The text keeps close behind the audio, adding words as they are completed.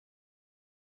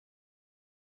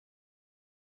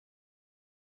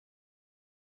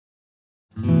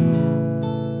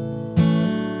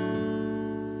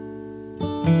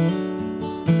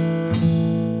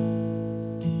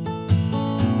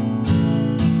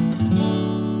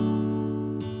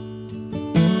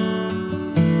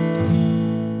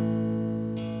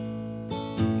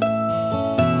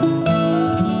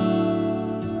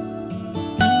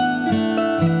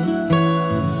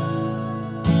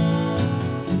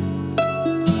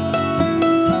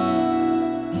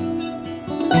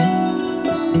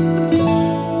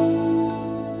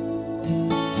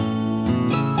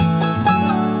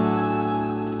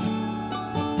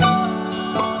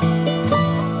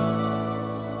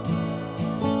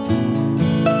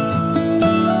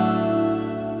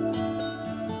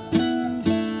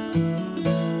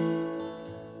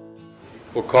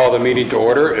call the meeting to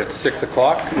order at 6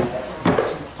 o'clock.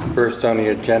 First on the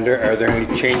agenda, are there any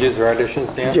changes or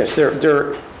additions, Dan? Yes,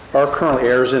 there are currently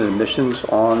errors and omissions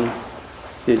on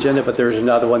the agenda, but there's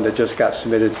another one that just got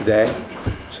submitted today.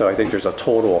 So I think there's a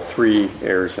total of 3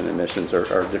 errors and omissions or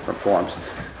different forms.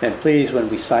 And please, when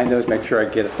we sign those, make sure I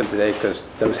get them today because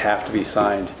those have to be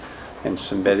signed and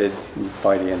submitted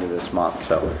by the end of this month.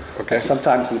 So okay.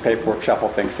 Sometimes in the paperwork shuffle,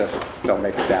 things don't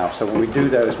make it down. So when we do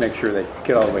those, make sure they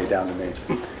get all the way down to me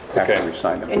after we've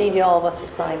signed them. You need all of us to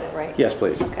sign it, right? Yes,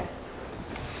 please. Okay.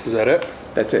 Is that it?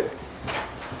 That's it.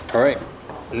 All right.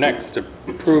 Next,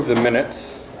 approve the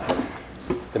minutes.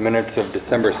 The minutes of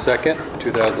December 2nd,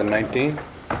 2019.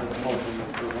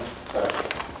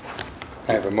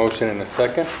 I have a motion and a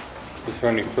second. Is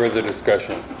there any further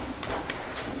discussion?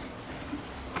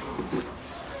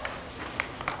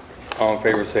 All in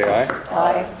favor say aye.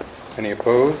 Aye. Any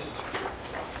opposed?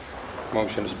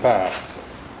 Motion is passed.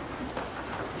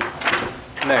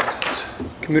 Next,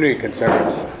 community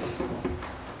concerns.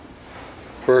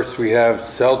 First, we have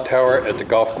cell tower at the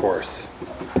golf course.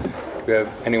 Do we have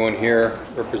anyone here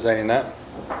representing that?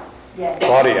 Yes.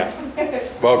 Claudia,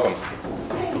 welcome.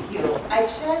 Thank you. I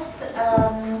just,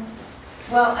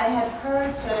 well, I had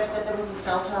heard sort of that there was a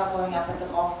cell tower going up at the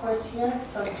golf course here,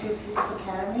 close to People's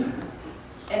Academy.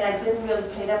 And I didn't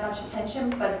really pay that much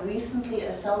attention, but recently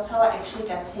a cell tower actually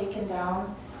got taken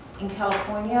down in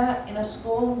California in a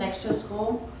school, next to a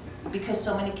school, because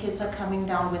so many kids are coming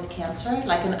down with cancer,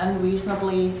 like an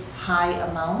unreasonably high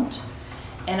amount.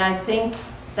 And I think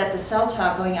that the cell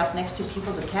tower going up next to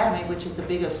People's Academy, which is the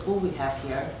biggest school we have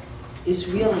here, is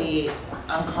really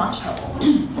unconscionable.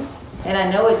 And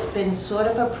I know it's been sort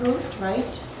of approved,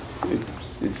 right?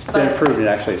 It's been approved and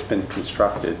actually it's been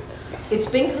constructed. It's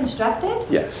been constructed?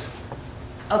 Yes.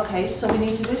 Okay, so we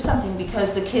need to do something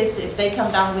because the kids, if they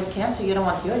come down with cancer, you don't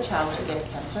want your child to get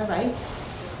cancer, right?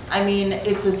 I mean,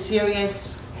 it's a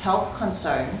serious health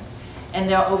concern. And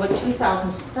there are over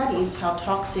 2,000 studies how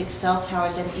toxic cell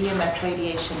towers and EMF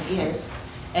radiation is.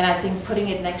 And I think putting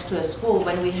it next to a school,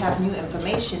 when we have new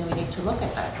information, we need to look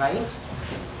at that, right?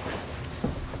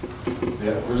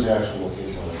 Yeah, where's the actual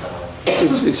location of the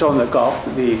tower? It's on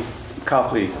the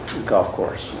Copley golf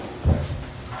course.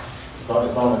 It's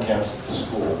not on the campus of the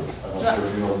school. I'm not sure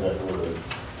if you know exactly where the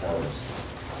tower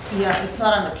is. Yeah, it's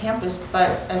not on the campus, but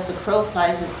as the crow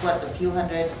flies, it's what, a few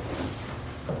hundred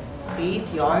feet,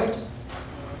 yards?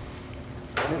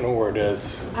 I don't know where it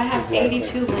is. I have exactly.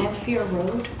 82 Lanphier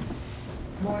Road,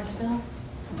 Morrisville.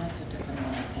 That's a different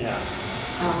one, I think. Yeah.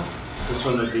 This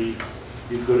one would be,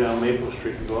 you go down Maple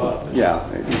Street and go up. And Yeah.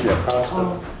 across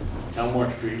the Elmore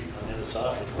Street on the other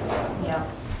side. Yeah.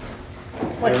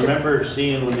 I remember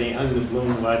seeing when they hung the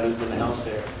balloon when I lived in the house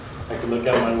there. I could look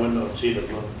out my window and see the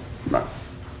balloon, Right.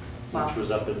 which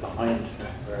was up in behind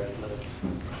where I lived.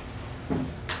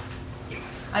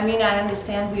 I mean, I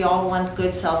understand we all want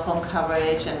good cell phone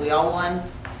coverage and we all want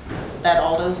that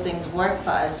all those things work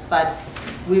for us, but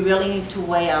we really need to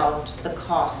weigh out the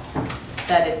cost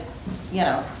that it, you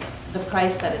know, the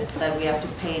price that we have to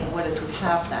pay in order to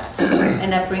have that.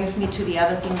 And that brings me to the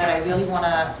other thing that I really want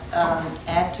to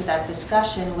add to that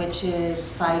discussion, which is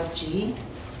 5G.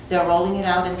 They're rolling it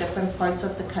out in different parts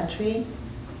of the country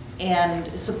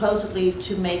and supposedly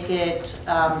to make it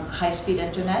high-speed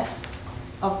internet,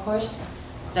 of course,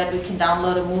 that we can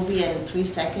download a movie in 3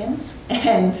 seconds.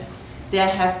 And there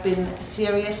have been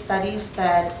serious studies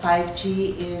that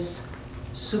 5G is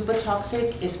super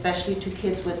toxic, especially to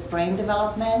kids with brain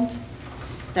development,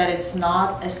 that it's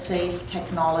not a safe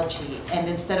technology. And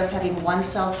instead of having one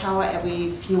cell tower every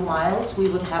few miles, we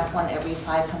would have one every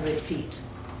 500 feet.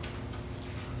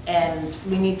 And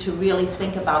we need to really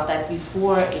think about that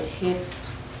before it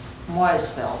hits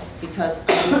Morrisville, because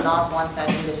I do not want that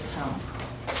in this town.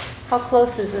 How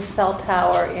close is the cell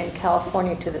tower in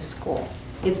California to the school?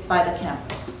 It's by the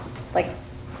campus. Like,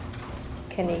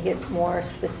 can you get more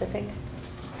specific?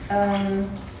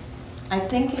 I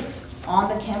think it's on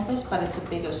the campus, but it's a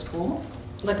bigger school.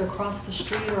 Like across the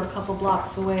street or a couple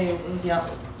blocks away, it was Yeah.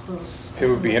 close. It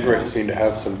would be interesting to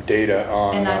have some data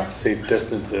on And safe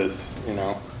distances, you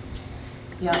know.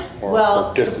 Yeah, Or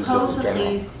well, distances in general.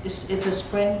 supposedly, it's a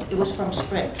Sprint, it was from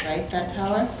Sprint, right, that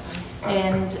tower?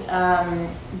 And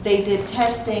they did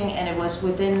testing and it was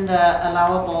within the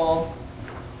allowable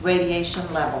radiation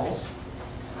levels.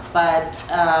 But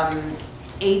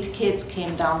 8 kids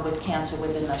came down with cancer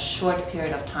within a short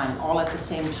period of time, all at the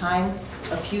same time,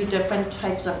 a few different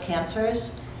types of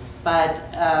cancers. But,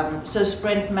 so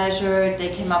Sprint measured, they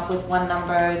came up with one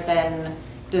number, then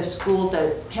the school,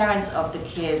 the parents of the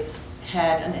kids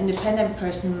had an independent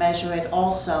person measure it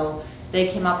also. They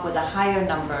came up with a higher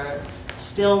number,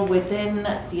 still within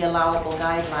the allowable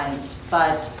guidelines,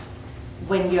 but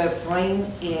when your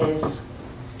brain is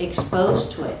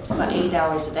exposed to it for 8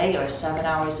 hours a day or 7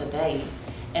 hours a day,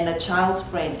 and a child's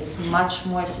brain is much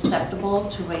more susceptible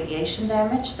to radiation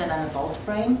damage than an adult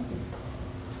brain,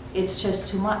 it's just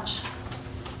too much.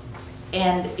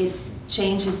 And it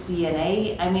changes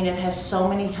DNA. I mean, it has so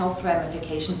many health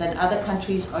ramifications, and other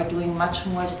countries are doing much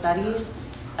more studies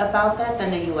about that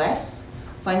than the US.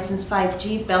 For instance,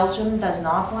 5G, Belgium does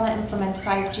not want to implement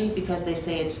 5G because they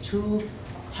say it's too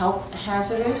health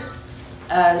hazardous.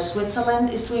 Switzerland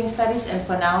is doing studies, and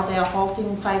for now they are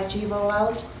halting 5G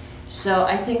rollout. So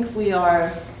I think we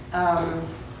are,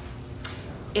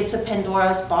 it's a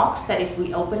Pandora's box that if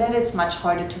we open it, it's much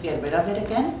harder to get rid of it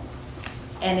again.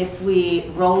 And if we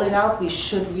roll it out, we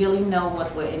should really know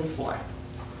what we're in for.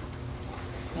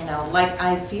 You know, like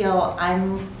I feel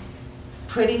I'm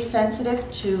pretty sensitive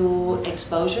to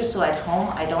exposure, so at home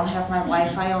I don't have my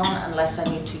Wi-Fi on unless I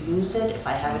need to use it. If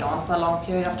I have it on for a long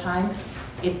period of time,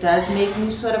 it does make me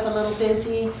sort of a little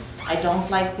dizzy. I don't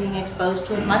like being exposed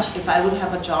to it much. If I would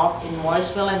have a job in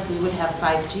Morrisville and we would have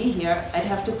 5G here, I'd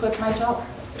have to quit my job.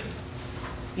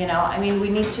 You know, I mean, we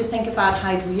need to think about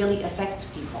how it really affects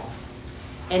people.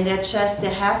 And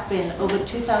there have been over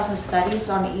 2,000 studies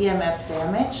on EMF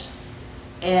damage,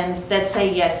 and that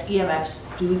say, yes, EMFs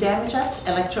do damage us,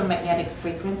 electromagnetic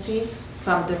frequencies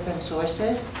from different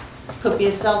sources. Could be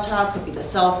a cell tower, could be the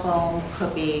cell phone,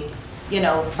 could be, you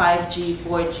know, 5G,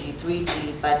 4G,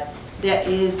 3G, but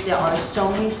there are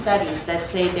so many studies that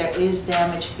say there is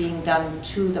damage being done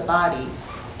to the body,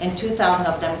 and 2,000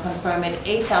 of them confirm it.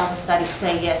 8,000 studies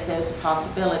say, yes, there's a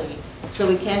possibility. So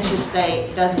we can't just say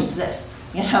it doesn't exist,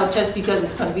 you know, just because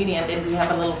it's convenient and we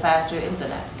have a little faster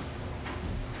internet.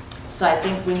 So I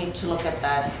think we need to look at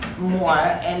that more,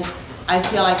 and I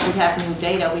feel like we have new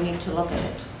data, we need to look at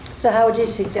it. So how would you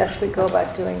suggest we go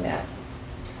about doing that?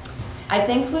 I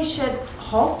think we should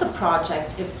halt the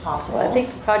project if possible. Well, I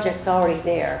think the project's already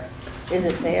there. Is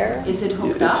it there? Is it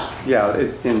hooked up? Yeah,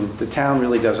 and the town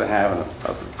really doesn't have an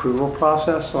approval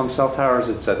process on cell towers.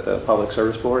 It's at the Public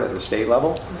Service Board at the state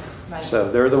level. Right. So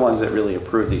they're the ones that really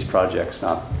approve these projects,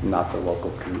 not the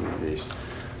local communities.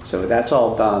 So that's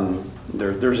all done.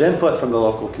 There's input from the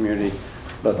local community,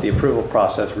 but the approval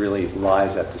process really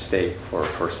lies at the state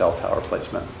for cell tower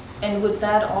placement. And would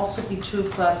that also be true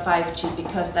for 5G,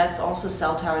 because that's also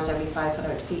cell towers every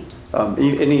 500 feet?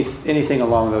 Anything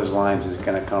along those lines is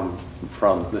going to come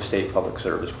from the State Public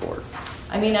Service Board.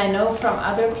 I mean, I know from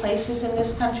other places in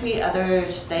this country, other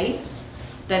states,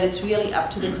 that it's really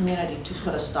up to the community to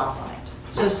put a stop on it.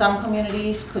 So some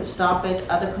communities could stop it,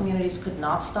 other communities could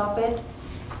not stop it.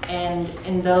 And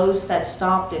in those that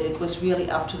stopped it, it was really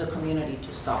up to the community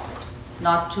to stop it,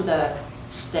 not to the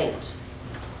state.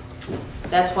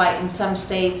 That's why in some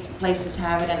states, places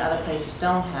have it and other places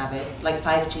don't have it, like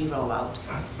 5G rollout.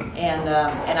 And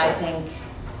I think,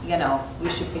 you know, we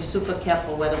should be super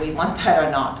careful whether we want that or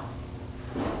not.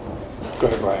 Go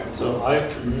ahead, Brian. So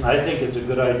I think it's a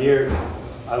good idea.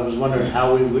 I was wondering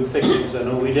how we would fix it, because I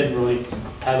know we didn't really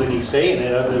have any say in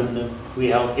it other than we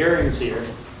held hearings here.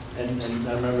 And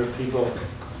I remember people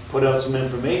put out some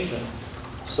information.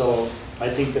 So I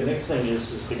think the next thing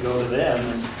is to go to them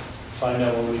and find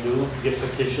out what we do, get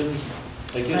petitions.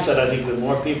 Like you said, I think the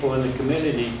more people in the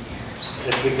community,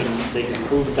 if they can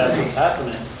prove that that's what's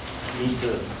happening, need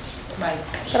to. Right.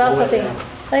 But also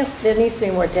think there needs to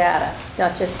be more data,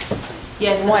 not just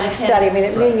Yes, one study. I mean,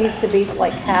 it really needs to be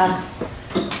like have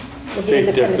the Safe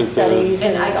independent distances. studies.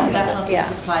 And I can definitely yeah.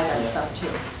 supply that stuff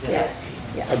too. Yes.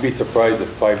 Yeah. I'd be surprised if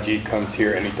 5G comes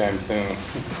here anytime soon.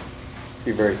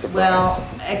 Be very surprised. Well,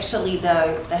 actually,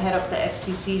 the head of the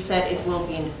FCC said it will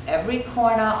be in every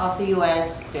corner of the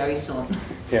U.S. very soon.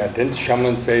 Yeah, didn't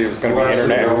Shumlin say it was going to be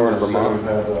internet everywhere in Vermont?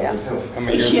 Yeah. How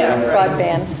many years Yeah. ago?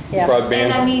 Broadband, yeah. Broadband.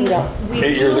 And I mean, Yeah. we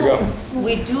 8 years ago.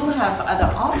 We do have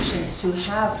other options to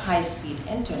have high-speed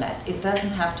internet. It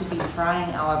doesn't have to be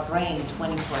frying our brain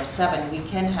 24/7. We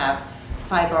can have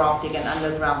fiber optic and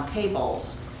underground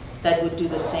cables that would do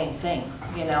the same thing,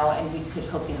 you know, and we could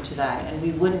hook into that, and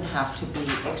we wouldn't have to be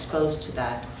exposed to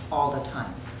that all the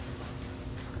time.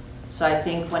 So I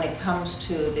think when it comes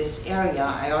to this area,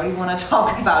 I already want to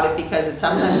talk about it because it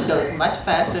sometimes goes much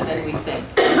faster than we think.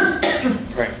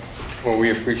 Right. Well, we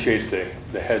appreciate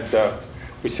the heads up.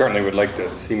 We certainly would like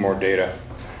to see more data.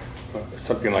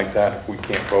 Something like that, if we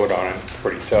can't vote on it, it's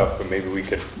pretty tough, but maybe we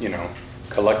could, you know,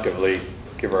 collectively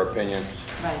give our opinion.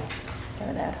 Right. Have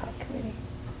an ad hoc committee.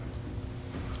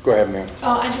 Go ahead, ma'am.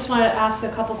 Oh, I just wanted to ask a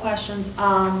couple questions.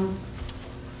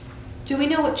 Do we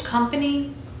know which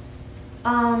company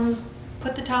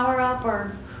put the tower up,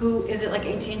 or who, is it like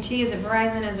AT&T, is it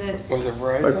Verizon, is it? Was it I'm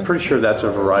Verizon? pretty sure that's a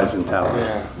Verizon tower.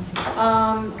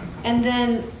 Yeah. And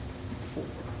then,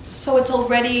 so it's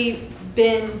already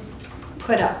been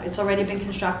put up, it's already been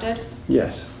constructed?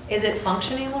 Yes. Is it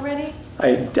functioning already?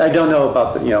 I don't know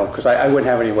about the, because I wouldn't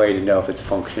have any way to know if it's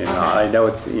functioning or not. I know,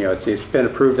 it's been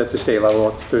approved at the state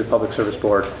level through the Public Service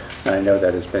Board, and I know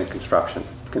that it's been constructed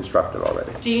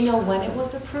already. Do you know when it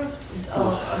was approved? A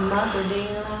month or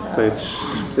day around? But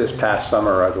it's this past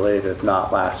summer, I believe, if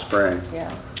not last spring.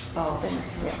 Yeah, Oh,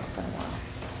 it's been a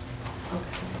while.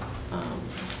 okay.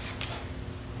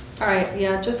 All right,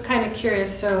 yeah, just kind of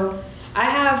curious. So I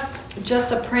have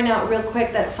just a printout real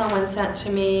quick that someone sent to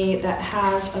me that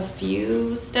has a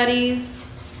few studies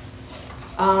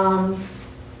of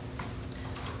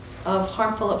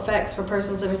harmful effects for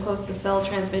persons living close to cell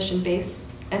transmission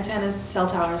base antennas, cell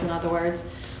towers in other words.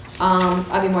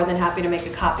 I'd be more than happy to make a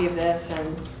copy of this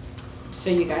and so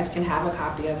you guys can have a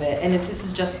copy of it. And if this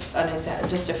is just an example,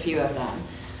 just a few of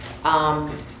them.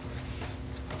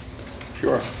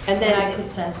 Sure. And Then I then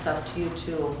could send stuff to you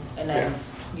too, and then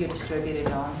you distribute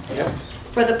it on. Yeah.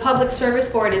 for the Public Service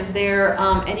Board, is there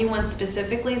anyone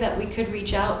specifically that we could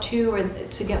reach out to or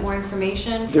to get more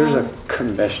information from? There's a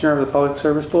commissioner of the Public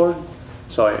Service Board,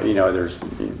 so, there's,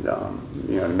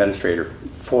 an administrator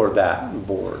for that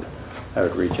board. I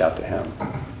would reach out to him.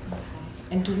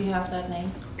 And do we have that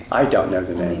name? I don't know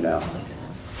the name now.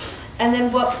 And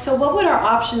then what would our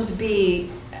options be?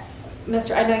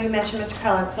 I know you mentioned, Mr.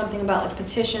 Keller, something about like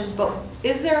petitions, but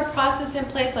is there a process in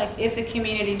place, like if the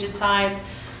community decides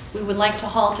we would like to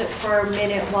halt it for a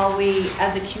minute while we,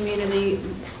 as a community,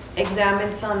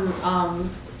 examine some,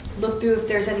 look through if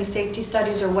there's any safety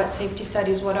studies or what safety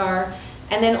studies what are,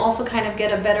 and then also kind of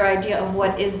get a better idea of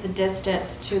what is the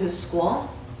distance to the school?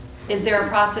 Is there a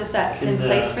process that's in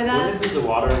place for that? Would it be the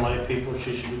water and light people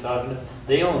she should be talking to?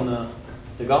 They own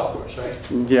the golf course, right?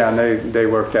 Yeah, and they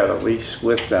worked out a lease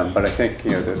with them, but I think,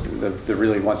 the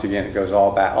really, once again, it goes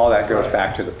all that goes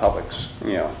back to the public's,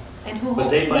 And who But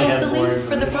they might owns have the more lease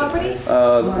for the information. property?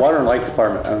 The Water and Light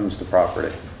Department owns the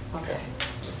property, Okay,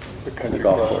 The the country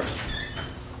golf club. course.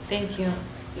 thank you.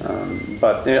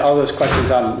 But all those questions,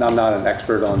 I'm not an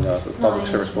expert on the Public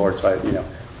I Service Board, so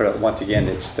but once again,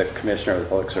 it's the commissioner of the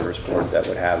Public Service Board that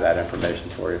would have that information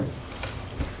for you.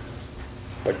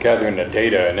 But gathering the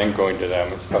data and then going to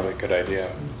them is probably a good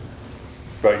idea.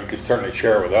 But you could certainly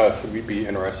share it with us, and we'd be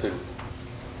interested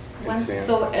in seeing it.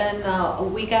 So in a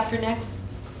week after next,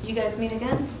 you guys meet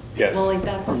again? Yes. Well, like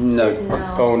that's, No.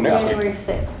 Oh, no. January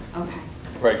 6th. okay.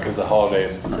 Right, because the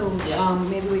holidays. So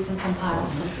maybe we can compile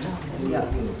some stuff. Yeah.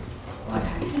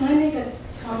 Okay. Can I make a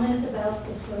comment about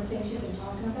the sort of things you've been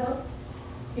talking about?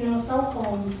 Cell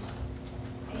phones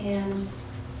and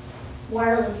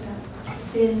wireless networks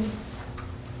have been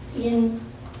in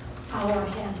our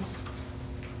heads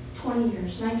 20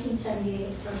 years. 1978,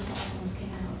 the first cell phones came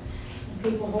out, and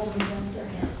people hold them against their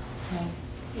head.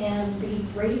 And the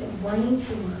rate of brain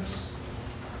tumors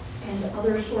and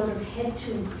other sort of head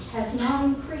tumors has not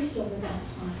increased over that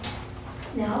time.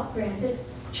 Now, granted,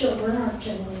 children are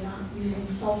generally not using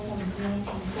cell phones in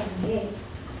 1978,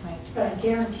 but I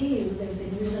guarantee you they've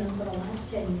been using them for the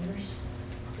last 10 years.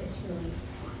 It's really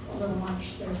a little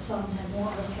much. Their thumbs have more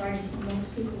arthritis than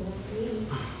most people will be.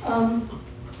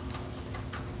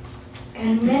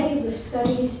 And many of the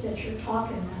studies that you're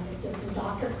talking about, if they're from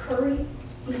Dr. Curry,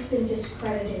 he's been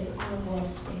discredited on the world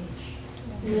stage.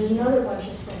 And there's another bunch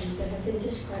of studies that have been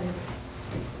discredited.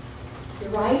 You're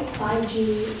right, 5G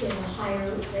is a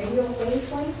higher radio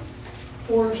wavelength.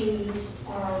 4Gs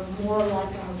are more like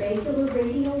our regular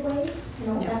radio waves.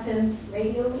 FM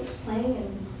radio is playing,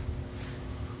 and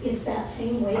it's that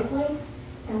same wavelength,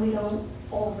 and we don't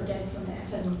fall over dead from the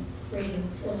FM radios,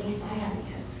 or at least I haven't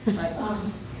yet.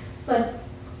 Right. But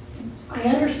I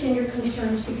understand your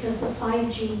concerns because the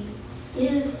 5G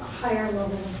is a higher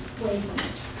level of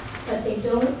wavelength, but they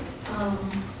don't,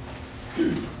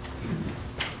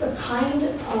 the kind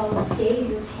of data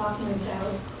you're talking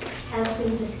about has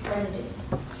been discredited.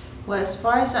 Well, as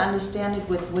far as I understand it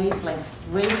with wavelength,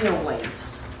 radio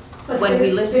waves, But when we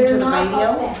they're- listen to they're the not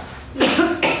radio,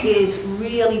 up there. is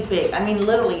really big. I mean,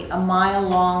 literally a mile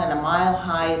long and a mile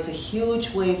high. It's a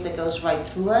huge wave that goes right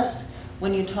through us.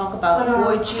 When you talk about But our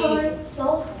 4G, current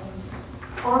cell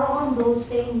phones are on those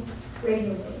same radio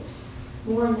waves,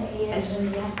 more in the AM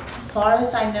than the FM. as far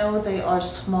as I know, they are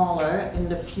smaller in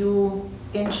the few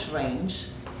inch range,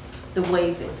 the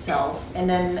wave itself. And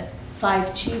then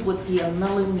 5G would be a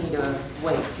millimeter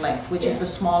wavelength, which is the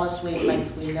smallest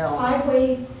wavelength we know.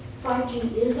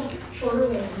 5G is a shorter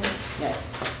wavelength,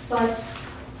 Yes. but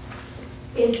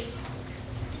it's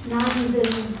not even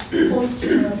close to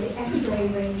the X-ray eye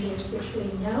ranges, which we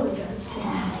know does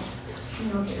things,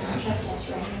 you know, get our chest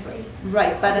x-ray every.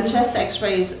 Right, but a chest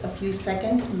x-ray is a few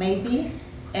seconds, maybe,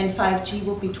 and 5G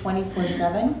will be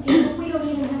 24/7. Yeah, but we don't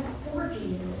even have 4G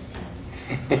in this town.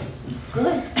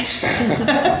 Good.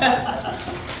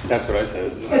 That's what I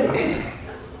said.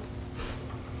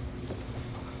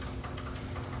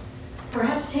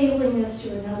 Perhaps tabling this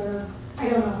to another, I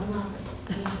don't know, I'm not,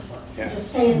 Yeah. I'm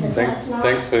just saying that that's not.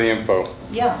 Thanks for the info.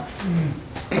 Yeah.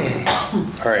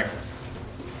 All right,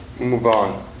 move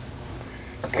on.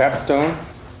 Capstone,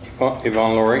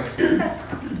 Yvonne Laurie.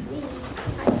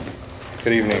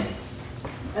 Good evening.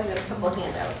 I've got a couple of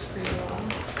handouts for you all.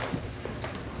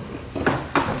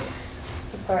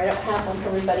 Sorry, I don't have one for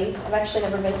everybody. I've actually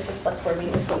never been to a select board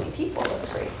meeting with so many people. That's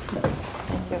great. So,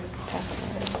 thank you for passing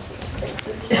me this. There's 6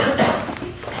 of you. Here.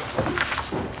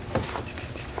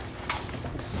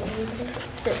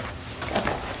 Okay.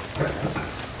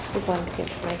 Good one to give,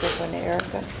 can I give one to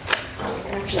Erica?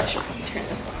 Actually, I should probably turn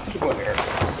this off. Good one, Eric.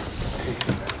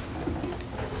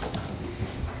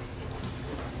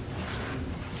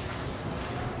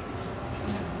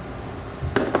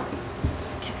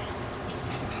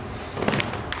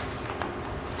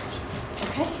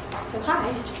 Okay, so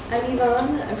hi, I'm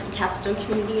Yvonne. I'm from Capstone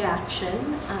Community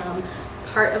Action.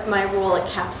 Part of my role at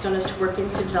Capstone is to work in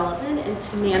development and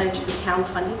to manage the town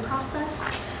funding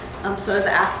process. So I was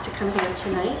asked to come here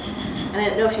tonight, and I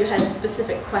don't know if you had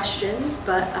specific questions,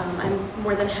 but I'm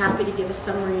more than happy to give a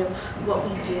summary of what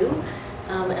we do,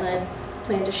 and I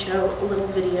plan to show a little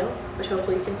video, which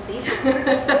hopefully you can see.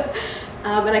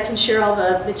 And I can share all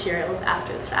the materials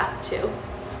after the fact too,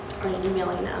 by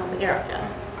emailing Erica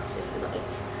if you like.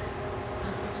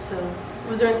 So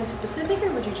was there anything specific,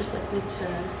 or would you just like me to?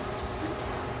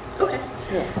 Okay.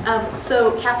 Yeah.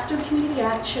 So Capstone Community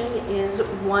Action is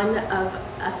one of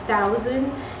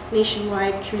 1,000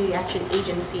 nationwide community action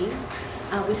agencies.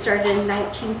 We started in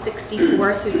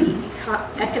 1964 through the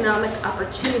Economic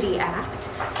Opportunity Act,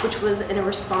 which was in a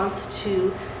response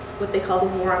to what they call the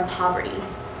War on Poverty.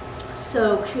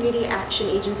 So community action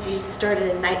agencies started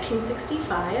in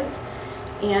 1965,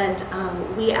 and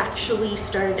we actually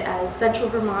started as Central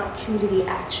Vermont Community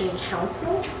Action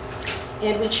Council.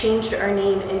 And we changed our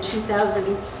name in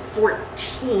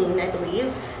 2014, I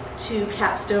believe, to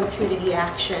Capstone Community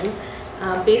Action.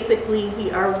 Basically, we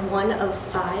are one of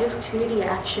 5 community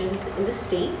actions in the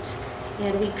state,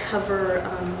 and we cover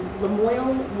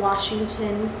Lamoille,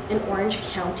 Washington, and Orange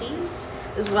counties,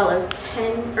 as well as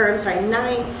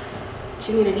 9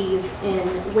 communities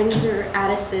in Windsor,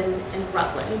 Addison, and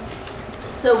Rutland.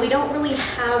 So we don't really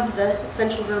have the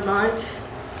Central Vermont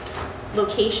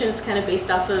location. It's kind of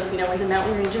based off of, you know, where the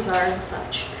mountain ranges are and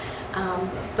such.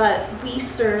 But we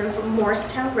serve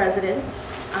Morristown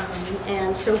residents,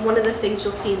 and so one of the things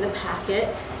you'll see in the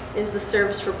packet is the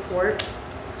service report,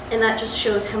 and that just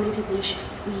shows how many people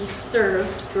we served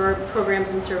through our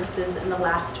programs and services in the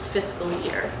last fiscal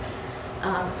year.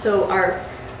 So our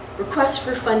request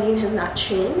for funding has not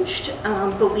changed,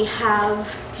 but we have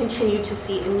continued to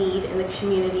see a need in the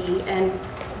community and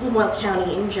Lamoille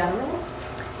County in general.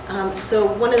 So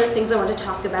one of the things I want to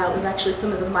talk about was actually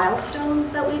some of the milestones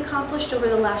that we accomplished over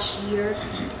the last year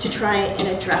to try and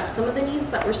address some of the needs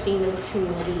that we're seeing in the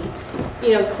community,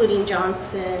 you know, including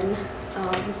Johnson,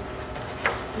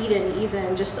 Eden,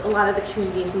 even just a lot of the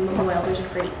communities in Lamoille. There's a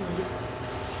great need.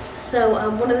 So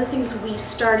one of the things we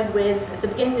started with at the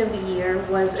beginning of the year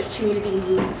was a community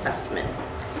needs assessment.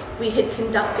 We had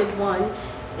conducted one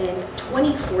in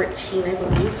 2014, I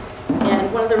believe.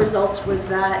 And one of the results was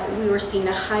that we were seeing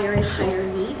a higher and higher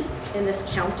need in this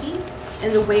county.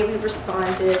 And the way we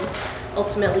responded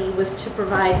ultimately was to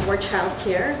provide more child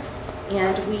care.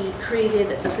 And we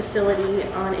created a facility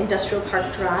on Industrial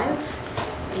Park Drive.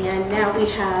 And now we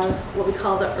have what we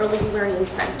call the Early Learning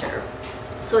Center.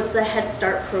 So it's a Head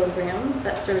Start program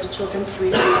that serves children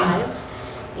 3 to 5.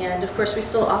 And of course we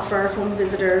still offer our home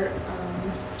visitor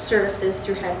services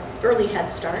through Early Head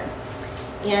Start.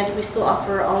 And we still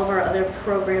offer all of our other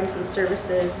programs and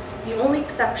services. The only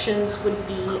exceptions would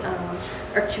be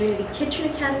our Community Kitchen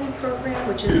Academy program,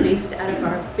 which is based out of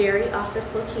our Barrie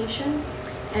office location.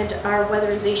 And our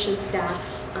weatherization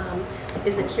staff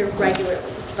isn't here regularly,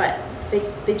 but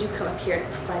they do come up here to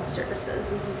provide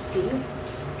services, as you can see.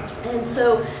 And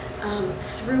so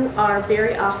through our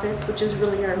Barrie office, which is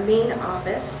really our main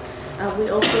office, we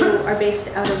also are based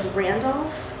out of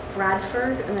Randolph,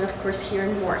 Bradford, and then of course here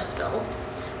in Morrisville.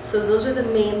 So those are the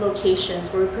main locations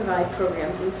where we provide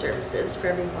programs and services for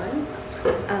everyone.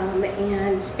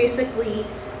 And basically,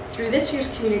 through this year's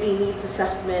community needs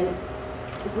assessment,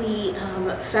 we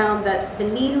found that the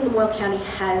need in Lamoille County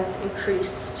has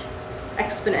increased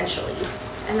exponentially.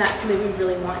 and that's something we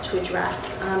really want to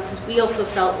address, because we also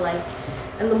felt like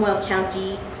in Lamoille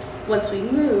County, once we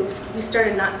moved, we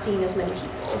started not seeing as many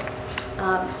people.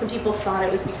 Some people thought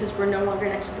it was because we're no longer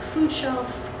next to the food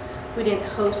shelf. We didn't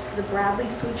host the Bradley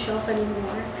food shelf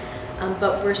anymore,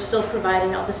 but we're still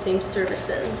providing all the same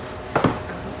services.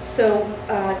 So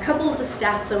a couple of the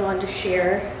stats I wanted to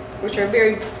share, which are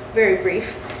very, very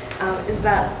brief, is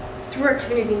that through our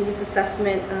community needs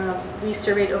assessment, we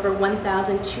surveyed over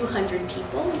 1,200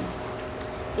 people.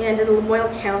 And in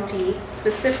Lamoille County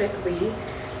specifically,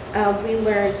 we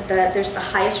learned that there's the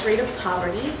highest rate of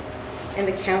poverty in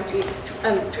the county.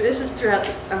 This is throughout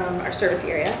our service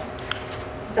area.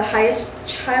 The highest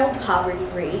child poverty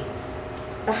rate,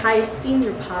 the highest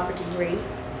senior poverty rate,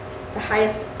 the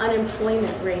highest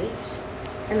unemployment rate,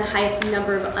 and the highest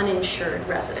number of uninsured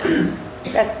residents.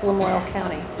 That's Lamoille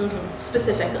County.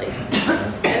 Specifically.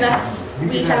 And that's,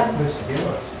 we have,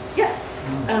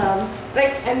 yes,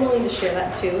 but I'm willing to share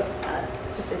that too,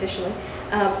 just additionally.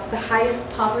 The highest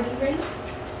poverty rate,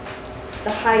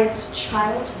 the highest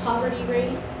child poverty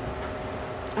rate,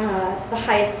 the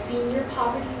highest senior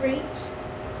poverty rate,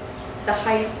 the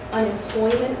highest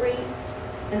unemployment rate,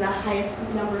 and the highest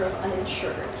number of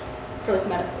uninsured for like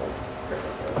medical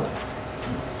purposes.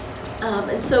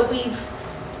 And so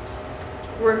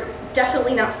we're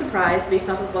definitely not surprised based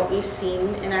off of what we've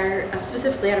seen in our,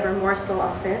 specifically out of our Morrisville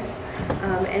office.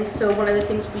 And so one of the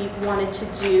things we've wanted to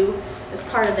do as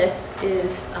part of this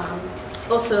is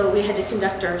also we had to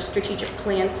conduct our strategic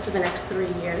plan for the next 3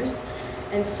 years.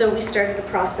 And so we started a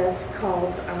process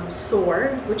called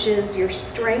SOAR, which is your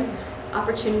strengths,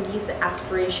 opportunities,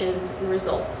 aspirations, and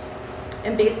results.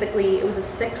 And basically it was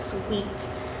a 6-week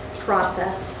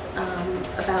process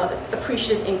about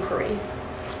appreciative inquiry.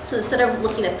 So instead of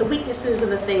looking at the weaknesses of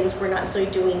the things we're not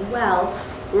necessarily doing well,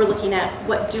 we're looking at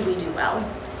what do we do well.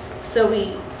 So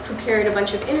we prepared a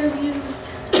bunch of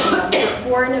interviews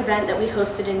before an event that we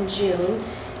hosted in June,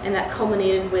 and that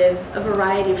culminated with a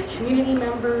variety of community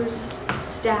members,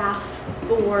 staff,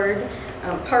 board,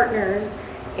 partners,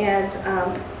 and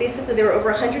basically there were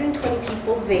over 120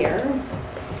 people there,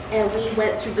 and we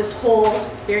went through this whole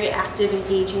very active,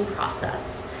 engaging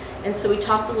process. And so we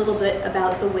talked a little bit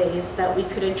about the ways that we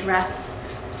could address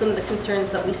some of the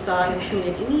concerns that we saw in the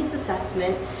community needs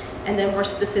assessment, and then more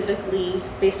specifically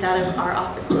based out of our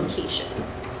office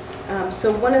locations.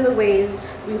 So one of the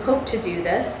ways we hope to do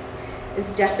this is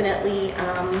definitely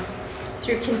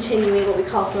through continuing what we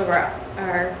call some of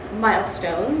our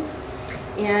milestones.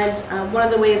 And one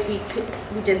of the ways we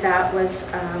did that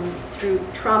was through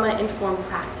trauma-informed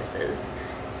practices.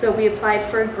 So we applied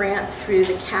for a grant through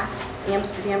the CATS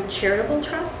Amsterdam Charitable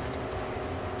Trust.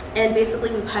 And basically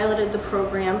we piloted the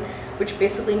program, which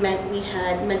basically meant we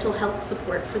had mental health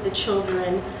support for the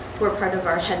children who are part of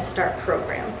our Head Start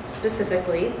program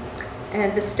specifically.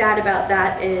 And the stat about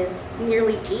that is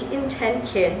nearly 8 in 10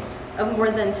 kids of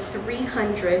more than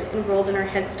 300 enrolled in our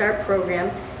Head Start program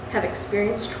have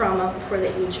experienced trauma before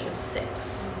the age of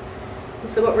 6. And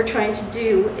so what we're trying to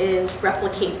do is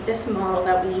replicate this model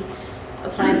that we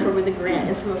applied for with the grant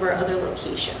in some of our other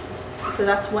locations. So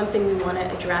that's one thing we want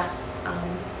to address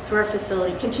through our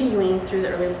facility, continuing through the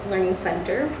Early Learning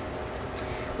Center.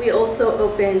 We also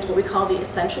opened what we call the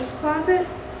Essentials Closet.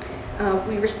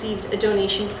 We received a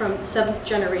donation from 7th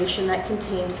Generation that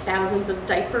contained thousands of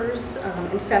diapers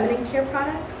and feminine care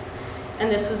products. And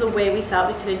this was a way we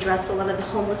thought we could address a lot of the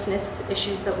homelessness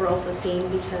issues that we're also seeing,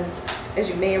 because, as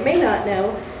you may or may not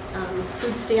know,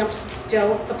 food stamps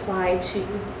don't apply to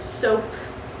soap,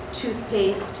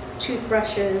 toothpaste,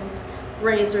 toothbrushes,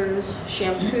 razors,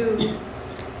 shampoo,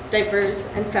 diapers,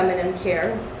 and feminine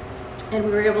care. And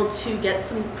we were able to get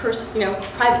some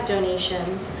private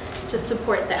donations to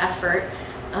support the effort.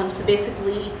 So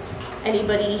basically,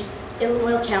 anybody in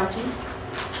Lamoille County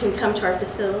can come to our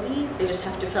facility. They just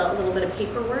have to fill out a little bit of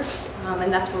paperwork.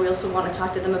 And that's where we also want to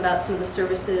talk to them about some of the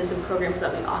services and programs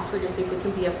that we offer to see if we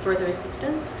can be of further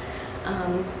assistance.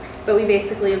 But we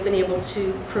basically have been able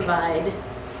to provide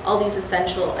all these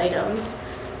essential items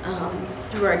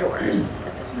through our doors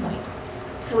at this point.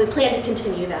 And we plan to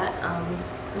continue that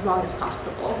as long as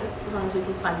possible, as long as we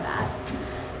can fund that.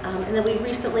 And then we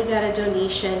recently got a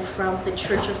donation from the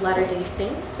Church of Latter-day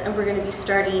Saints, and we're going to be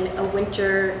starting a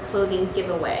winter clothing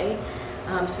giveaway.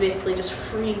 So basically just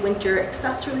free winter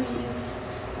accessories.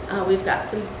 We've got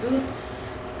some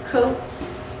boots,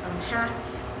 coats,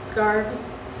 hats,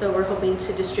 scarves, so we're hoping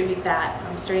to distribute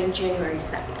that starting January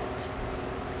 2nd.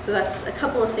 So that's a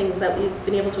couple of things that we've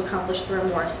been able to accomplish through our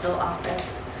Morrisville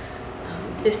office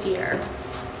this year.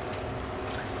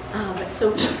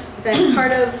 So then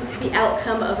part of the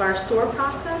outcome of our SOAR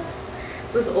process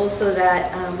was also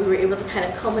that we were able to kind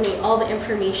of culminate all the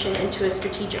information into a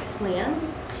strategic plan.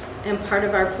 And part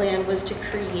of our plan was to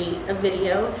create a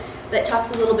video that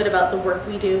talks a little bit about the work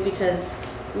we do, because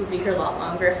we would be here a lot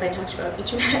longer if I talked about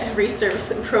each and every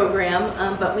service and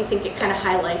program, but we think it kind of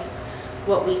highlights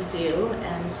what we do,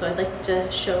 and so I'd like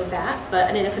to show that, but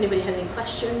I didn't know if anybody had any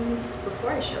questions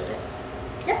before I showed it.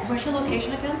 Yeah. Where's your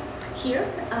location again? Here,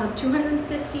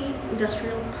 250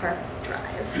 Industrial Park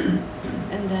Drive.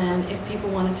 And then if people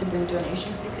wanted to bring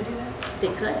donations, they could do that? They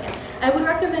could, yeah. I would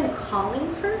recommend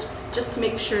calling first, just to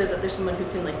make sure that there's someone who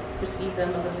can like receive them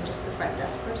other than just the front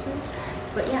desk person.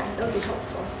 But yeah, that would be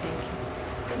helpful. Thank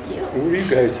you. Thank you. What do you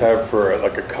guys have for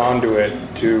like a conduit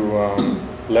to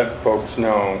let folks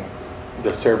know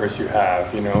the service you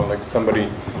have? You know, like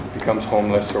somebody becomes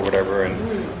homeless or whatever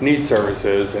and needs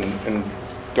services and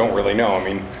don't really know. I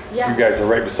mean, Yeah. you guys are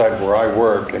right beside where I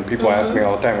work, and people ask me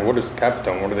all the time, what is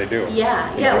Capstone? What do they do?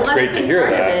 Yeah, You yeah, know, well, it's that's great a to big hear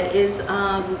part that. of it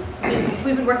is,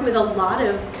 we've been working with a lot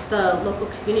of the local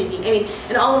community. I mean,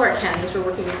 in all of our counties, we're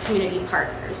working with community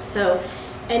partners. So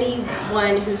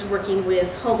anyone who's working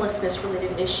with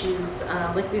homelessness-related issues,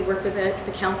 like we work with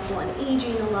the Council on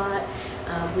Aging a lot,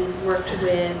 we've worked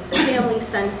with the Family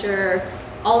Center,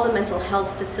 all the mental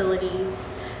health facilities,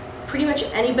 pretty much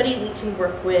anybody we can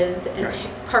work with and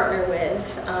partner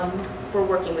with, we're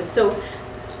working with. So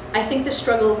I think the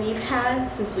struggle we've had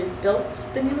since we've built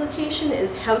the new location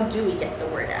is how do we get the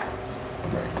word out?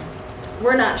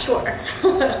 We're not sure.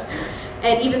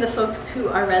 And even the folks who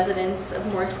are residents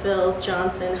of Morrisville,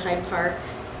 Johnson, Hyde Park,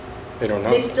 They don't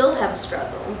know. they still have a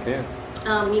struggle. Yeah.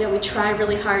 You know, we try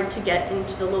really hard to get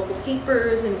into the local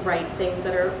papers and write things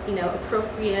that are, you know,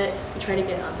 appropriate. We try to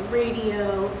get on the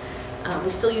radio.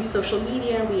 We still use social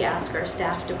media. We ask our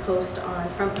staff to post on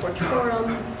Front Porch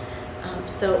Forum.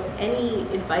 So any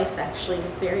advice actually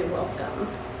is very welcome.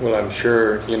 Well, I'm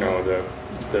sure, you know,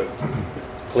 the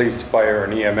police, fire,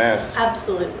 and EMS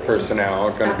Absolutely. personnel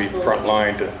are going to be Absolutely. front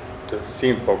line to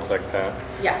seeing folks like that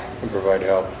Yes. and provide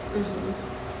help. Mhm.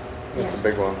 That's Yeah. a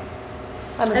big one.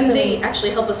 I'm And they assuming, actually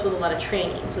help us with a lot of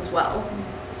trainings as well.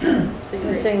 So it's been I'm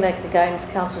great. assuming like the guidance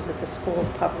counselors at the schools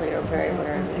probably are very I was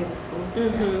aware gonna of say it. the school.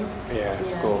 Mhm. Yeah,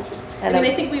 Yeah. schools. I And mean, I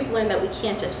I'm- think we've learned that we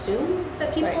can't assume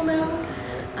that people Right. know.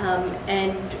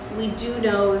 And we do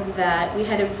know that we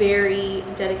had a very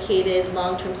dedicated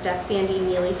long-term staff, Sandy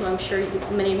Neely, who I'm sure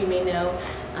many of you may know.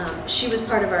 She was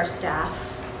part of our staff,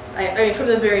 I mean, from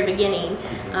the very beginning.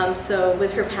 So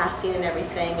with her passing and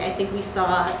everything, I think we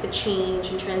saw the change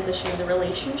and transition in the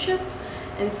relationship.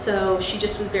 And so she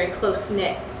just was very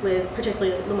close-knit with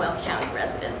particularly Lemuel County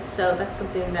residents. So that's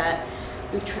something that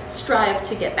we've strived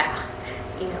to get back,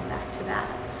 you know, back to that.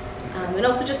 And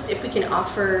also just if we can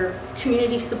offer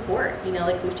community support, you know,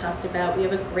 like we've talked about, we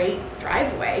have a great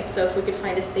driveway. So if we could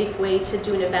find a safe way to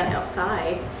do an event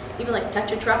outside, even like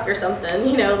touch a truck or something,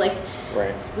 you know, like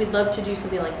Right. we'd love to do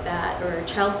something like that, or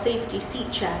child safety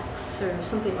seat checks or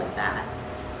something like that.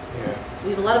 Yeah.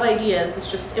 We have a lot of ideas,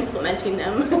 it's just implementing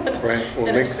them. Right. Well,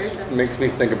 in our it spare time. makes me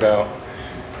think about,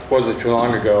 wasn't too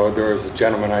long ago, there was a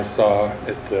gentleman I saw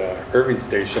at the Irving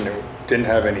station who didn't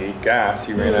have any gas.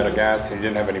 He ran out of gas and he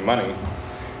didn't have any money.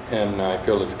 And I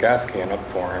filled his gas can up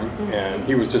for him. And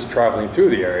he was just traveling through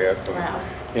the area from, Wow.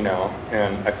 you know,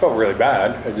 and I felt really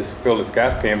bad. I just filled his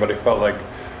gas can, but I felt like,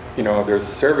 you know, there's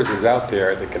services out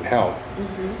there that can help,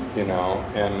 you know,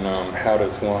 and how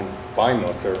does one find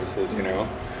those services, you know?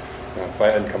 If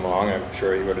I hadn't come along, I'm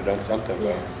sure he would have done something,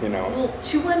 but, you know. Well,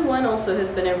 211 also has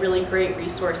been a really great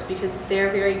resource because they're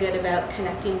very good about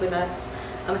connecting with us,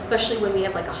 especially when we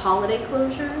have like a holiday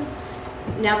closure.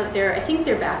 Now that I think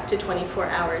they're back to 24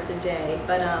 hours a day,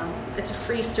 but it's a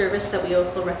free service that we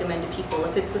also recommend to people.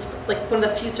 If it's like one of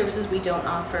the few services we don't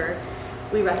offer,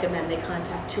 we recommend they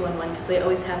contact 211 because they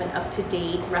always have an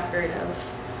up-to-date record of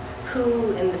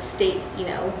who in the state, you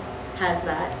know, has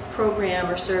that program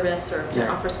or service or can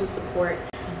offer some support.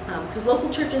 Because local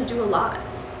churches do a lot.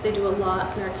 They do a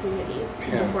lot in our communities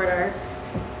to support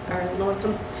our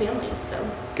low-income families. So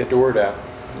Get the word out.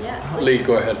 yeah, Lee, please.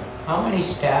 go ahead. How many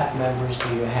staff members do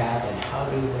you have and how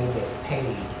do they get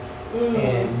paid?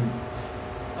 And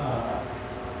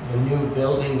the new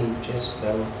building you just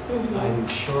built, I'm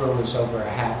sure it was over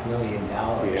 $500,000.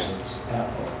 Yeah.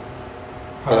 That will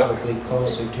probably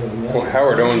closer to $1 million. Well,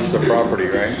 Howard owns the property,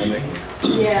 right? I think.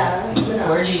 Yeah.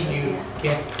 Where did you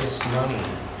get this money?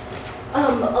 A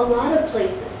lot of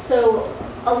places. So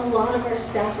a lot of our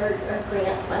staff are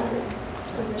grant funded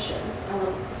positions.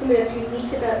 Something that's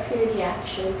unique about community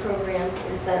action programs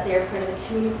is that they're part of the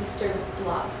Community Service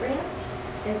Block Grant.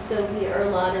 And so we are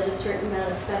allotted a certain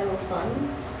amount of federal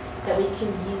funds that we can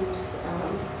use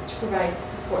to provide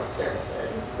support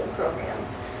services and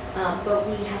programs. But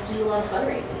we have to do a lot of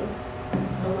fundraising,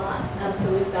 a lot.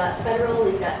 So we've got federal,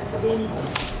 we've got state,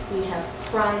 we have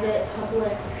private,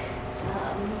 public.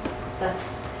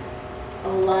 That's a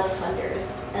lot of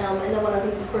funders. And then one of the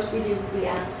things, of course, we do is we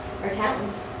ask our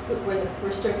towns,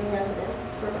 we're serving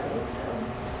residents for money, so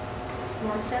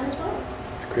Morristown as well.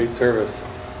 Great service.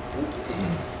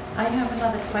 I have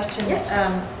another question.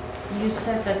 Yeah. You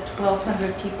said that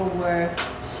 1,200 people were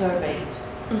surveyed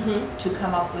to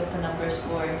come up with the numbers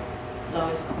for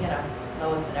lowest,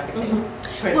 lowest and everything.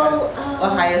 pretty much. Well, Or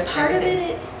highest and part of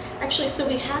everything. actually, so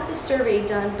we had the survey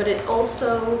done, but it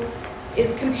also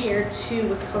is compared to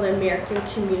what's called the American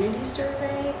Community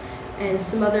Survey and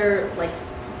some other like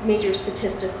major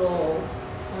statistical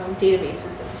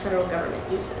databases that the federal government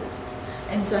uses.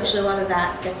 And so actually a lot of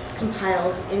that gets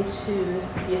compiled into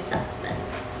the assessment.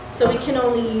 So we can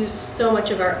only use so much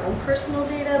of our own personal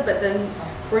data, but then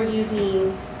we're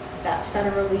using that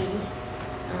federally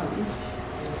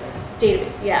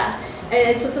database, yeah.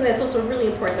 And so something that's also really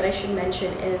important that I should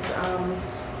mention is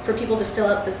for people to fill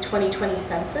out the 2020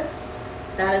 census.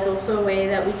 That is also a way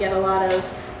that we get a lot of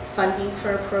funding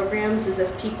for our programs, is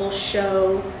if people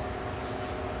show,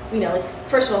 like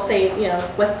first of all say,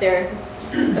 what about their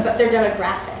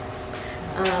demographics.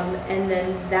 And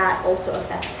then that also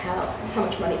affects how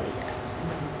much money we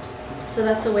get. So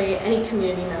that's a way any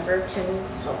community member can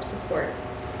help support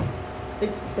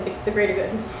the greater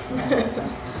good.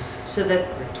 So that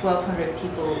 1,200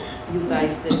 people you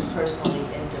guys did personally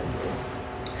interview?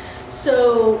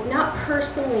 So not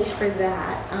personally for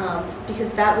that,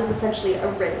 because that was essentially a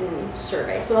written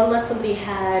survey. So unless somebody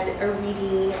had a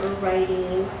reading or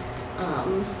writing,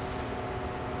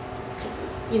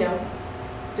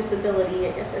 disability,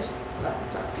 I guess it's not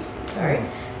PC, sorry.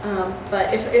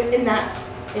 But if in that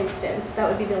instance, that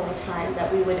would be the only time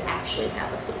that we would actually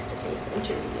have a face-to-face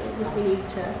interview, is if we need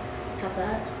to have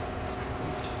that.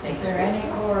 Is there any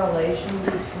correlation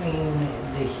between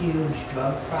the huge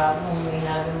drug problem we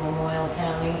have in Memorial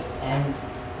County and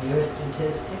your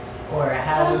statistics? Or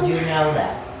how would you know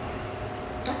that?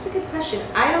 That's a good question.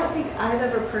 I don't think I've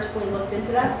ever personally looked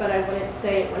into that, but I wouldn't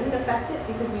say it wouldn't affect it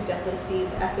because we definitely see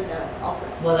the epidemic all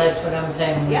throughout the Well, state. that's what I'm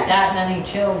saying. With Yeah. that many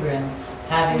children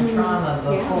having trauma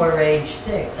before age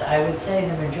 6, I would say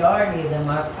the majority of them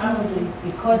are probably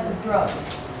because of drugs.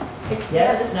 Yeah,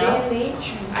 Yes, this no? day and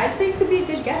age, I'd say it could be a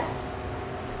good guess.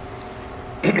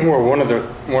 Well, one of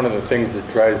the things that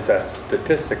drives that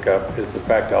statistic up is the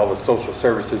fact that all the social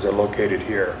services are located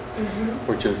here,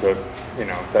 which is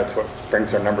that's what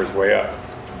brings our numbers way up.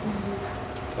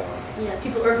 So, Yeah,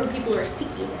 people are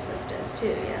seeking assistance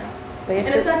too, yeah. But And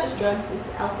it's not just drugs, it's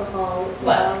alcohol as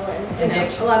well, Well, and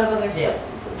addiction. a lot of other Yeah.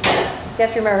 substances. You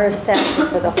have to remember her stats are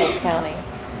for the whole county.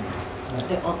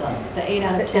 The 8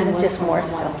 out of Is 10 it was just from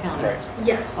Morristown? Memorial County. right.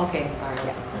 Yes. Okay, sorry.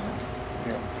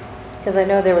 Yeah. Because I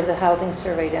know there was a housing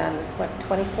survey done,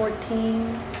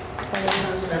 2014?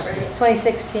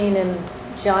 2016, and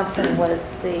Johnson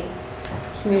was the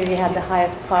community had the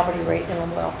highest poverty rate in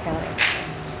Memorial County.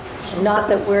 Not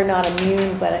that we're not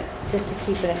immune, but just to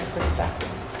keep it in perspective.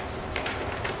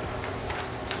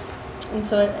 And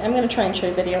so I'm going to try and show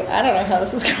a video. I don't know how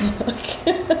this is going to look.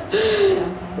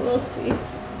 We'll see.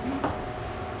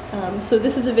 So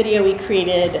this is a video we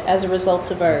created as a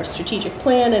result of our strategic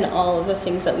plan and all of the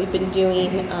things that we've been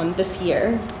doing this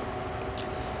year.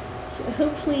 So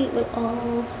hopefully it will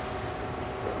all,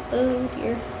 oh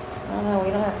dear. I don't know, we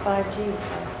don't have 5G,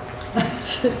 so.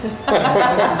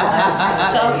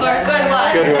 So far, good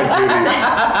one. Good one,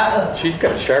 Judy. She's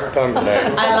got a sharp tongue today.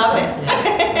 I love it.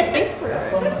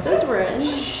 It says we're in.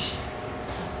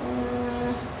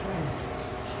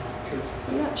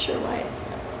 I'm not sure why it's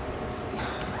not. Let's see.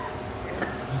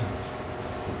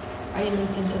 Are you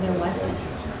linked into their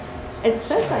webpage? It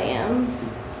says I am.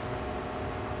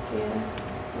 Yeah.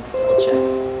 Let's double check.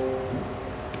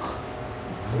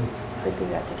 Could be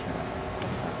that to turn on this.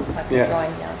 Might be Yeah.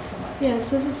 drawing down too much. Yeah, it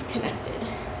says it's connected.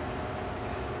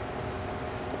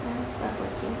 No, it's not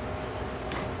working.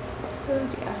 Oh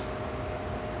dear.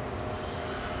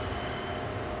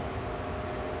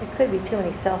 There could be too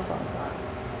many cell phones on.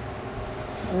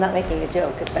 I'm not making a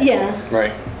joke. But Yeah.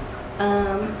 Right.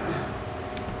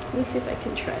 Let me see if I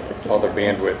can try this. All the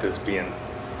bandwidth is being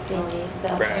being used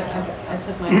that. Right. I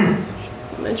took my. I'm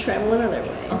gonna try one other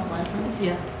way.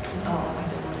 Yeah.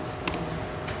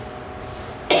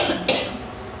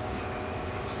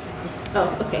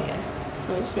 Oh, okay, good.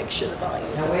 Let me just make sure the volume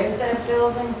is Now, up. where's that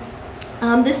building?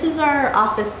 This is our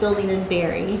office building in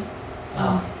Barry.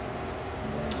 Oh,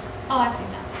 Oh, I've seen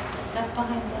that. That's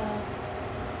behind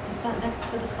the, is that next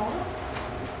to the co-op?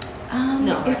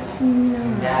 No. It's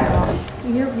not.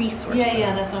 Your resources.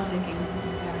 Yeah, that's what I'm thinking.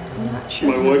 I'm not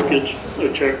sure. My wife gets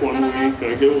a check one week,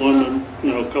 I get one,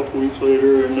 a couple weeks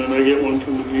later, and then I get one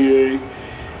from the VA.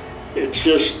 It's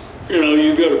just,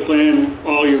 you've got to plan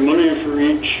all your money for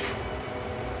each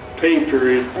pay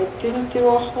period. I didn't do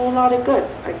a whole lot of good.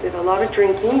 I did a lot of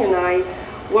drinking, and I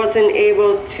wasn't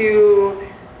able to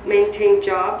maintain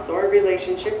jobs or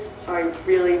relationships. I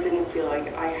really didn't feel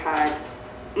like I had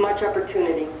much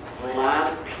opportunity. A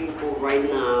lot of people right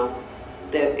now,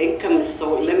 their income is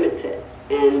so limited,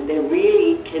 and they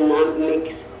really cannot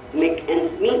make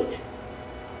ends meet.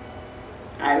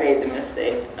 I made the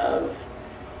mistake of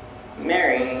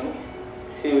marrying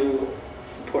to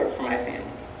support for my family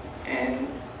and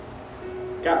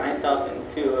got myself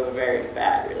into a very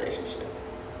bad relationship.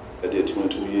 I did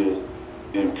 22 years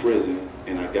in prison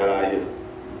and I got out here.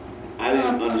 I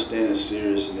didn't understand the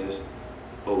seriousness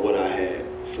of what I had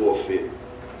forfeit,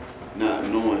 not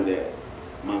knowing that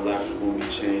my life was going to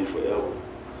be changed forever,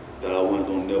 that I wasn't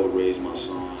going to never raise my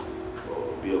son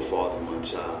or be a father to my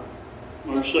child.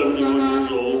 I'm 71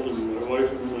 years old, and my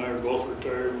wife and I are both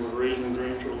retired, and we're raising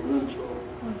grandchildren, so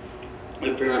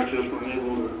my parents just weren't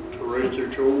able to raise their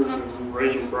children and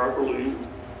raise them properly.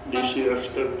 DCF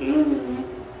stepped in and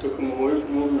took them away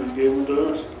from them and gave them to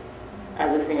us.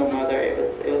 As a single mother, it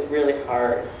was really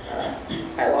hard.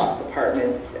 I lost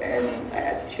apartments, and I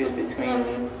had to choose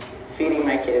between feeding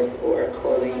my kids or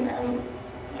clothing them.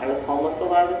 I was homeless a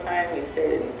lot of the time. We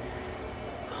stayed in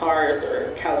cars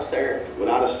or couch surf.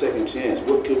 Without a second chance,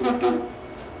 what could we do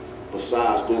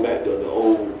besides go back to the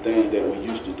old things that we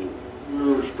used to do?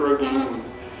 We were struggling,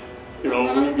 we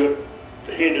got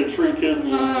handed 3 kids,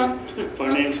 and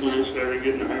financially it started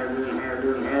getting harder and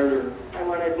harder and harder. I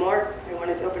wanted more. I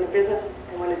wanted to open a business.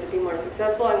 I wanted to be more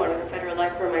successful. I wanted a better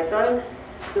life for my son.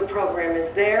 The program is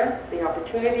there. The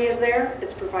opportunity is there.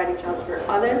 It's providing jobs for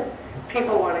others.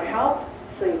 People want to help,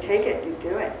 so you take it, you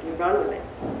do it, you run with it.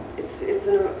 It's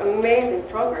an amazing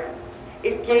program.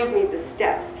 It gave me the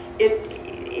steps.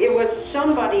 It was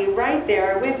somebody right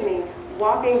there with me,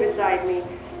 walking beside me,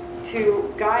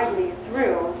 to guide me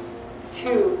through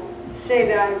to say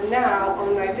that I've now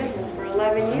owned my business for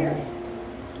 11 years.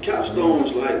 Capstone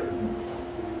was like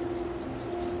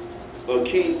a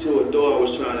key to a door I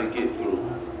was trying to get through.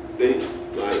 They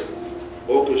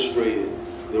orchestrated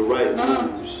the right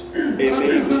moves and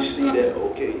made me see that,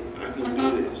 okay, I can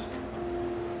do this.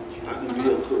 I can be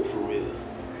a cook for real.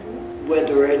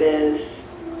 Whether it is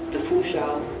the food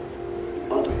shop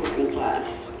or the cooking class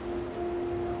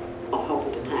or help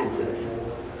with the taxes,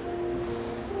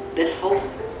 there's hope.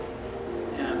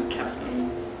 Capstone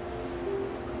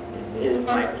is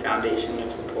my foundation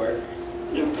of support.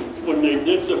 When they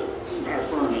did our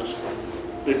furnace,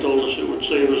 they told us it would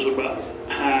save us about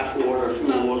half what our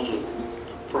fuel was the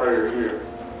prior year.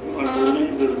 I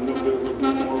believe that it'll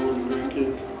be more with the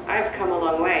grandkids. I've come a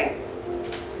long way,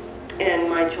 and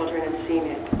my children have seen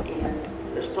it,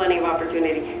 and there's plenty of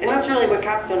opportunity. And that's really what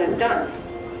Capstone has done.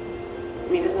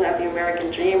 I mean, isn't that the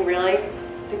American dream, really?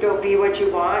 To go be what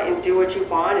you want and do what you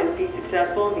want and be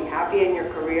successful and be happy in your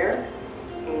career.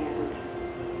 And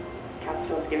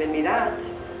Capstone's given me that.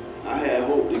 I had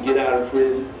hope to get out of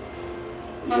prison,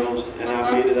 and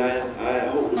I made it. I had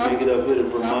hope to make it up here to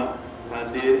Vermont. I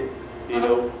did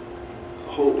it,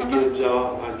 hope to get a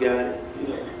job. I got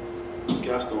it,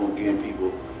 Capstone giving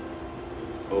people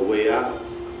a way out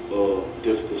of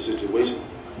difficult situations.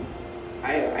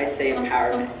 I say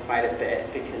empowerment quite a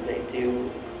bit because they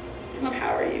do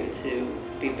empower you to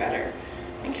be better.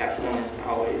 And Capstone has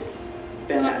always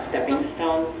been that stepping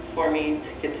stone for me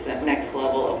to get to that next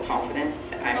level of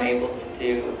confidence. I'm able to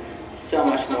do so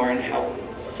much more and help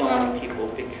so many people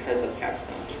because of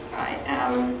Capstone. I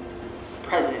am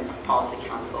president of Policy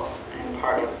Council and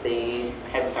part of the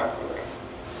Head Start program.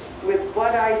 With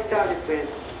what I started with,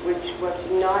 which was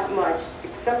not much,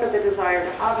 except for the desire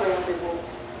to have my own business,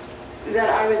 that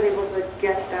I was able to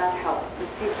get that help,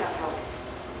 receive that help.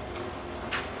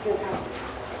 It's fantastic.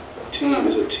 A team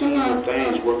is a team of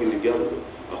things working together to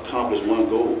accomplish one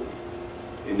goal.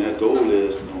 And that goal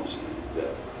is,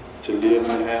 that to live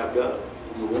and have better,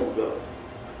 and to want better,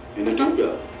 and to do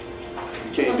better.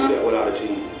 You can't do that without a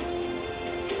team.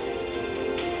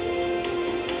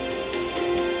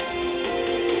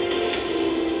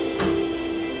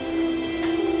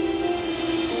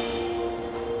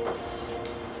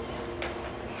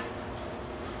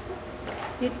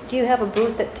 Do you have a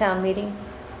booth at town meeting?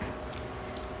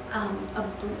 A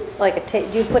booth? Like do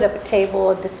you put up a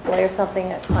table, a display or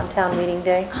something on town meeting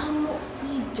day?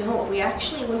 We don't. We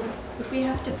actually, if we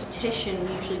have to petition,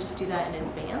 we usually just do that in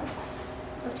advance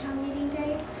of town meeting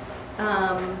day.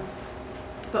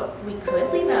 but we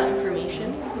could leave out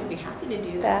information. We'd be happy to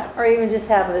do that. Or even just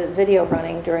have the video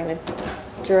running during the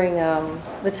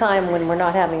time when we're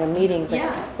not having a meeting. But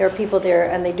Yeah. there are people there,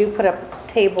 and they do put up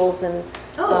tables and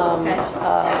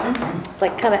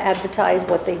like kind of advertise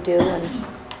what they do and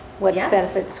what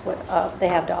benefits they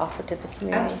have to offer to the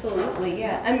community. Absolutely,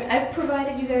 yeah. I've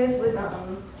provided you guys with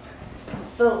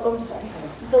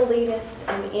the latest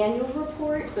annual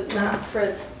report, so it's not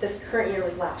for this current year, it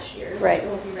was last year's. Right. It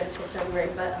won't be ready until February,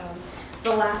 but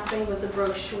the last thing was a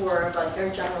brochure about our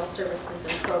general services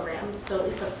and programs, so at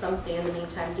least that's something in the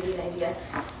meantime, give you an idea.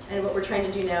 And what we're trying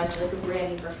to do now is do like a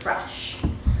branding refresh.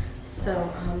 So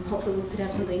hopefully we could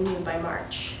have something new by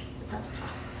March, if that's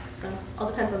possible. So all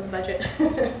depends on the budget.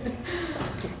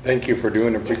 Thank you for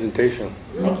doing the presentation.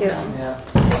 Thank you. Yeah.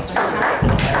 Thanks for your time.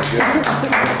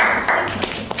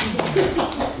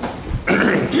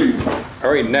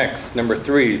 All right, next, number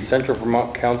 3, Central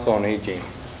Vermont Council on Aging.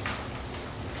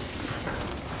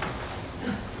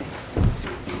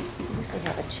 We usually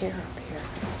have a chair up here.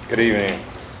 Good evening.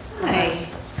 Hi.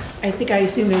 I think I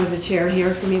assumed there was a chair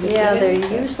here for me to sit in. Yeah, there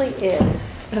usually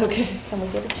is. Okay. Can we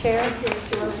get a chair?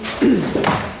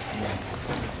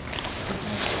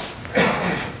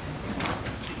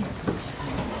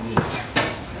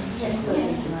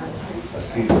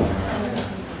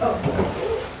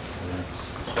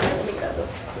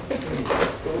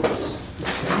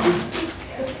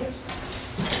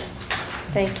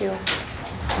 Thank you.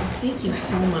 Thank you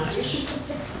so much.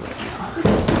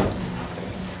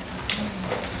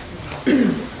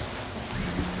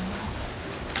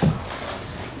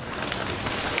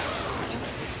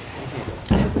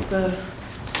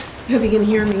 I hope you can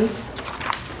hear me.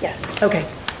 Yes. Okay.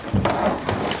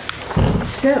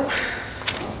 So,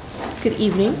 good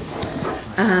evening.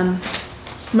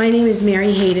 My name is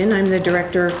Mary Hayden. I'm the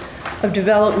Director of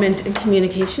Development and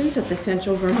Communications at the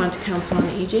Central Vermont Council on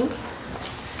Aging.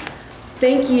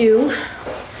 Thank you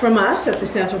from us at the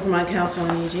Central Vermont Council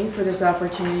on Aging for this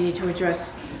opportunity to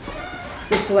address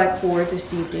the Select Board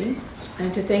this evening,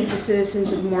 and to thank the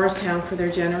citizens of Morristown for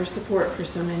their generous support for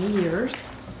so many years.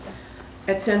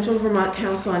 At Central Vermont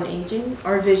Council on Aging,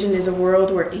 our vision is a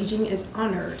world where aging is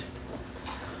honored.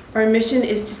 Our mission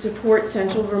is to support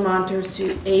Central Vermonters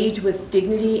to age with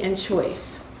dignity and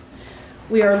choice.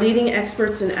 We are leading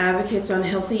experts and advocates on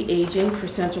healthy aging for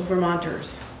Central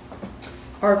Vermonters.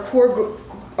 Our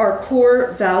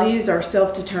core values are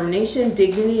self-determination,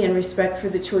 dignity, and respect for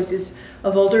the choices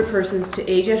of older persons to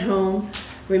age at home,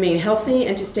 remain healthy,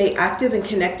 and to stay active and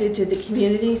connected to the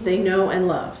communities they know and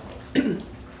love.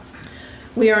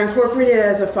 We are incorporated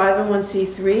as a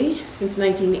 501c3 since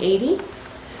 1980,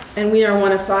 and we are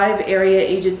one of 5 area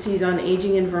agencies on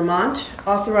aging in Vermont,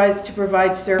 authorized to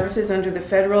provide services under the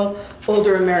Federal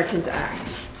Older Americans Act.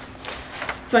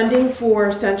 Funding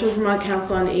for Central Vermont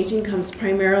Council on Aging comes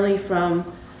primarily from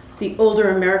the Older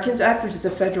Americans Act, which is a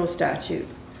federal statute,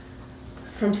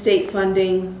 from state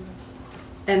funding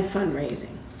and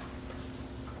fundraising.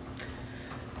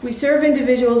 We serve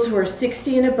individuals who are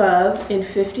 60 and above in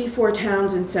 54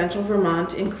 towns in Central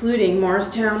Vermont, including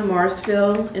Morristown,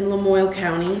 Morrisville, in Lamoille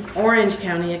County, Orange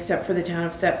County, except for the town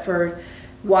of Thetford,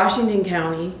 Washington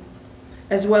County,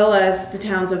 as well as the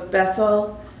towns of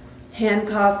Bethel,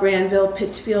 Hancock, Granville,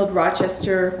 Pittsfield,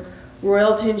 Rochester,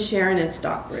 Royalton, Sharon, and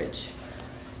Stockbridge.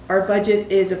 Our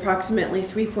budget is approximately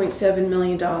 $3.7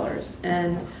 million,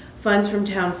 and funds from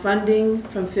town funding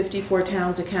from 54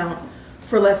 towns account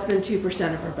for less than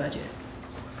 2% of our budget.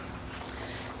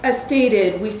 As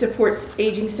stated, we support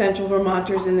aging Central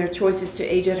Vermonters in their choices to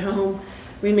age at home,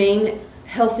 remain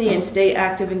healthy, and stay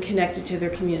active and connected to their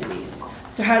communities.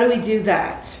 So how do we do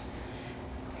that?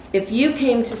 If you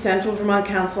came to Central Vermont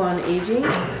Council on Aging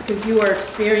because you are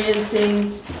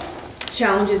experiencing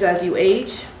challenges as you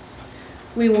age,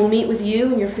 we will meet with you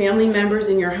and your family members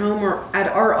in your home or at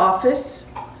our office,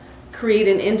 create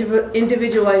an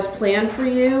individualized plan for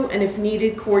you, and if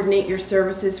needed, coordinate your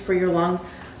services for your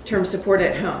long-term support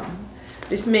at home.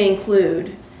 This may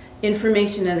include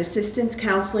information and assistance,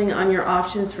 counseling on your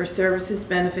options for services,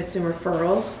 benefits, and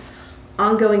referrals,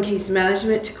 ongoing case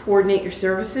management to coordinate your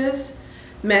services,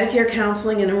 Medicare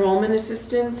counseling and enrollment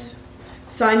assistance,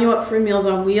 sign you up for Meals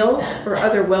on Wheels or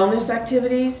other wellness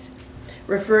activities,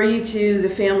 refer you to the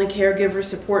family caregiver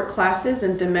support classes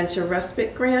and dementia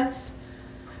respite grants,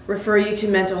 refer you to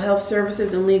mental health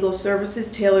services and legal services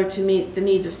tailored to meet the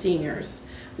needs of seniors.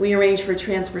 We arrange for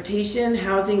transportation,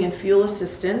 housing, and fuel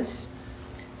assistance,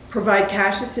 provide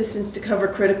cash assistance to cover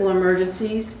critical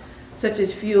emergencies such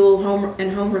as fuel,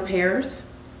 home repairs.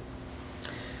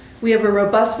 We have a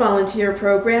robust volunteer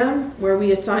program where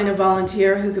we assign a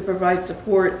volunteer who could provide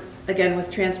support again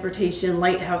with transportation,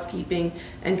 light housekeeping,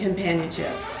 and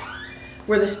companionship.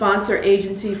 We're the sponsor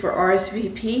agency for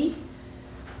RSVP,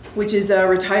 which is a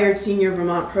retired senior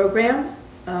Vermont program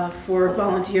for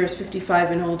volunteers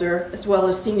 55 and older, as well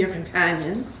as senior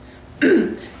companions,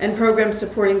 and programs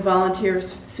supporting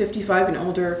volunteers 55 and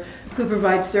older who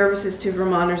provide services to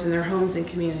Vermonters in their homes and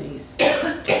communities.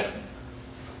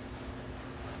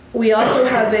 We also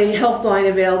have a helpline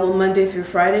available Monday through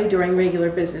Friday during regular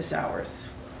business hours.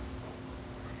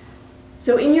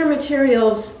 So in your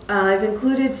materials, I've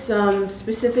included some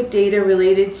specific data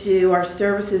related to our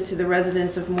services to the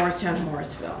residents of Morristown and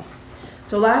Morrisville.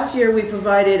 So last year we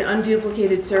provided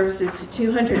unduplicated services to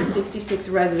 266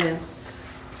 residents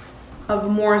of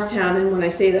Morristown, and when I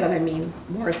say that I mean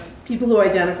people who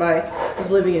identify as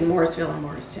living in Morrisville and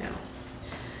Morristown.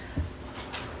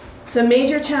 Some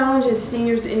major challenges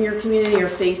seniors in your community are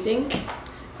facing,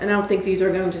 and I don't think these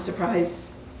are going to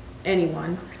surprise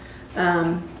anyone,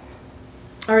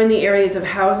 are in the areas of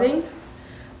housing,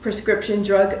 prescription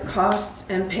drug costs,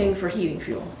 and paying for heating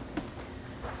fuel.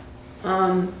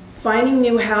 Finding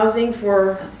new housing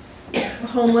for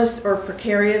homeless or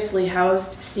precariously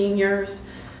housed seniors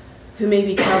who may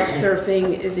be couch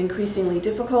surfing is increasingly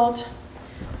difficult,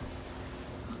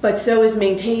 but so is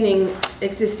maintaining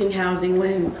existing housing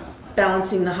when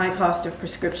balancing the high cost of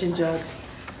prescription drugs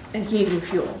and heating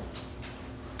fuel.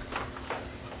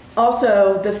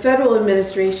 Also, the federal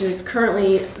administration is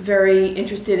currently very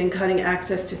interested in cutting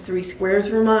access to 3 Squares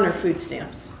Vermont or food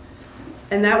stamps.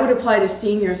 And that would apply to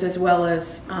seniors as well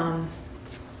as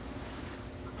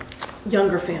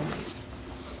younger families.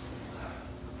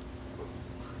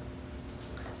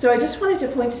 So I just wanted to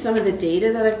point to some of the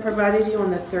data that I've provided you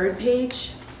on the 3rd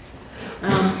page.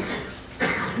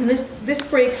 And this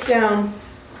breaks down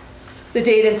the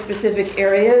data in specific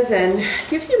areas and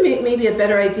gives you maybe a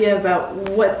better idea about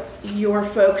what your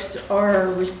folks are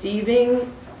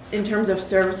receiving in terms of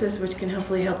services, which can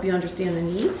hopefully help you understand the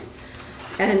needs.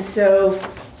 And so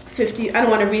I don't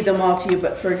want to read them all to you,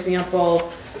 but for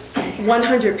example,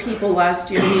 100 people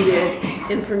last year needed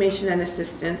information and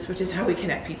assistance, which is how we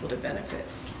connect people to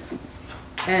benefits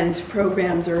and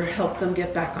programs or help them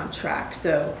get back on track.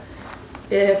 So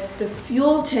if the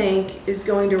fuel tank is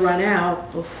going to run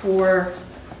out before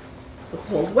the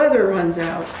cold weather runs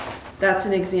out, that's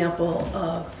an example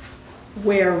of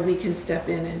where we can step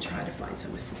in and try to find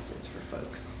some assistance for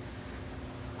folks.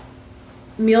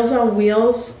 Meals on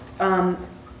Wheels,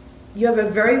 you have a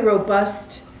very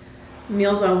robust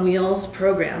Meals on Wheels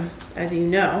program, as you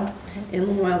know, in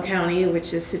Lamoille County,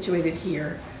 which is situated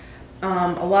here.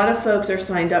 A lot of folks are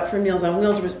signed up for Meals on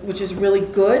Wheels, which is really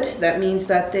good. That means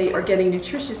that they are getting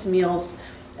nutritious meals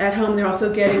at home. They're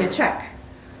also getting a check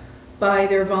by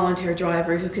their volunteer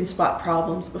driver who can spot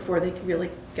problems before they really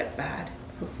get bad,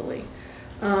 hopefully.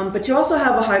 But you also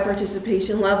have a high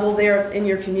participation level there in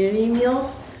your community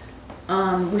meals,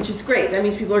 which is great. That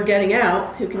means people are getting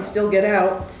out, who can still get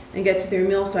out and get to their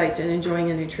meal sites and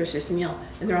enjoying a nutritious meal.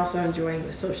 And they're also enjoying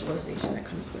the socialization that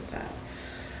comes with that.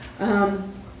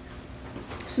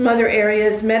 Some other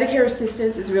areas, Medicare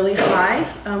assistance is really high.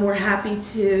 We're happy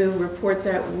to report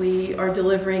that we are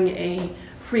delivering a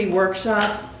free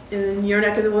workshop in your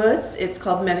neck of the woods. It's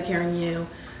called Medicare and You.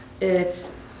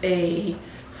 It's a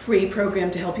free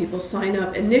program to help people sign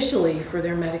up initially for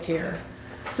their Medicare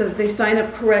so that they sign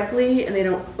up correctly and they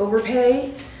don't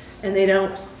overpay and they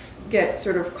don't get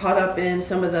sort of caught up in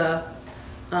some of the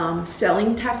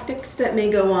selling tactics that may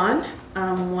go on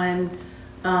when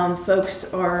folks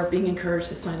are being encouraged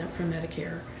to sign up for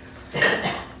Medicare.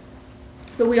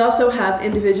 But we also have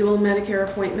individual Medicare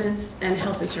appointments and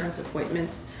health insurance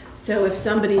appointments. So if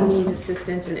somebody needs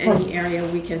assistance in any area,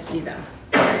 we can see them,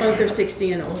 as long as they're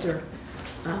 60 and older.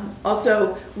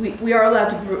 Also, we are allowed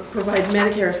to provide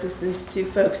Medicare assistance to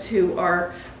folks who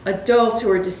are adults who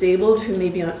are disabled, who may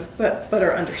be but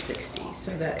are under 60.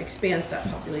 So that expands that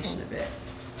population a bit.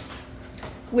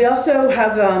 We also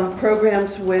have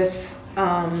programs with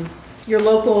your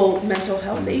local mental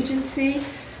health agency,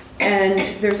 and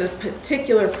there's a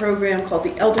particular program called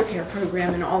the Elder Care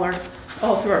Program in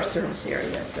all through our service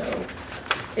area. So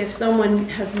if someone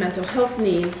has mental health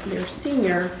needs and they're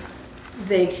senior,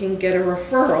 they can get a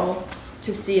referral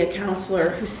to see a counselor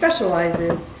who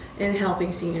specializes in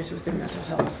helping seniors with their mental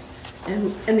health.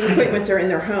 And the appointments are in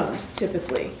their homes,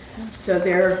 typically. So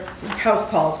they're house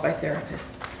calls by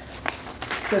therapists.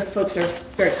 So folks are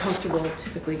very comfortable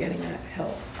typically getting that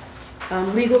help.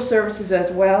 Legal services as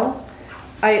well.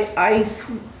 I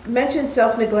mentioned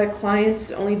self-neglect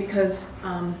clients only because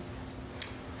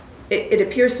it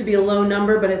appears to be a low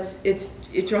number, but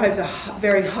it drives a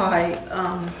very high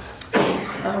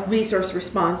resource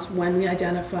response when we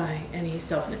identify any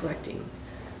self-neglecting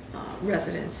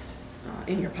residents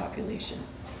in your population.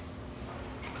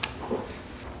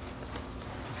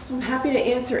 So I'm happy to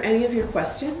answer any of your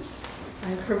questions.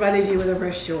 I've provided you with a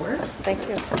brochure. Thank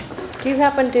you. Do you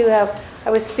happen to have, I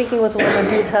was speaking with a woman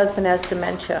whose husband has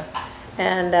dementia,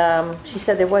 and she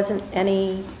said there wasn't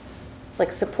any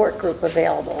like support group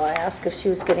available. I asked if she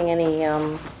was getting any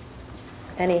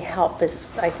help.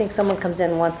 I think someone comes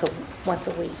in once a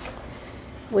week,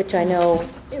 which I know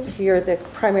if you're the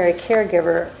primary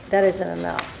caregiver, that isn't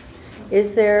enough.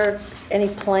 Is there any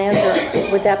plans,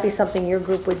 or would that be something your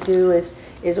group would do, is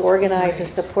organize a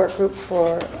support group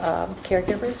for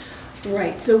caregivers?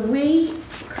 Right, so we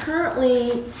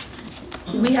currently,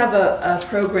 we have a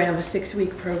program, a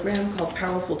 6-week program called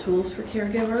Powerful Tools for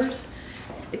Caregivers.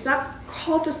 It's not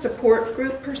called a support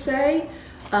group per se,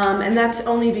 and that's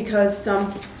only because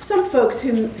some folks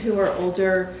who are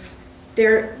older,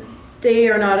 they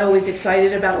are not always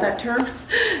excited about that term.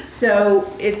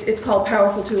 So it's called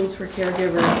Powerful Tools for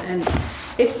Caregivers, and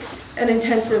it's an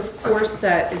intensive course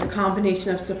that is a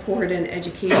combination of support and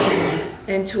education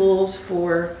and tools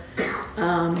for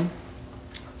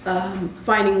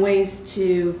finding ways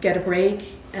to get a break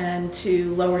and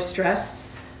to lower stress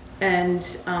and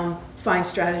find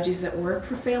strategies that work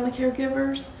for family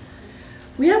caregivers.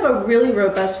 We have a really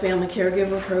robust family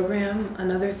caregiver program.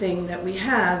 Another thing that we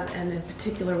have, and in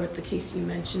particular with the case you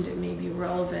mentioned, it may be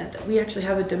relevant, that we actually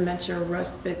have a dementia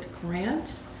respite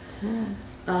grant.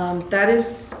 That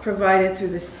is provided through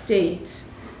the state.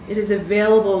 It is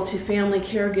available to family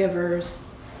caregivers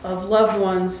of loved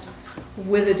ones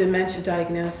with a dementia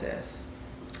diagnosis,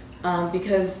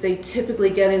 because they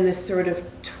typically get in this sort of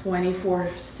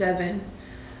 24/7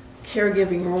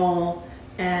 caregiving role,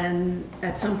 and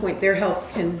at some point their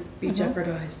health can be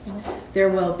jeopardized, their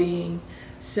well-being.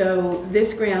 So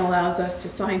this grant allows us to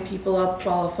sign people up,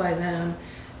 qualify them,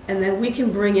 and then we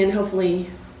can bring in hopefully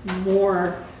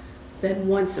more than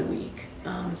once a week,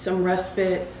 some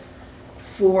respite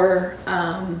for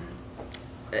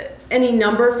any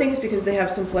number of things, because they have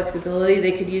some flexibility.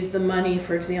 They could use the money,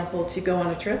 for example, to go on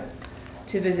a trip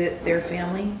to visit their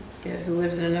family who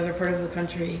lives in another part of the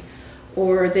country,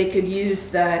 or they could use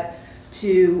that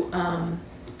to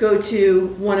go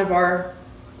to one of our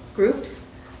groups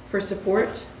for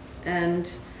support,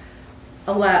 and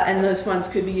those funds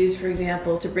could be used, for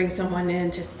example, to bring someone in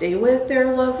to stay with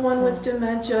their loved one with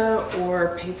dementia,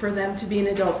 or pay for them to be an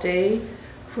adult day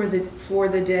for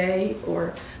the day,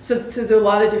 or so there's a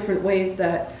lot of different ways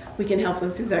that we can help them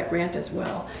through that grant as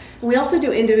well. And we also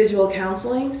do individual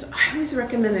counseling, so I always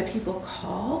recommend that people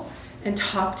call and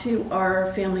talk to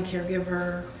our family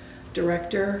caregiver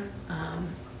director,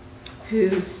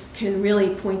 who can really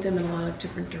point them in a lot of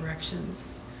different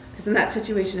directions. Because in that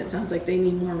situation, it sounds like they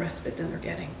need more respite than they're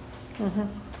getting.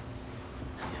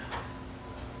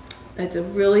 It's a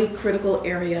really critical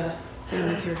area,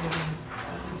 family caregiving.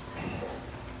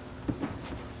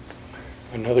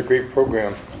 Another great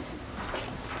program.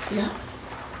 Yeah,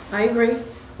 I agree.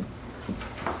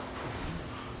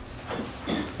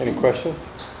 Any questions?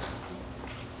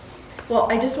 Well,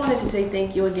 I just wanted to say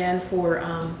thank you again for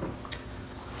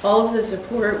all of the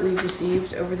support we've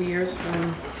received over the years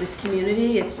from this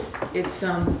community. It's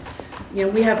you know,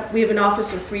 we have an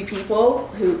office of 3 people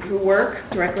who work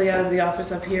directly out of the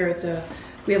office up here.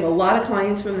 We have a lot of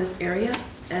clients from this area,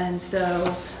 and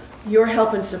so your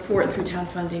help and support through town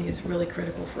funding is really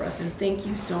critical for us. And thank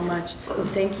you so much. And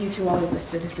thank you to all of the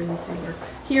citizens who are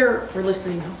here or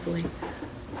listening, hopefully.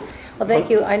 Well, thank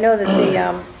you. I know that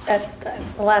at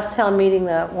the last town meeting,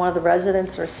 one of the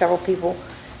residents or several people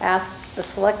asked the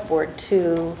select board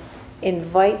to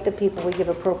invite the people we give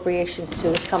appropriations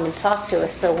to come and talk to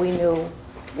us, so we knew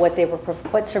what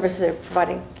services they're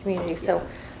providing to the community. So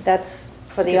that's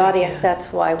for the audience. Idea.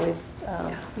 That's why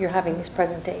you're having these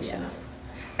presentations. Yeah.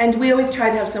 And we always try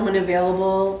to have someone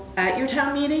available at your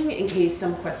town meeting in case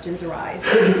some questions arise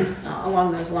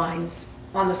along those lines,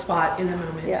 on the spot, in the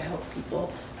moment, to help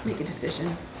people make a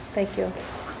decision. Thank you.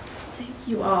 Thank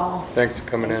you all. Thanks for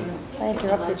coming in. I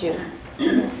interrupted you.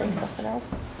 You going to say something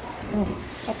else?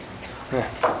 Okay.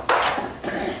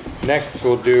 Next,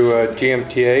 we'll do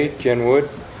GMTA, Jen Wood.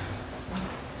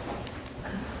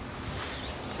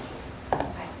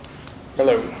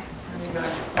 Hello.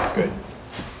 Good.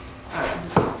 I'm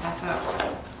just going to pass out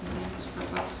some names for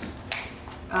folks.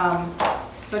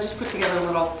 So I just put together a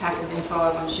little packet of info.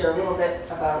 I want to share a little bit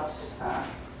about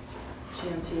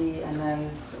GMT, and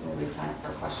then certainly leave time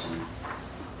for questions.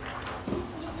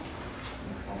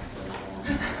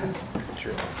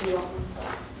 Sure.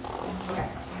 Okay.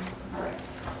 All right.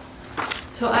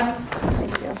 So I'm.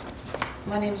 Thank you.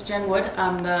 My name is Jen Wood.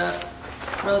 I'm the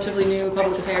relatively new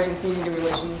Public Affairs and Community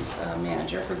Relations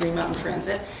Manager for Green Mountain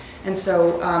Transit. And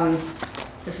so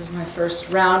this is my first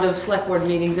round of select board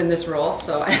meetings in this role.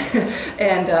 So,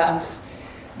 and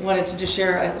wanted to just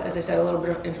share, as I said, a little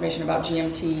bit of information about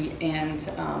GMT, and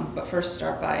but first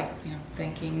start by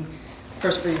thanking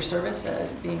first for your service,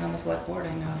 being on the select board.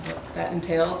 I know what that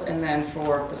entails, and then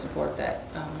for the support that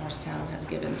Morristown has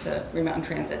given to Green Mountain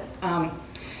Transit.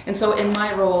 And so in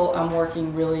my role, I'm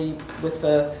working really with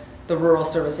the rural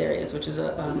service areas, which is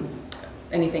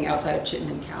anything outside of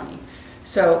Chittenden County.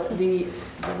 So the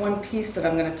one piece that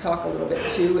I'm going to talk a little bit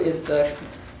to is the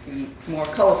more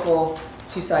colorful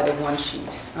two-sided one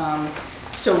sheet.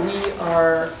 So we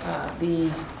are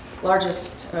the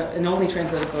largest and only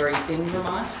transit authority in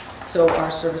Vermont. So our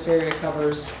service area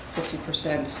covers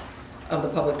 50% of the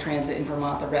public transit in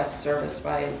Vermont, the rest serviced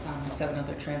by 7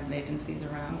 other transit agencies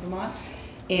around Vermont.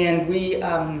 And we,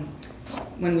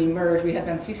 when we merged, we had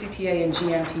been CCTA and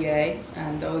GMTA,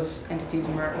 and those entities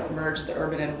merged, the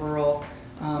urban and rural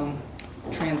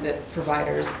transit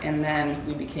providers, and then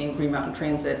we became Green Mountain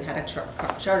Transit, had a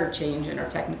charter change, and are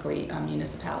technically a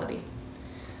municipality.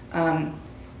 And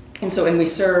we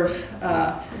serve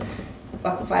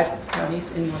 5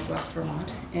 counties in northwest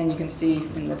Vermont, and you can see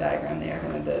in the diagram there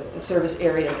the service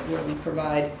area where we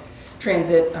provide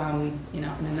transit, in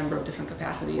a number of different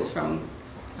capacities, from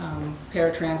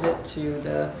paratransit to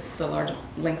the large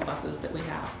link buses that we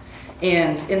have.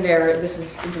 And in there, this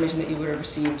is information that you would have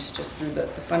received just through the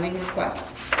funding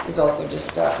request, is also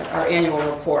just our annual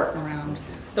report around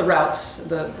the routes,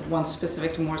 the ones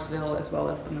specific to Morrisville, as well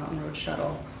as the Mountain Road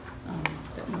Shuttle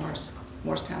that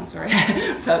Morristown,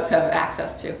 folks have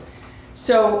access to.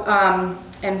 So,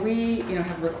 and we,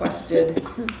 have requested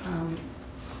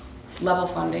level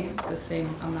funding, the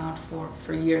same amount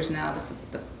for years now. This is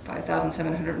the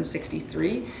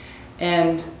 $5,763.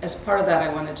 And as part of that,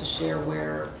 I wanted to share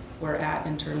where we're at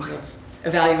in terms of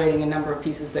evaluating a number of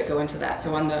pieces that go into that.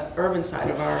 So on the urban side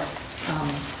of our,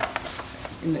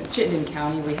 in the Chittenden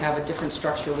County, we have a different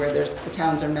structure where the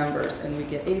towns are members, and we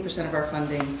get 80% of our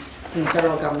funding from the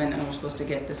federal government, and we're supposed to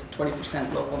get this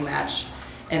 20% local match.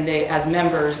 And they, as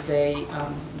members,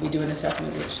 we do an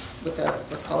assessment with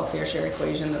what's called a fair share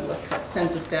equation that looks at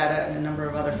census data and a number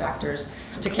of other factors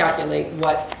to calculate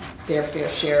what their fair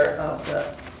share of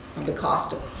the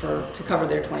cost to cover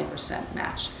their 20%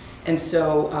 match. And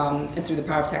so, and through the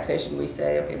power of taxation, we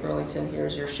say, okay, Burlington,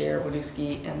 here's your share,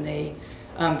 Winooski, and they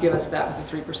give us that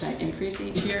with a 3% increase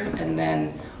each year. And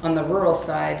then on the rural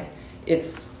side,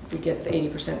 we get the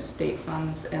 80% state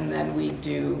funds, and then we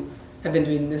have been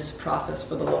doing this process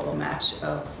for the local match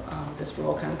of this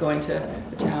role, kind of going to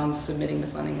the towns, submitting the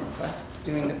funding requests,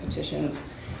 doing the petitions.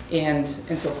 And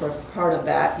so for part of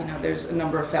that, there's a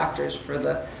number of factors for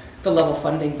the level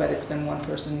funding, but it's been one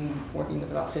person working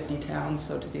with about 50 towns,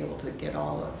 so to be able to get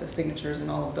all of the signatures and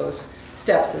all of those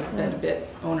steps has been a bit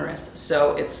onerous.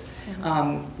 So it's,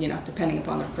 depending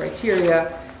upon the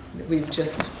criteria, we've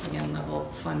just, again, level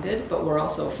funded, but we're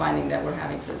also finding that we're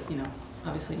having to,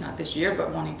 obviously not this year,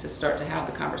 but wanting to start to have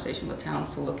the conversation with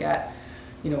towns to look at,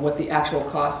 what the actual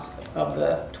cost of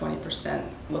the 20%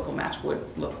 local match would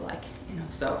look like.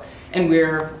 So, and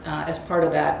we're, as part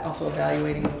of that, also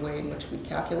evaluating the way in which we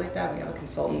calculate that. We have a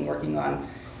consultant working on,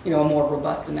 a more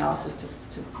robust analysis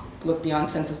to look beyond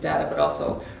census data, but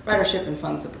also ridership and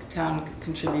funds that the town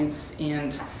contributes.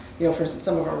 And, for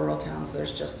some of our rural towns,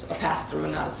 there's just a pass-through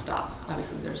and not a stop.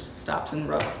 Obviously, there's stops and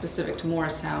routes specific to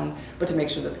Morristown, but to make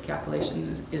sure that the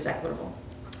calculation is equitable.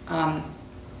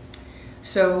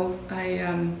 So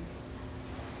I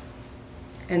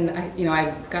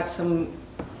got some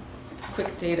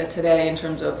quick data today in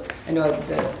terms of, I know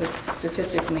the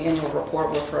statistics in the annual report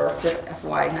were for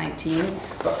FY19,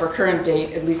 but for current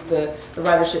date, at least the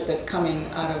ridership that's coming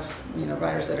out of,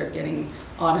 riders that are getting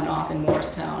on and off in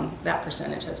Morristown, that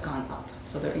percentage has gone up.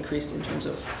 So they're increased in terms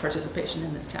of participation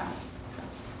in this town. So.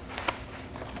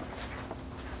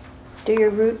 Do your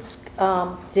routes,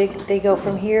 they go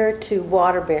from here to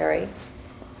Waterbury,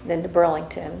 then to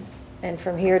Burlington, and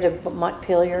from here to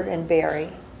Montpelier and Barry,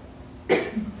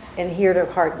 and here to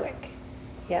Hardwick,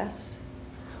 yes?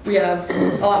 We have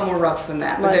a lot more routes than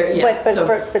that, but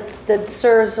but the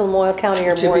serves Lamoille County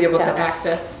or Morristown. To be able to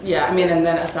access, and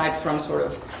then aside from sort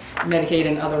of Medicaid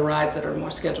and other rides that are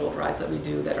more scheduled rides that we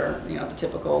do that are, the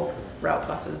typical route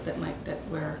buses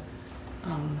where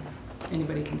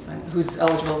anybody can sign, who's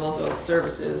eligible for those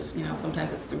services.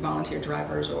 Sometimes it's through volunteer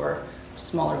drivers or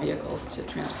smaller vehicles to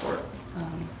transport.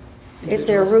 Is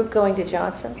there a route going to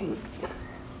Johnson?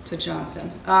 To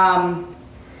Johnson.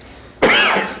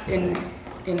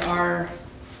 In our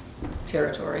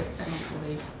territory, I don't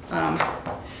believe.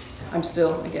 I'm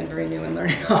still, again, very new in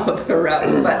learning all of the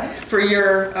routes, but for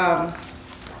your, I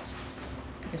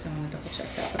guess I want to double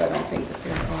check that, but I don't think that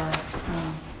there are,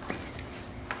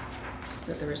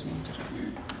 that there is one.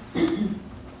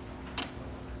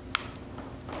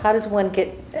 How does one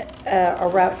get a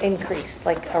route increased,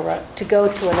 like a route to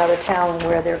go to another town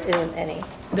where there isn't any?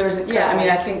 Yeah, I mean,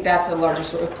 I think that's a larger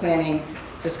sort of planning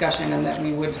discussion, and that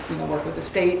we would, work with the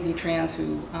state, V-Trans,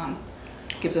 who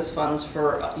gives us funds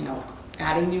for,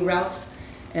 adding new routes,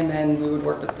 and then we would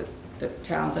work with the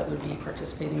towns that would be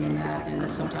participating in that,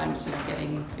 and sometimes,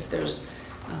 getting, if there's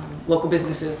local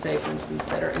businesses, say, for instance,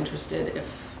 that are interested,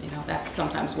 if, that's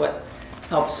sometimes what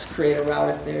helps create a route,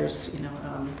 if there's,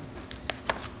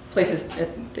 places at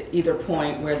either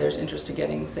point where there's interest to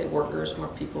getting, say, workers or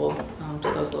people to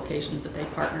those locations, that they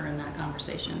partner in that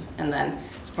conversation. And then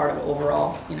it's part of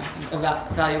overall,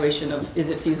 evaluation of, is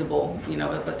it feasible,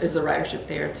 is the ridership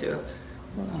there to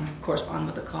correspond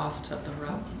with the cost of the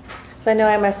route. So I know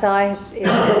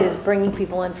MSI is bringing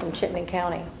people in from Chittenden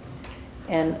County.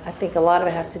 And I think a lot of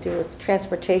it has to do with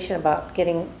transportation, about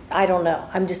getting, I don't know,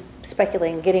 I'm just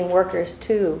speculating, getting workers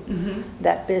to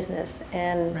that business.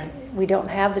 And we don't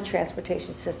have the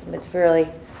transportation system. It's very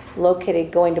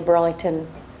located going to Burlington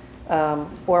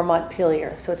or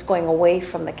Montpelier. So it's going away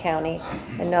from the county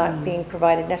and not being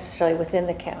provided necessarily within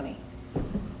the county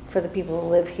for the people who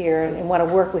live here and want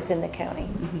to work within the county.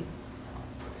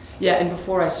 Yeah, and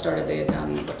before I started, they had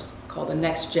done what's called a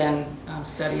next-gen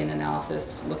study and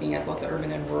analysis, looking at both the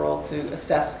urban and rural to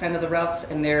assess kind of the routes.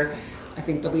 And I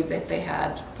believe that they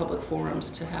had public forums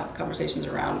to have conversations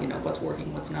around, what's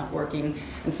working, what's not working.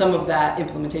 And some of that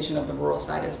implementation of the rural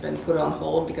side has been put on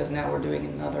hold because now we're doing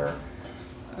another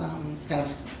kind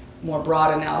of more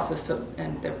broad analysis,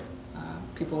 and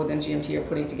people within GMT are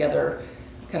putting together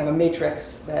kind of a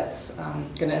matrix that's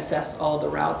going to assess all the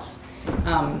routes.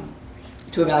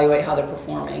 To evaluate how they're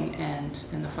performing and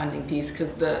the funding piece,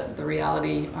 because the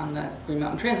reality on the Green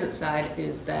Mountain Transit side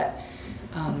is that,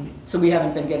 so we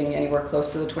haven't been getting anywhere close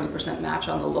to the 20% match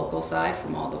on the local side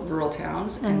from all the rural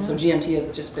towns, and so GMT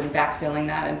has just been backfilling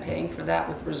that and paying for that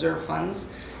with reserve funds,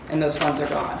 and those funds are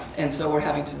gone. And so we're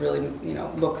having to really,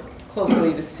 look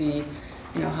closely to see,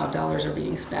 how dollars are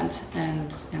being spent,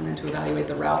 and then to evaluate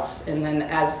the routes. And then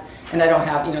and I don't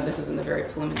have, this is in the very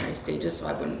preliminary stages, so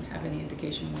I wouldn't have any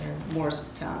indication where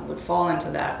Morristown would fall into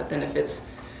that. But then if it's,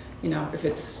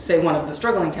 say, one of the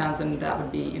struggling towns, then that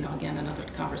would be, again, another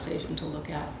conversation to look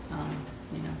at,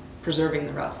 preserving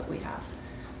the routes that we have.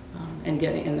 And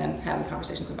then having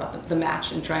conversations about the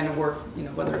match and trying to work,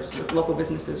 whether it's with local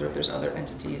businesses or if there's other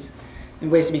entities,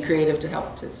 and ways to be creative to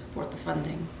help to support the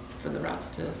funding for the routes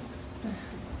to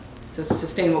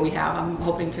sustain what we have. I'm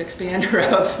hoping to expand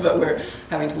routes, but we're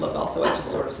having to look also at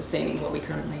just sort of sustaining what we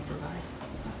currently provide.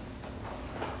 So.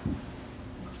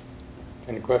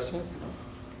 Any questions?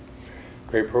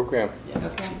 Great program. Yeah.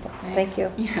 Okay. Thank you.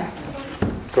 Yeah.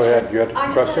 Go ahead. You had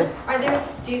a question?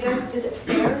 Is it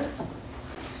fairs?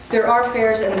 There are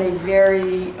fairs, and they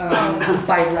vary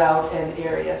by route and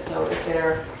area. So if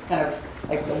they're kind of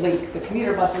like the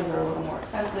commuter buses are a little more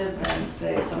expensive than,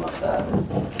 say, some of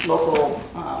the local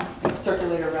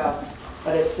circulator routes,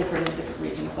 but it's different in different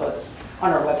regions. So it's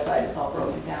on our website. It's all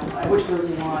broken down by which route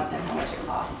you want and how much it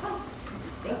costs.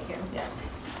 Thank you. Yeah.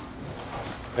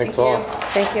 Thanks all.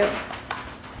 Thank you.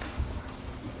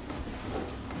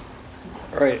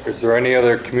 All right. Is there any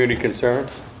other community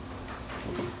concerns?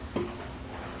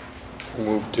 We'll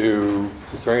move to.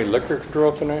 Is there any liquor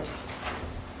control tonight?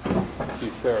 I see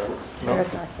Sarah.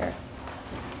 Sarah's not here.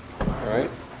 All right.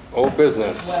 Old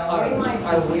business. Well,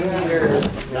 are we under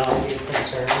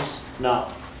concerns? No.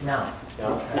 No.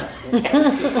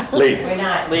 Lee. We're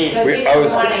not. Lee. Because you don't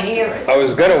want to hear it. I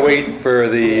was gonna wait for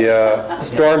the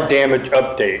storm damage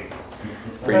update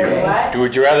for you. What?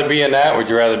 Would you rather be in that? Or would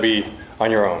you rather be on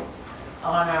your own?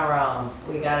 On our own.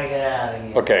 We gotta get out of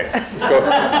here. Okay.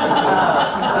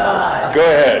 Go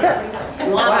ahead.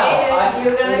 Well,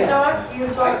 you're gonna talk? You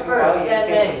talk first,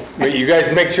 then me. You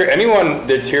guys make sure, anyone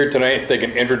that's here tonight, if they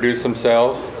can introduce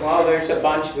themselves. Well, there's a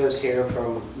bunch of us here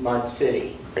from Mud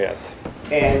City. Yes.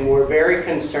 And we're very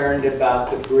concerned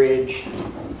about the bridge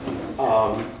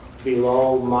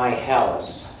below my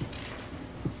house,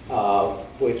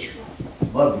 which...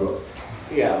 Mudbrook.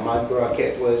 Yeah, Mudbrook.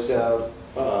 It was,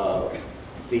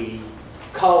 the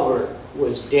culvert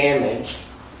was damaged,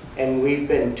 and we've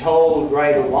been told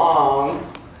right along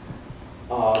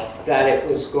that it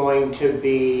was going to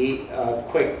be a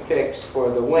quick fix for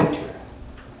the winter,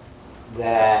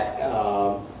 that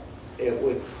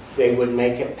they would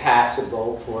make it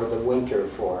passable for the winter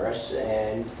for us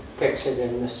and fix it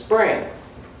in the spring.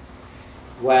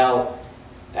 Well,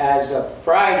 as of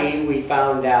Friday, we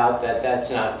found out that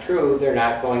that's not true. They're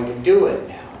not going to do it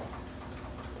now.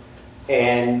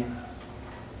 And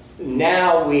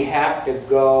now we have to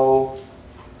go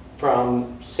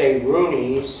from, say,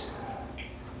 Rooney's,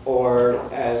 or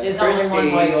as There's only one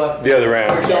way Christie's, off. The other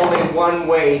end. there's only one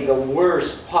way, the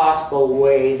worst possible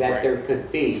way that there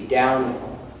could be, down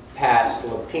past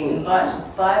Lapines.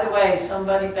 But, by the way,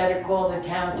 somebody better call the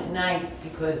town tonight,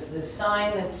 because the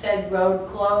sign that said road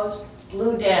closed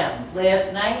blew down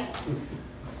last night.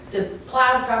 The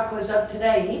plow truck was up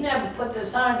today, he never put the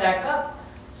sign back up.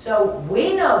 So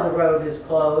we know the road is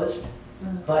closed,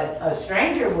 but a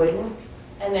stranger wouldn't,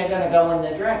 and they're gonna go in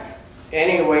the drink.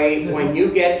 Anyway, when you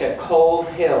get to Coal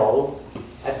Hill,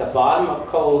 at the bottom of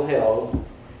Coal Hill,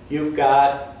 you've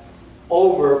got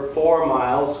over 4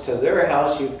 miles to their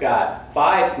house, you've got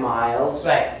 5 miles.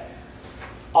 Right.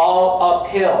 All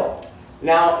uphill.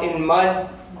 Now in mud,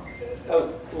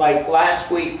 like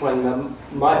last week when the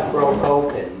mud broke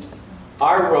open,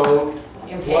 our road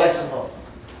was Impassable.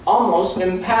 almost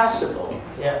impassable.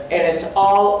 Yeah. And it's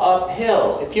all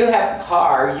uphill. If you have a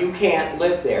car, you can't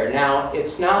live there. Now,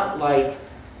 it's not like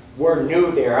we're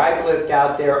new there. I've lived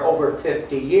out there over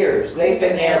 50 years. They've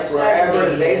been there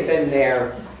forever. They've been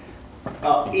there.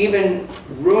 Even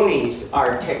Rooney's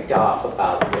are ticked off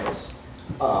about this.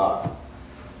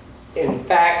 In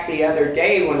fact, the other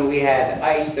day when we had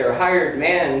ice, their hired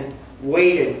man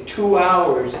waited 2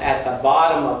 hours at the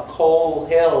bottom of Coal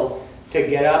Hill to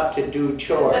get up to do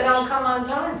chores. Because they don't come on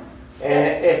time.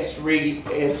 And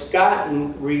it's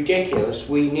gotten ridiculous.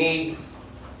 We need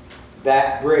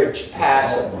that bridge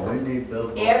passable.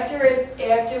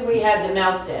 After we had the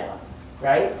meltdown,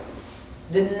 right?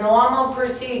 The normal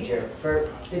procedure for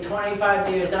the 25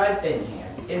 years I've been here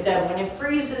is that when it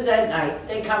freezes at night,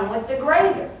 they come with the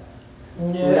grader.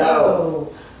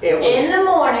 No. In the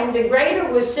morning, the grader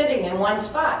was sitting in one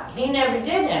spot. He never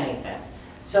did anything.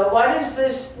 So what does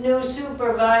this new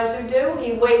supervisor do?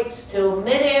 He waits till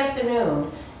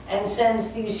mid-afternoon and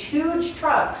sends these huge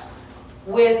trucks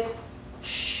with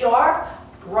sharp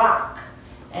rock.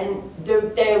 And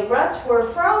their ruts were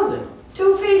frozen,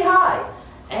 2 feet high,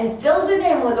 and filled it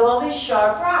in with all these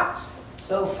sharp rocks.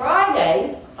 So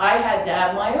Friday, I had to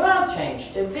have my oil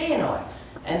changed at V&R.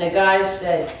 And the guy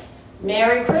said,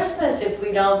 "Merry Christmas if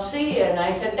we don't see you." And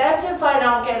I said, "That's if I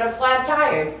don't get a flat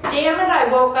tire." Damn it, I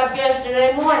woke up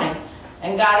yesterday morning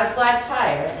and got a flat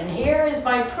tire. And here is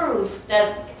my proof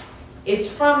that it's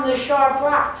from the sharp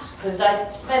rocks, because I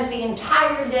spent the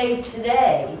entire day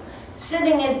today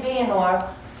sitting at V&R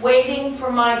waiting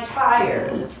for my tire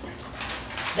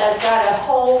that got a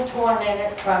hole torn in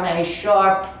it from a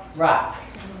sharp rock.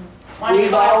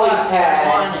 We've always $25 I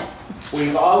want it.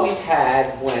 We've always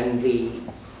had when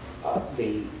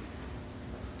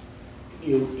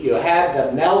you had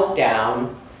the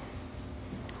meltdown,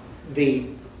 the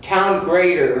town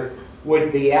grader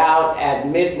would be out at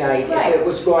midnight if it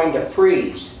was going to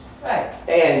freeze. Right.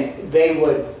 And they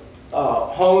would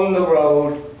hone the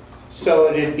road so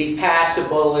it'd be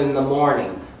passable in the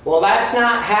morning. Well, that's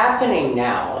not happening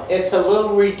now. It's a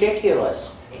little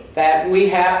ridiculous that we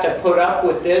have to put up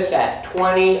with this at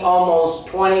almost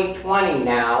 2020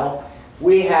 now.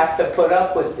 We have to put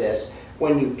up with this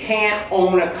when you can't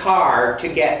own a car to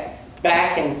get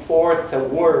back and forth to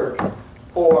work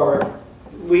or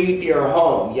leave your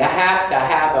home. You have to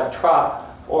have a truck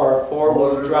or a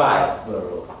four-wheel drive.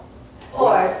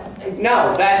 Or,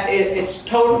 no, it's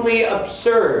totally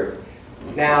absurd.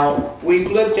 Now,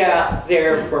 we've lived out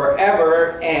there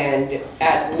forever, and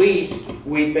at least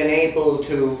we've been able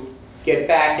to get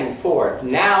back and forth.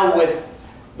 Now with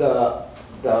the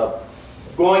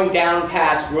going down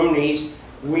past Rooney's,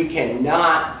 we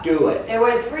cannot do it. there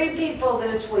were 3 people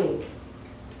this week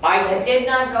that did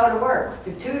not go to work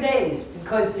for 2 days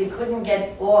because they couldn't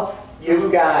get off.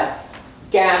 You've got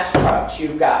gas trucks,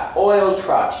 you've got oil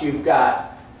trucks, you've got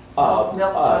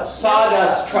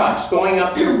sawdust trucks going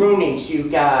up to Rooney's,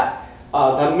 you've got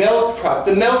the milk truck.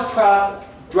 The milk truck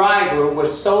driver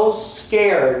was so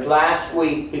scared last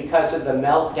week because of the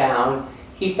meltdown,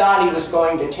 he thought he was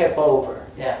going to tip over.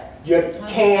 Yeah. You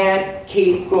can't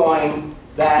keep going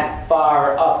that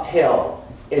far uphill.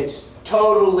 It's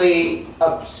totally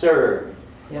absurd.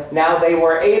 Yep. Now they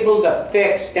were able to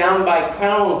fix down by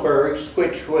Cronenberg's,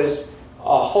 which was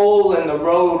a hole in the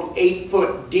road 8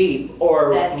 foot deep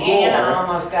or That more. Anna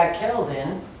almost got killed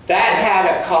in. That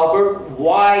had a culvert.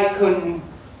 Why couldn't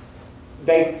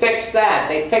they fix that?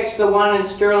 They fixed the one in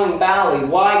Sterling Valley.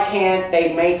 Why can't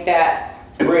they make that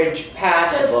bridge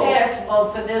passable? Just passable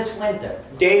for this winter.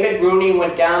 David Rooney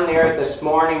went down there this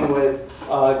morning with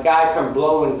a guy from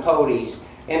Blow and Cody's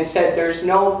and said there's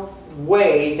no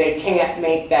way they can't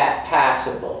make that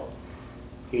passable.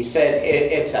 He said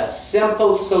it's a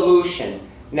simple solution.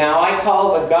 Now, I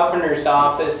called the governor's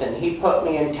office and he put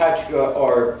me in touch,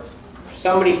 or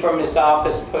somebody from his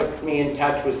office put me in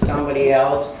touch with somebody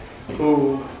else,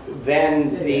 who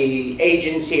then the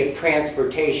Agency of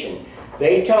Transportation.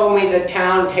 They told me the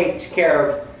town takes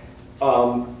care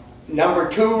of number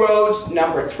 2 roads,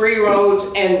 number 3 roads,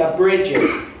 and the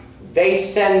bridges. They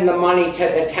send the money to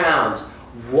the towns.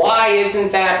 Why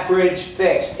isn't that bridge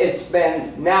fixed? It's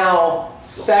been now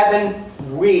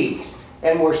 7 weeks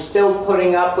and we're still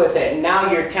putting up with it. And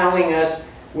now you're telling us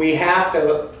we have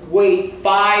to wait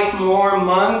 5 more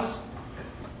months?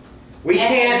 We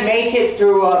can't make it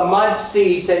through a mud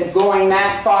season going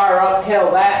that far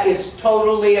uphill. That is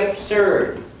totally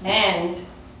absurd. And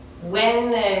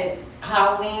when the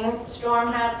Halloween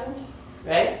storm happened,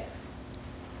 right?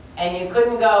 And you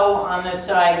couldn't go on the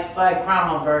side by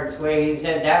Crommelberg's where he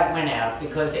said that went out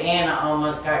because Anna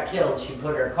almost got killed. She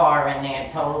put her car in there,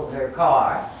 totaled her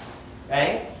car,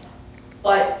 right?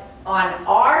 But on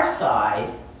our side,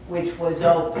 which was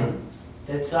open,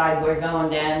 the side we're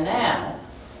going down now,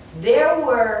 there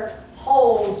were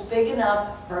holes big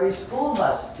enough for a school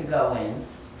bus to go in.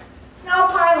 No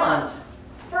pylons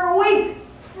for a week.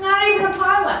 Not even a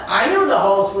pylon. I knew the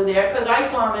holes were there because I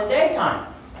saw them in daytime.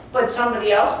 But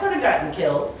somebody else could have gotten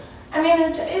killed. I mean,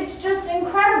 it's just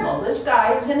incredible. This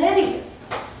guy is an idiot.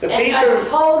 A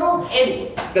total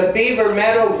idiot. The Beaver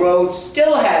Meadow Road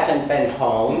still hasn't been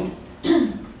honed.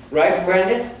 Right,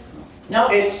 Brendan? No.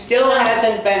 It still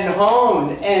hasn't been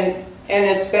honed, and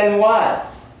it's been what?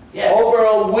 Yeah. Over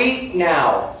a week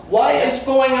now. What is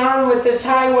going on with this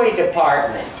highway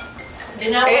department? You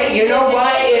know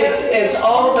what? Is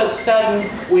all of a sudden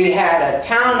we had a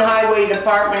town highway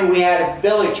department, we had a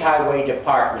village highway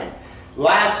department.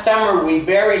 Last summer we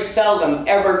very seldom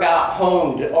ever got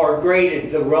honed or graded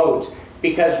the roads.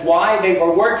 Because why? They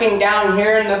were working down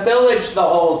here in the village the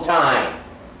whole time.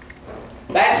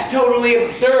 That's totally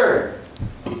absurd.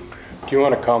 Do you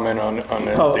want to comment on this,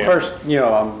 Well, Dan? first,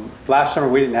 last summer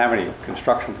we didn't have any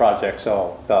construction projects,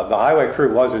 so the highway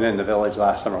crew wasn't in the village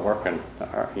last summer working,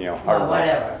 hard Well,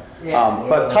 whatever. Yeah.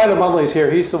 But Tyler Mudley's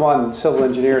here. He's the one civil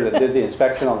engineer that did the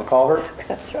inspection on the culvert.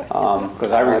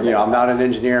 Because I'm not an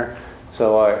engineer,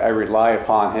 so I rely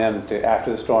upon him to,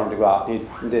 after the storm, to go out. He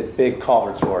did big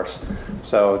culverts for us.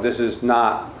 So this is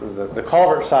not, the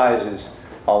culvert size is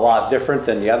a lot different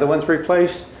than the other ones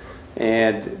replaced.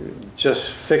 And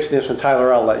just fixing this one,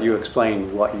 Tyler, I'll let you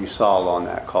explain what you saw on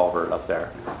that culvert up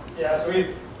there. Yeah, so we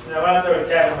went out there with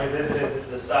Kevin, we visited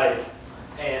the site,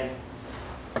 and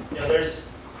there's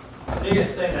the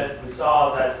biggest thing that we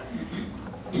saw is that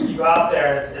you go out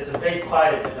there and it's a big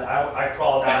pipe, and I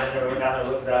crawled down in there, went down there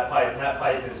and looked at that pipe, and that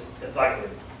pipe is deflected,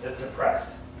 it's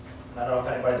depressed. And I don't know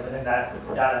if anybody's been down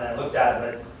in there and looked at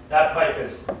it, but that pipe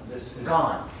is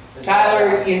gone.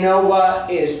 Tyler, you know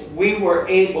what is, we were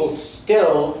able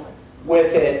still,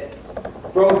 with it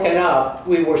broken up,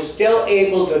 we were still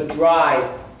able to drive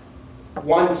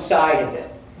one side of it.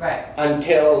 Right.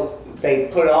 Until they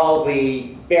put all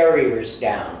the barriers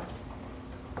down.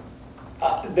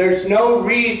 There's no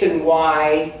reason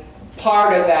why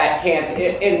part of that can't,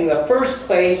 in the first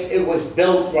place, it was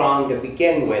built wrong to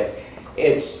begin with.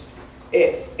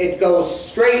 It goes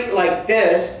straight like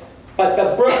this, but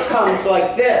the brook comes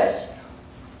like this.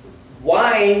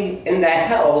 Why in the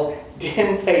hell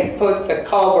didn't they put the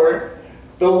culvert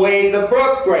the way the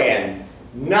brook ran?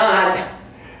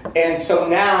 And so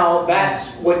now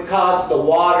that's what caused the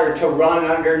water to run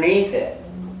underneath it.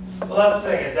 Well, that's the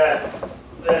thing, is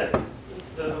that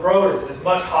the road is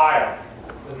much higher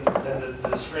than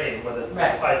the stream where the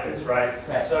pipe is, right?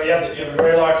 So you have a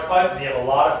very large pipe and you have a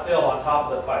lot of fill on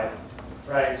top of the pipe,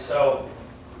 right? So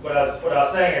what I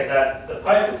was saying is that the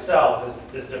pipe itself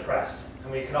is depressed,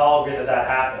 and we can all agree that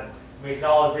happened. We can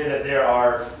all agree that there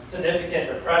are significant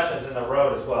depressions in the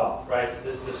road as well, right?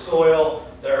 The soil,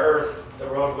 the earth, the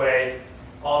roadway,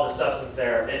 all the substance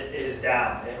there, it is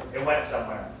down. It went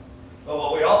somewhere. But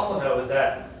what we also know is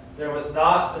that there was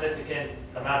not significant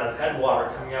amount of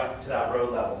headwater coming up to that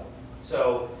road level.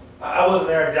 So I wasn't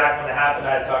there exactly when it happened.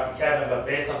 I had talked to Kevin, but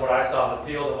based on what I saw in the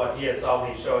field and what he had saw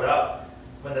when he showed up,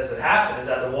 when this had happened, is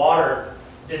that the water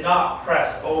did not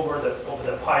press over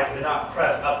the pipe, did not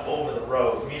press up over the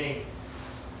road, meaning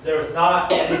there was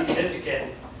not any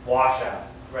significant washout,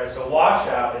 right? So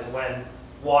washout is when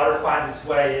water finds its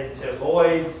way into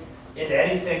voids, into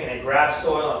anything, and it grabs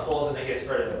soil and pulls it and gets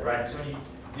rid of it, right? So when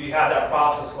you have that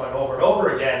process going over and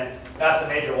over again, that's a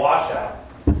major washout.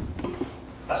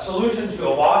 A solution to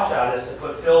a washout is to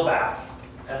put fill back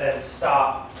and then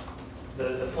stop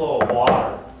the flow of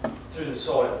water through the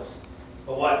soils.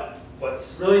 But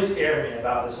what's really scared me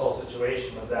about this whole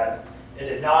situation was that it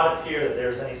did not appear that there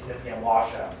was any significant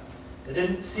washout. It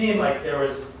didn't seem like there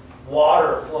was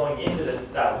water flowing into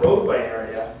that roadway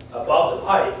area above the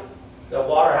pipe. The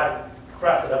water had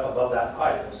crested up above that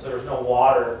pipe, so there was no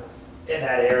water in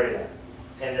that area.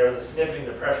 And there was a significant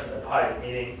depression in the pipe,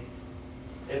 meaning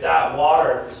if that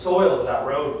water, if the soils of that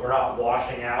road were not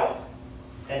washing out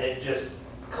and it just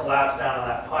collapsed down on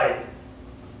that pipe,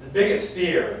 the biggest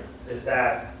fear is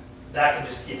that that can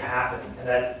just keep happening and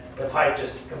that the pipe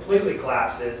just completely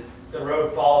collapses, the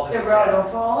road falls in. The road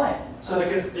will fall in. So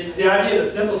the idea, the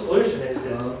simple solution is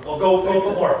well, go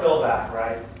put more fill back,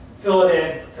 right? Fill it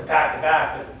in, compact it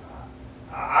back.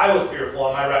 But I was fearful,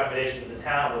 and my recommendation to the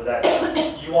town was that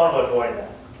you want to avoid that.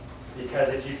 Because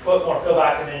if you put more fill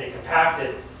back in there and you compact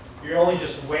it, you're only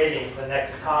just waiting for the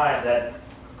next time that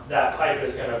that pipe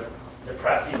is going to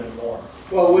depress even more.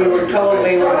 Well, we were told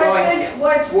they were going...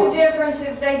 What's the difference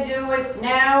if they do it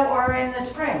now or in the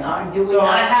spring? Do we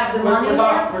not have the money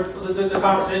there? The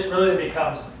conversation really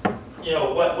becomes, you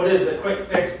know, what is the quick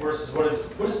fix versus what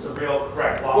is the real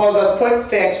correct law? Well, the quick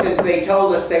fix is they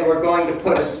told us they were going to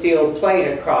put a steel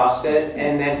plate across it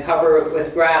and then cover it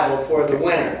with gravel for the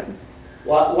winter.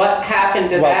 What happened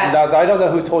to that? Well, I don't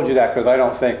know who told you that, because I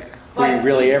don't think we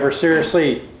really ever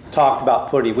seriously talked about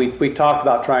putting, we talked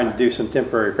about trying to do some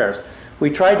temporary repairs. We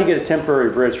tried to get a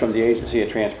temporary bridge from the Agency of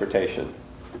Transportation.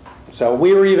 So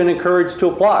we were even encouraged to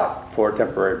apply for a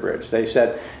temporary bridge. They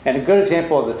said, and a good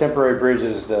example of the temporary bridge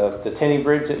is the Tenney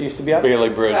Bridge that used to be up. Bailey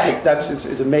Bridge. Right.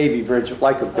 It's a maybe bridge,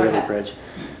 like a Bailey Bridge.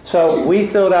 So we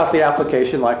filled out the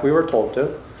application like we were told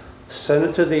to, sent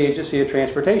it to the Agency of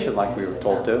Transportation like we were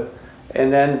told to,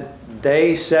 and then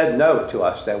they said no to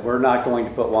us, that we're not going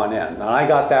to put one in. And I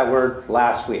got that word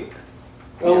last week.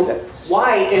 Well,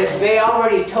 why? If they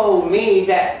already told me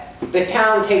that the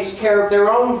town takes care of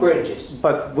their own bridges.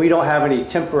 But we don't have any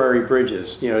temporary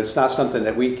bridges. You know, it's not something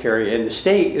that we carry. And the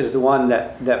state is the one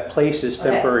that places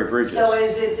temporary bridges. So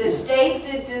is it the state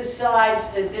that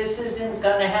decides that this isn't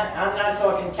going to happen? I'm not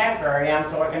talking temporary, I'm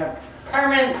talking a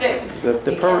permanent fix.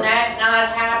 Can that not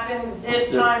happen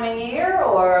this time of year,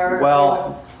 or?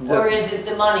 Well, or is it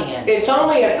the money in it? It's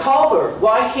only a culvert.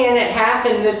 Why can't it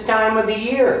happen this time of the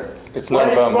year? It's not what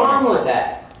is about wrong money. with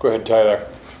that? Go ahead, Tyler.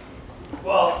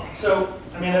 Well, so,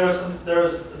 I mean, there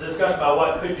was a discussion about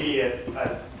what could be a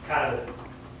kind of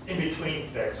in-between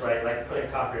fix, right? Like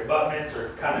putting concrete abutments or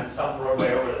kind of some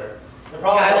roadway over there. The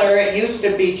problem Tyler, it used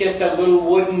to be just a little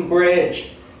wooden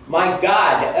bridge. My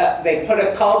God, they put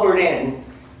a culvert in.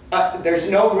 There's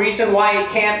no reason why it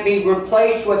can't be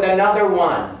replaced with another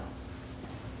one.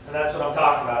 And that's what I'm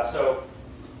talking about. So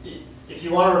if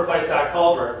you want to replace that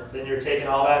culvert, then you're taking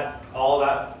all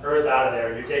that earth out of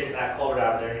there, you're taking that culvert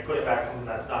out of there, and you put it back something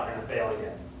that's not going to fail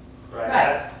again. Right?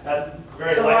 That's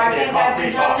very likely a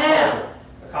concrete box culvert.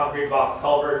 A concrete box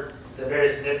culvert is a very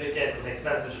significant and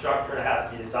expensive structure, and it has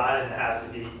to be designed and it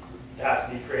has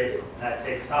to be created. And that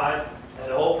takes time. And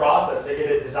the whole process to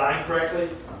get it designed correctly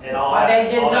and all that. Are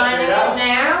they designing it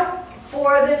now?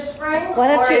 For this spring? Why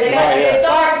don't you,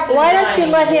 start why don't you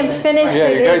let him finish? Yeah,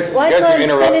 you guys are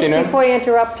interrupting him. Before you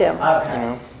interrupt him. Okay. You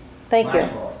know. Thank you.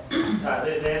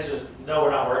 The answer is no,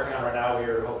 we're not working on it right now. We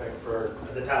are hoping for,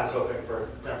 the town's hoping for a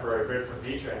temporary bridge from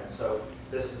VTRAN. So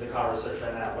this is the conversation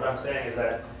right now. What I'm saying is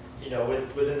that, you know,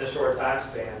 within the short time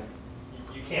span,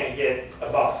 you can't get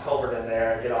a box culvert in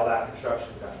there and get all that construction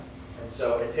done. And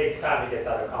so it takes time to get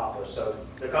that accomplished. So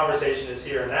the conversation is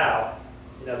here and now.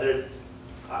 You know,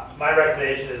 my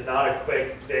recommendation is not a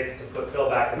quick fix to put fill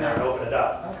back in there and open it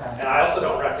up. Okay. And I also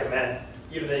don't recommend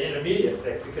even the intermediate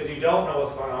fix, because you don't know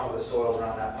what's going on with the soils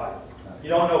around that pipe. You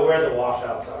don't know where the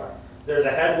washouts are. There's a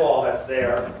head wall that's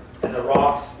there, and the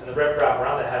rocks and the riprap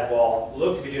around the head wall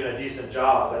look to be doing a decent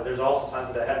job, but there's also signs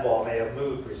that the head wall may have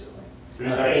moved recently.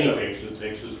 Is there any fix that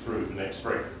takes us through the next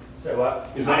spring? Say what?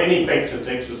 Is there any fix that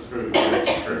takes us through the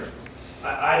next spring?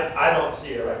 I don't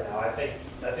see it right now. I think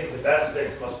the best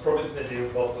fix, most appropriate thing to do,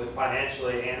 both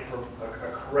financially and for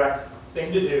a correct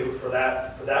thing to do for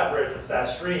that bridge, for that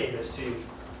stream, is to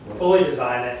fully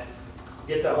design it,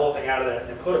 get the whole thing out of there,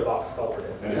 and put a box culvert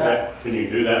in. Can you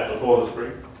do that before the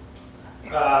spring?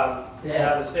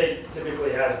 Yeah, the state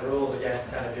typically has rules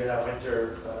against kind of doing that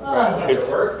winter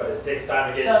work, but it takes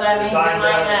time to get so that designed means it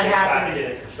might done, not it takes happen. time to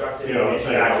get it constructed. You know, I'm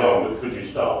saying how long, but could you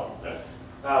stop?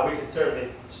 We can certainly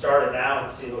start it now and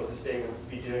see what the state will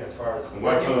be doing as far as And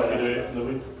why working with can't you do us.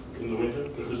 it in the winter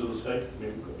because of the state? I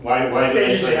mean, why The do state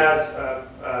they usually say?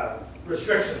 has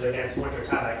restrictions against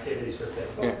wintertime activities for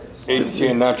things like this. Agency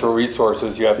of Natural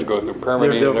Resources, you have to go through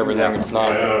permitting and everything. It's not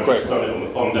quick. Just on the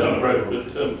pond down the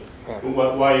road,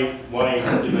 but why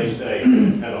do they say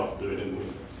you cannot do it in the winter?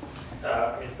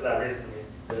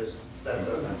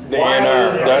 The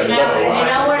A&R, You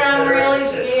know what I'm really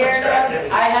It's scared of?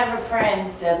 activities. I have a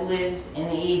friend that lives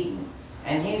in Eden,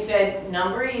 and he said a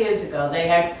number of years ago, they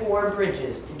had 4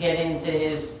 bridges to get into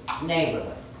his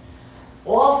neighborhood.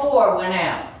 All 4 went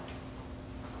out.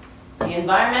 The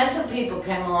environmental people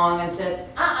came along and said,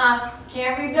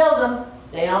 can't rebuild them.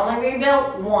 They only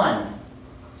rebuilt 1.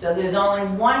 So there's only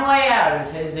one way out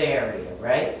of his area,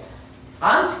 right?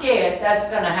 I'm scared that's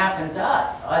gonna happen to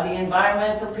us. Are the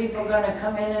environmental people gonna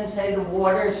come in and say the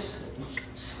water's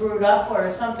screwed up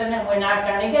or something and we're not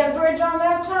gonna get a bridge on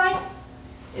that side?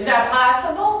 Is that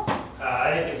possible?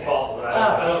 I think it's possible, but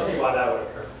I don't see why that would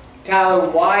occur. Tyler,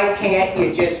 why can't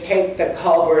you just take the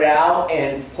culvert out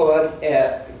and put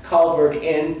a culvert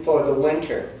in for the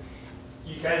winter?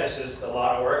 You can, it's just a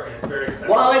lot of work and it's very expensive.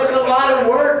 Well, it's a lot of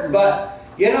work, but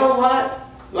you know what?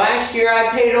 Last year I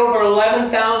paid over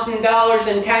 $11,000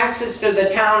 in taxes to the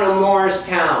town of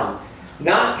Morristown.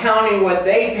 Not counting what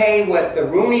they pay, what the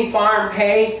Rooney Farm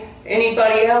pays,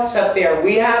 anybody else up there.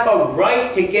 We have a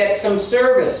right to get some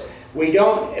service. We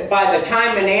don't, by the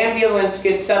time an ambulance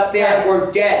gets up there,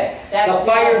 we're dead. The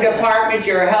fire department,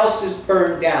 your house is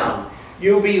burned down.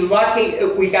 You'll be lucky,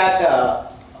 we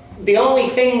got the only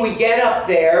thing we get up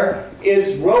there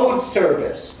is road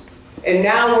service. And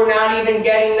now we're not even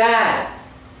getting that.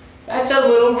 That's a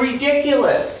little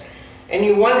ridiculous. And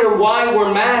you wonder why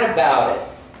we're mad about it.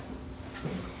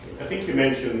 I think you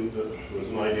mentioned that there was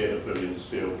an idea to put in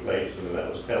steel plates and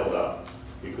that was held up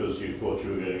because you thought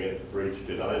you were going to get the bridge.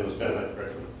 Did I understand that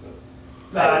correctly?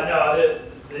 No,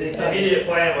 the immediate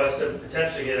plan was to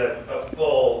potentially get a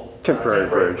full Temporary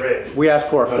bridge. We asked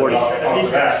for a 40. It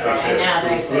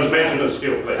was mentioned as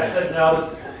steel plate. I said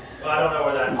no, I don't know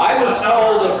where that. I was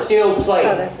told a steel plate.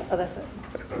 That's it.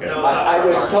 Okay. I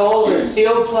was told a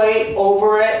steel plate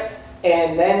over it,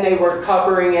 and then they were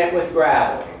covering it with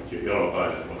gravel. You don't buy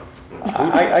that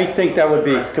one. I think that would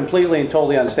be completely and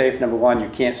totally unsafe. Number one, you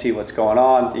can't see what's going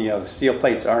on. You know, the steel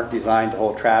plates aren't designed to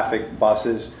hold traffic,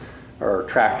 buses, or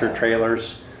tractor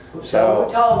trailers. So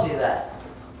who told you that?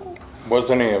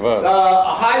 Wasn't any of us.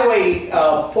 A highway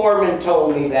foreman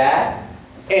told me that,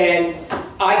 and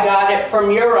I got it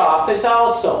from your office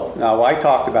also. No, I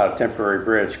talked about a temporary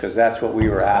bridge because that's what we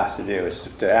were asked to do, is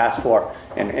to ask for,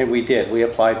 and we did. We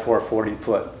applied for a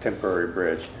 40-foot temporary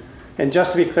bridge. And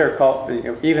just to be clear,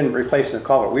 even replacing the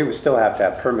culvert, we would still have to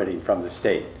have permitting from the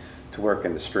state to work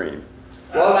in the stream.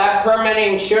 Well, that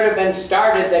permitting should have been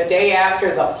started the day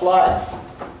after the flood.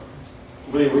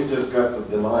 We just got the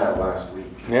denial last week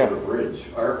Yeah. for the bridge.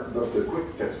 The quick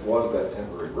fix was that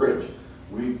temporary bridge.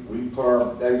 We put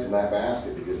our eggs in that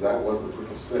basket because that was the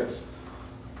quickest fix.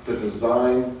 The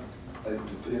design, to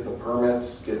get the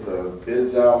permits, get the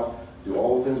bids out, do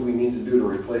all the things we need to do to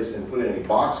replace and put in a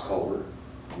box culvert,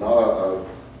 not a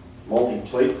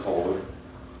multi-plate culvert.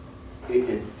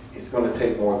 It's going to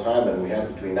take more time than we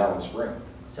have between now and spring.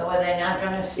 So are they not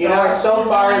gonna start? You know, so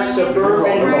far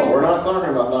suburban. No, we're not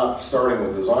talking about not starting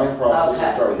the design process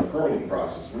or starting the permitting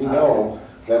process. We know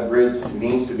that bridge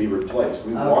needs to be replaced.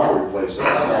 We want to replace it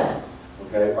ourselves.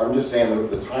 Okay, I'm just saying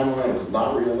that the timeline is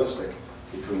not realistic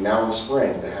between now and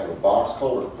spring to have a box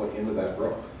culvert put into that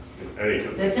brook. And it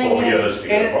took 4 years to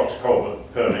get a box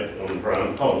culvert permit on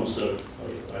Brown Pond, so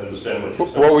I understand what you're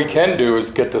saying. What we can do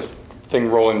is get this thing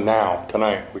rolling now,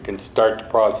 tonight. We can start the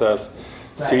process,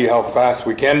 see how fast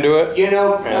we can do it, you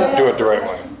know, and do it the right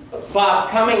way. Bob,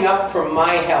 coming up from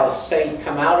my house, say,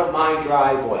 come out of my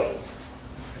driveway,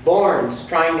 Bourne's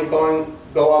trying to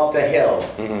go up the hill,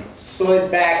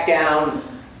 slid back down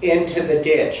into the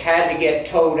ditch, had to get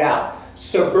towed out.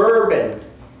 Suburban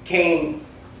came,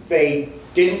 they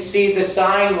didn't see the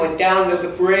sign, went down to the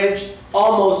bridge,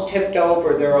 almost tipped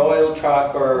over their oil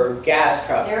truck or gas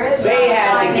truck. There is no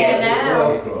sign there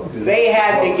now. They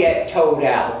had to get towed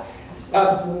out.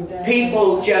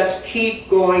 People just keep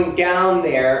going down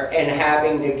there and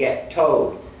having to get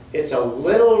towed. It's a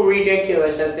little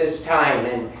ridiculous at this time,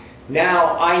 and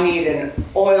now I need an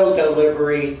oil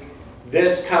delivery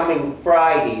this coming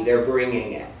Friday. They're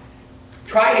bringing it.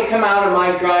 Try to come out of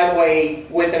my driveway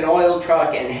with an oil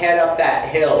truck and head up that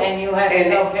hill. And you have to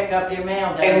go pick up your mail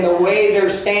down And the there. way they're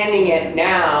sanding it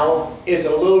now is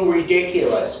a little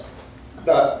ridiculous.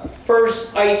 The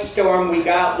first ice storm we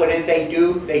got, what did they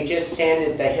do? They just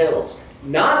sanded the hills,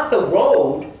 not the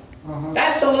road.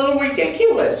 That's a little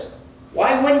ridiculous.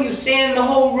 Why wouldn't you sand the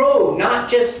whole road, not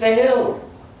just the hill?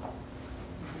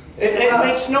 It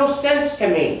makes no sense to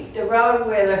me. The road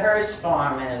where the Hearst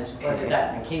farm is, what is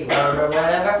that, McKee Road or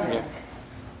whatever?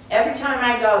 Every time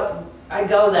I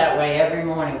go that way every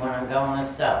morning when I'm going to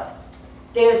stuff.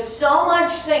 There's so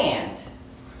much sand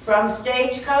from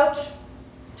Stagecoach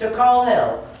to Coal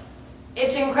Hill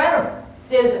It's incredible.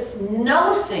 There's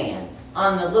no sand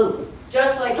on the loop,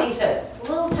 just like he says.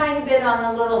 A little tiny bit on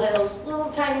the little hills, a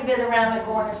little tiny bit around the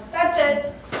corners. That's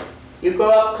it. You go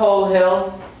up Cole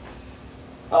Hill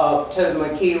to the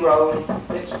McKee Road.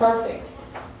 It's perfect.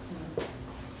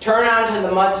 Turn onto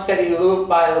the Mud City Loop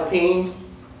by Lapines.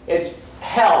 It's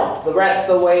hell the rest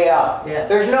of the way up. Yeah.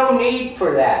 There's no need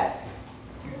for that.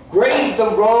 Grade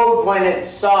the road when it's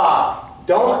soft.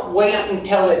 Don't wait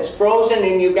until it's frozen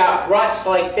and you got ruts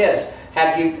like this.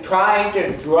 Have you tried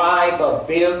to drive a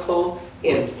vehicle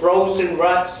in frozen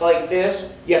ruts like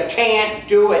this? You can't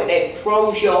do it. It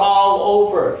throws you all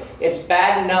over. It's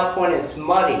bad enough when it's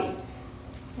muddy.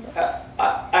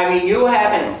 I mean, you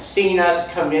haven't seen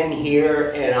us come in here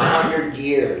in 100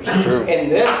 years.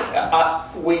 And this,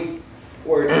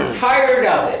 we're tired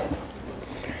of it.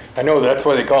 I know, that's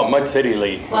why they call it Mud City,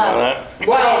 Lee. You know that?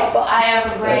 Well, I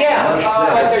have a great... Yeah,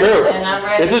 that's true.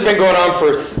 This has been going on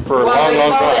for a long, long time. Well,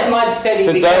 they call it Mud City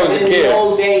since I was a kid. In the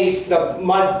old days, the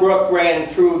Mud Brook ran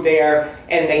through there,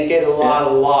 and they did a lot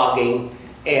of logging,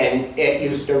 and it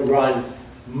used to run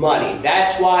muddy.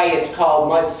 That's why it's called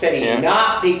Mud City,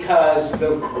 not because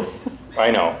the...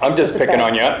 I know. I'm just picking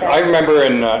on you. I remember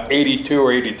in 82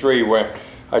 or 83 when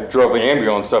I drove the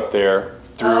ambulance up there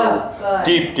through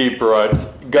deep ruts,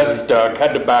 got stuck,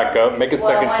 had to back up, make a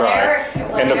second try,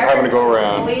 end up having to go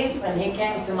around. Policeman, he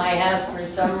came to my house for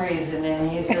some reason, and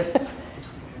he says,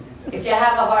 if you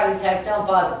have a heart attack, don't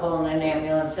bother calling an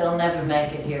ambulance. They'll never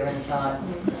make it here in time.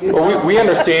 Well, we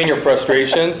understand your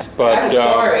frustrations, but I'm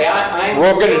sorry.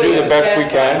 we're going to do the best we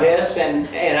can. This, and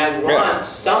I want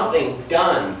something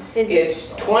done. It's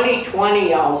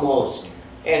 2020 almost,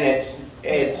 and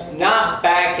it's not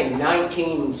back in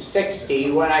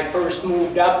 1960 when I first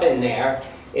moved up in there.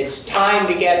 It's time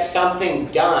to get something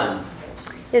done.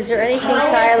 Is there anything,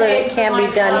 Tyler, that can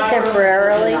be done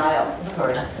temporarily?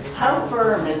 Sorry. How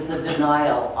firm is the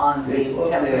denial on the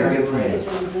temporary bridge?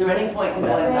 Is there any point in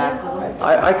going back to them?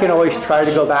 I can always try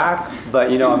to go back,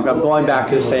 but, you know, I'm going back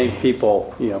to the same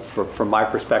people, you know, from my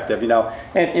perspective, you know,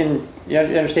 and you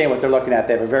understand what they're looking at.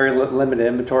 They have a very limited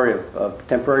inventory of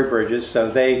temporary bridges, so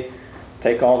they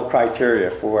take all the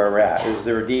criteria for where we're at. Is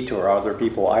there a detour? Are there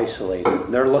people isolated?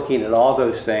 They're looking at all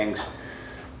those things.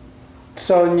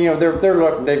 So, you know,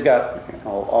 they've got, you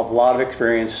know, a lot of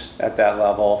experience at that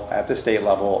level, at the state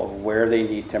level, of where they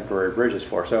need temporary bridges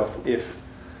for. So if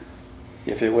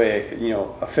it were, you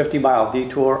know, a 50-mile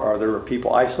detour, or there were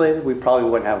people isolated, we probably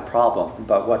wouldn't have a problem.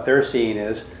 But what they're seeing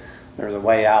is there's a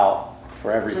way out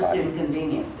for everybody. It's just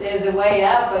inconvenient. There's a way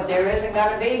out, but there isn't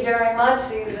going to be during mud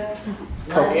season.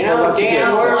 You know, once again,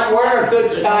 Dan, we're a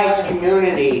good-sized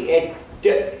community.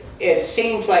 It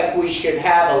seems like we should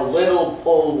have a little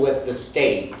pull with the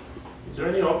state. Is there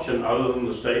any option other than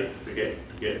the state to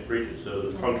get bridges, so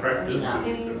the contractors?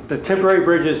 The temporary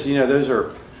bridges, you know, those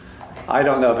are, I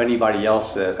don't know of anybody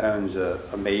else that owns a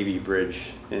maybe bridge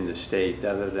in the state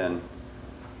other than,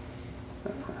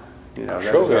 you know,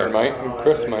 Sure, might, and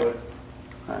Chris might.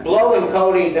 Blow and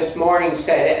Cody this morning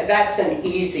said that's an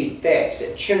easy fix.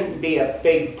 It shouldn't be a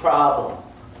big problem.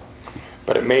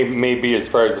 But it may be as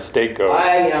far as the state goes.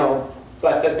 I know,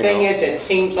 but the thing is, it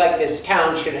seems like this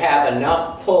town should have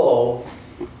enough pull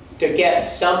to get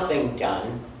something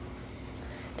done.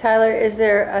 Tyler, is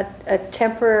there a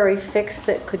temporary fix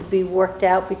that could be worked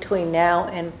out between now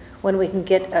and when we can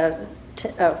get a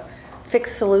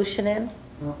fixed solution in?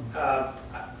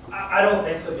 I don't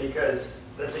think so, because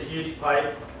that's a huge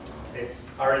pipe. It's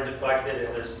already deflected,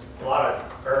 and there's a lot of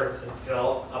earth and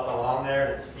fill up along there,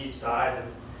 and it's steep sides. And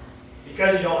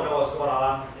because you don't know what's going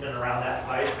on in and around that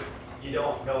pipe, you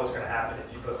don't know what's going to happen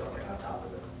if you put something on top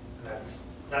of it. And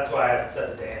that's why I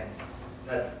said to Dan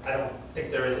that I don't think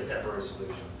there is a temporary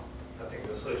solution. I think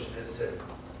the solution is to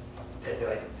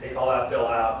take all that fill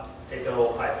out, take the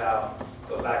old pipe out,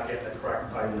 go back in the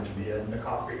correct pipe, which would be a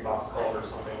concrete box culvert or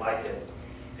something like it,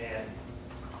 and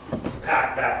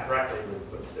pack back correctly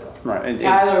with fill. Right. And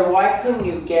Tyler, why couldn't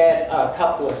you get a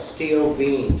couple of steel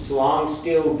beams, long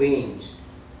steel beams,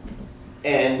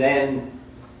 and then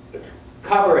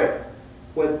cover it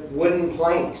with wooden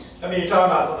planks? I mean, you're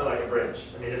talking about something like a bridge.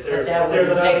 I mean, if there's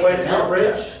another place to go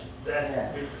bridge,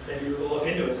 then maybe we'll look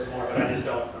into it some more, but I just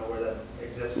don't know where that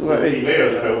exists. Well,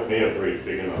 Mayor's built me a bridge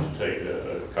big enough to take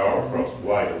a car across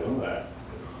wider than that.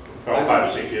 About 5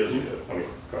 or 6 years ago, I mean,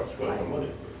 cost well more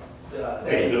money.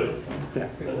 They can do it.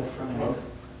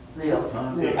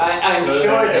 I'm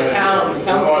sure the town,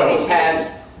 some place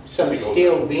has some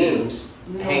steel beams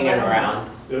hanging around.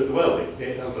 The welding,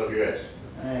 AWS.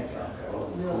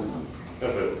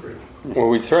 Well,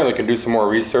 we certainly can do some more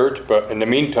research, but in the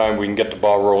meantime, we can get the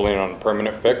ball rolling on a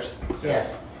permanent fix.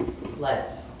 Yes,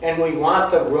 let's. and we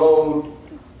want the road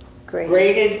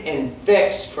graded and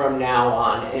fixed from now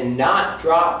on, and not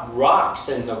drop rocks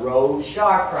in the road.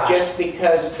 Sharp rocks. Just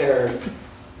because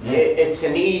it's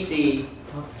an easy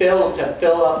fill to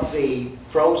fill up the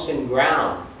frozen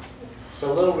ground. It's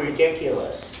a little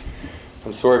ridiculous.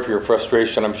 I'm sorry for your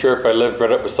frustration. I'm sure if I lived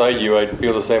right up beside you, I'd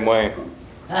feel the same way.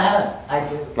 I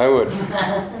do. I would.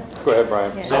 Go ahead,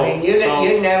 Brian. I mean,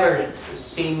 you never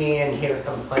see me in here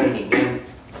complaining.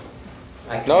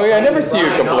 And I never see you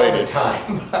Brian all the complaining.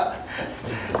 time.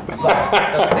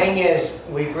 But the thing is,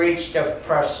 we've reached a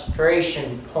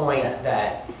frustration point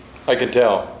that... I can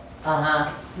tell.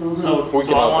 So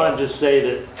I want to just say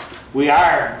that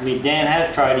Dan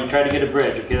has tried, he tried to get a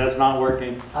bridge, okay, that's not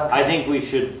working. I think we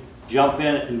should jump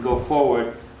in and go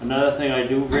forward. Another thing, I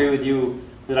do agree with you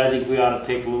that I think we ought to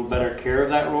take a little better care of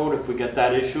that road if we get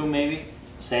that issue maybe.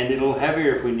 Sand it a little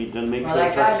heavier if we need to make sure Well,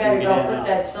 that trucks guy can better get go in and put out.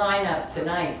 that sign up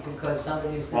tonight because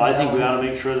somebody's gonna. Well, I think go we ought to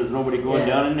make sure there's nobody going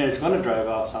down in there that's going to drive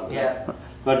off something. Yeah.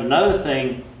 But another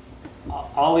thing,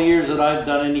 all the years that I've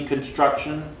done any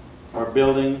construction or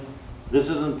building, this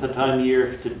isn't the time of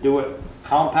year to do it.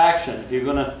 Compaction, if you're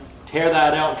going to tear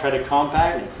that out and try to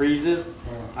compact and it freezes,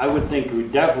 I would think we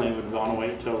definitely would want to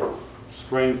wait till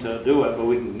spring to do it. But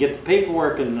we can get the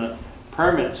paperwork and the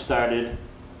permits started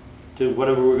to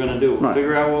whatever we're going to do. Right.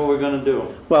 Figure out what we're going to do.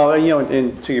 Well,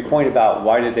 and to your point about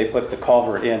why did they put the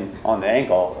culvert in on the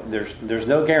angle, there's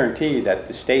no guarantee that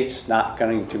the state's not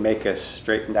going to make us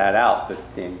straighten that out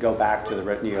and go back to the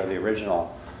the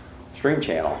original stream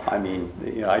channel. I mean,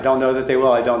 I don't know that they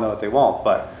will. I don't know that they won't.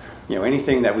 But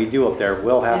anything that we do up there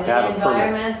will have to have a permit.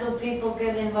 Environmental people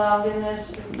get involved in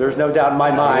this? There's no doubt in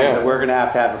my mind that we're going to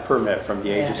have a permit from the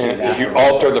agency. And if you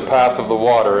alter the path of the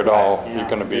water at all, you're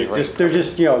going to be we're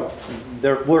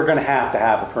going to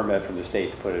have a permit from the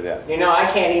state to put it in. I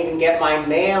can't even get my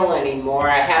mail anymore.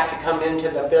 I have to come into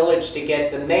the village to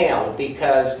get the mail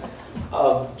because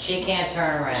of... She can't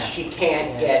turn around. She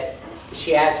can't get...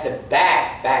 She has to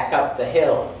back up the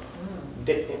hill.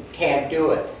 Can't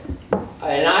do it.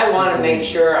 And I want to make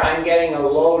sure I'm getting a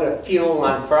load of fuel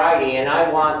on Friday, and I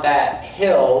want that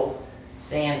hill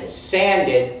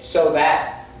sanded so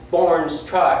that Bourne's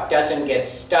truck doesn't get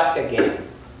stuck again.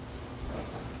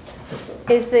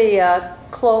 Is the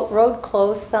road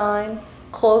closed sign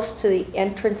close to the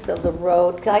entrance of the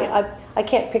road? I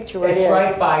can't picture where it is. It's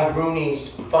right by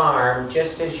Rooney's farm,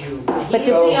 just as you He's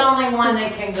the only one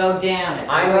that can go down it.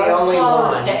 I'm the only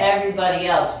closed one. to everybody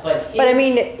else, but I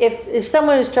mean, if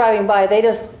someone is driving by, they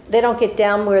don't get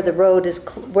down where the road is,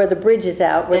 where the bridge is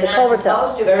out, where the culvert's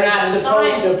out. They're not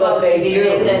supposed to, but they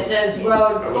do. That says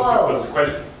road closed.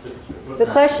 The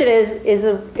question is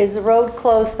the road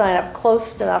closed sign up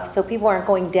close enough so people aren't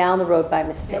going down the road by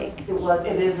mistake?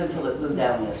 It is until it moved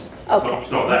down this. Okay. It's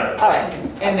not there. All right.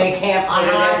 And they can't put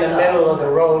it in the middle of the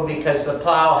road because the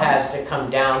plow has to come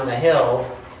down the hill.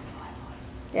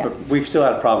 Yeah. But we've still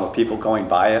had a problem with people going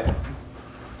by it.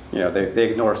 They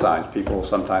ignore signs. People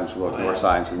sometimes will ignore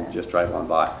signs and just drive on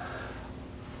by.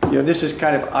 This is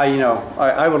kind of,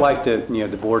 I would like to,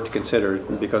 the board to consider,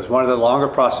 because one of the longer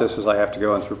processes I have to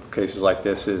go through cases like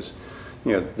this is,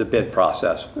 the bid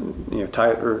process.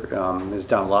 Tyler has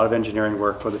done a lot of engineering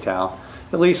work for the town.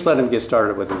 At least let him get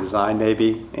started with the design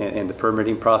maybe and the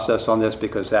permitting process on this,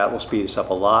 because that will speed us up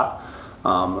a lot.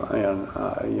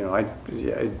 I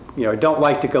don't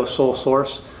like to go sole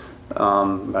source.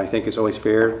 I think it's always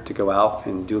fair to go out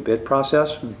and do a bid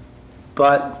process.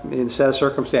 But in a set of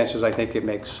circumstances, I think it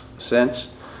makes sense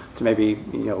to maybe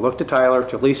look to Tyler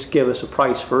to at least give us a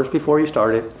price first before you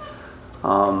start it,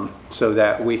 so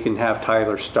that we can have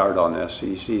Tyler start on this.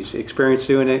 He's experienced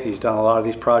doing it. He's done a lot of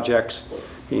these projects.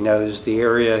 He knows the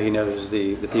area. He knows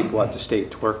the people at the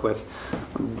state to work with.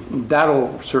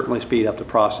 That'll certainly speed up the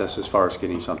process as far as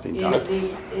getting something done.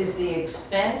 Is the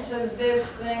expense of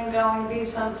this thing going to be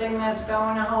something that's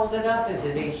going to hold it up? Is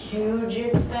it a huge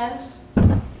expense?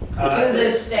 To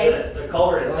the state? The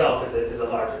culvert itself is a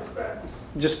large expense.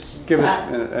 Just give us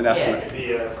an estimate. It could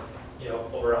be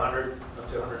over 100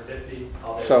 up to 150.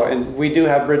 So, and we do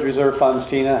have bridge reserve funds,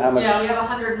 Tina. How much? Yeah, we have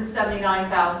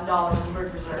 $179,000 in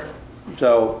bridge reserve.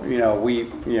 So,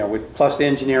 with plus the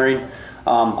engineering,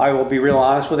 I will be real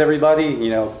honest with everybody.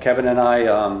 Kevin and I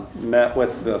met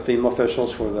with the FEMA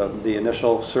officials for the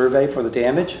initial survey for the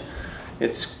damage.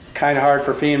 It's kind of hard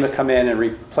for FEMA to come in and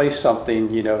replace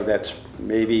something, that's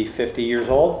maybe 50 years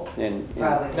old.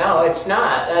 No, it's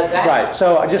not. Right.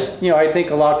 So I just, I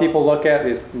think a lot of people look at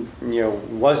it,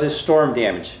 was this storm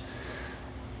damage?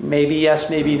 Maybe yes,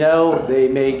 maybe no. They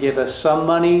may give us some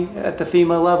money at the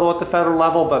FEMA level, at the federal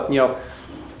level, but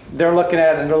they're looking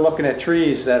at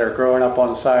trees that are growing up on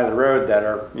the side of the road that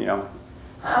are,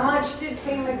 How much did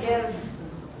FEMA give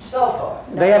so far?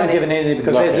 They haven't given anything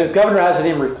because the governor hasn't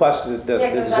even requested the Yeah,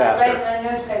 because I read disaster. in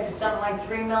the newspaper something like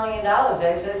 $3 million.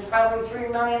 They said it's probably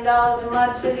 $3 million in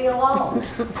Mud City alone.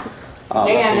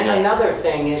 And another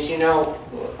thing is, you know,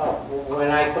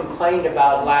 when I complained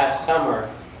about last summer,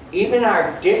 even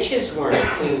our ditches weren't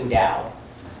cleaned out,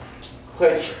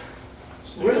 which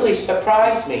really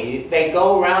surprised me. They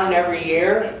go around every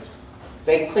year,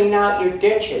 they clean out your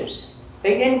ditches.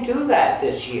 They didn't do that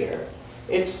this year.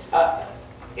 It's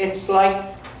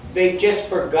like they've just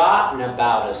forgotten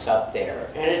about us up there,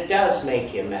 and it does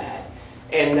make you mad.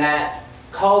 And that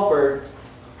culvert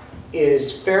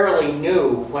is fairly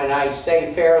new, when I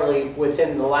say fairly,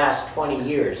 within the last 20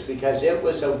 years, because it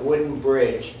was a wooden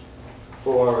bridge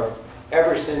for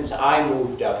ever since I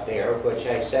moved up there, which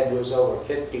I said was over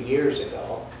 50 years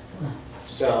ago.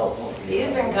 So He's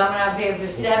been coming up here for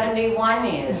 71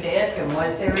 years. Ask him,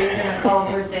 was there even a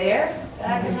culvert there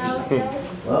back in those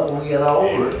days? Well, we get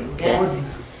over it. Yeah.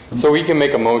 So we can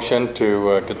make a motion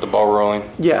to get the ball rolling?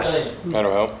 Yes.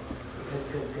 That'll help.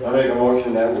 I make a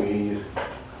motion that we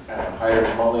hire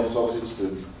Smalley Associates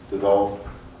to develop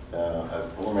a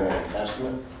preliminary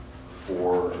estimate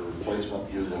for a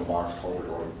replacement using a box culvert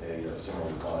or a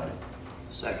similar design.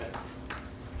 Second.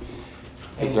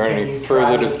 Is there any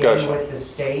further discussion? With the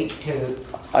state to...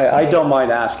 I don't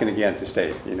mind asking again to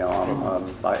state, you know,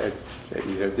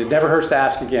 it never hurts to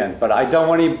ask again, but I don't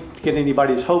want to get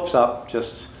anybody's hopes up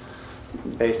just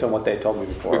based on what they told me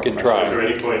before. We can try. Is there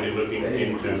any point in looking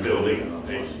into building a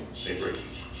bridge?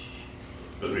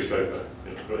 As we spoke about,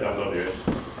 I'm not here.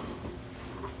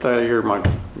 You're my...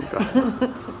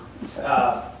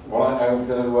 Well, I'm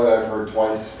telling you what I've heard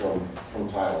twice from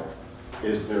Tyler,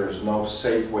 is there's no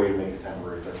safe way to make a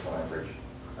temporary fix on that bridge.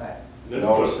 Right.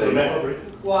 No safe way.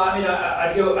 Well, I mean,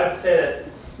 I'd say that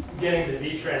getting the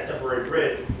V-Trans temporary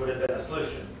bridge would have been a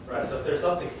solution, right? So if there's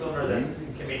something sooner that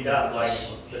can be done, like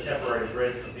the temporary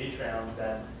bridge from V-Trans,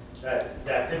 then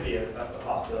that could be a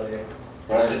possibility.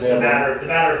 It's just the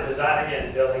matter of designing it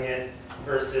and building it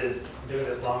versus doing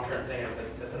this long-term thing. It's like,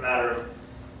 it's a matter of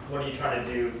what are you trying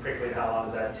to do quickly and how long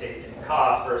does that take and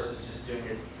cost versus just doing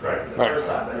it right the first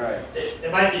time. But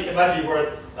it might be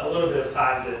worth a little bit of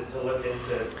time to look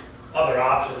into other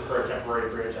options for a temporary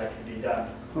bridge that can be done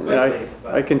quickly.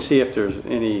 I can see if there's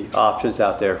any options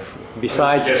out there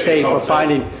besides the state for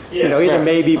finding, you know, either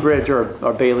Maybe Bridge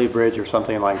or Bailey Bridge or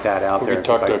something like that out there. We could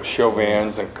talk to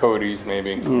Chauvins and Cody's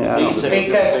maybe. Yeah.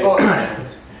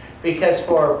 Because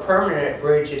for a permanent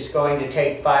bridge, it's going to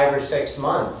take 5 or 6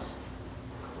 months.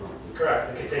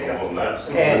 Correct. It could take up to that.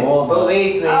 And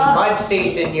believe me, mud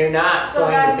season, you're not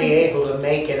going to be able to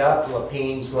make it up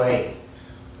Lapine's Way.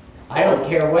 I don't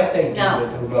care what they do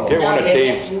with the road. Get one of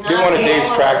Dave's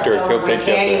tractors, he'll take you up You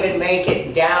can't there. even make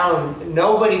it down.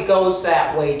 Nobody goes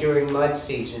that way during mud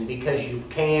season because you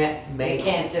can't make it.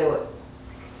 You can't do it.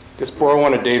 Just borrow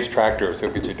one of Dave's tractors,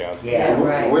 he'll get you down. Yeah,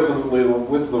 right. The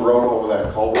width of the road over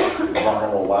that culvert is not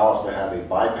going to allow us to have a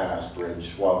bypass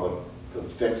bridge while the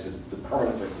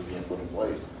permanent fix is being put in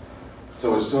place.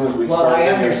 So as soon as we start I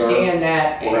getting understand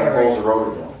that, we're going to close the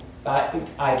road again.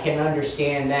 I can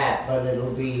understand that, but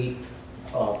it'll be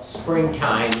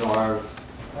springtime or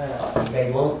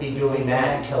they won't be doing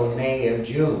that until May or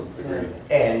June.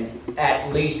 And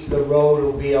at least the road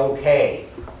will be okay,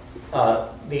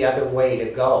 the other way to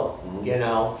go, you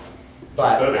know.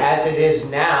 But as it is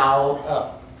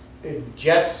now,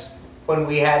 just when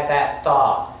we had that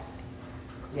thaw,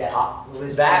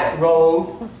 that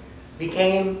road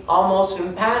became almost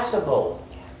impassable.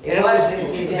 It was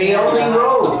the only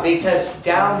road because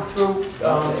down through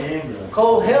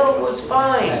Coal Hill was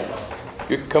fine.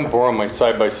 You can come borrow my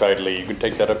side-by-side, Lee. You can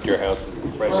take that up to your house.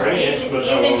 And Well,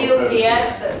 even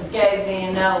UPS gave me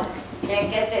a note, can't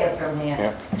get there from here.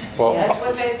 Yeah. Well, That's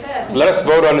what they said. let us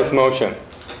vote on this motion.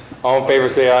 All in favor,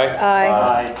 say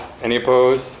aye. Aye. Any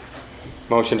opposed?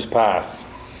 Motion is passed.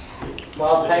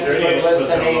 Well, thanks for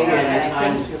listening, and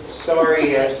I'm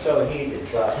sorry you're so heated,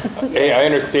 but... Hey, I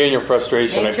understand your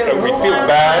frustration. Me too. We Who feel wants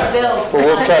bad, my bill? but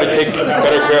we'll try to take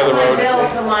better care of the My road. bill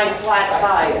for my flat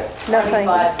tire. Nothing.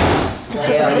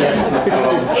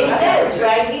 It says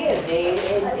right here,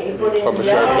 he put in Public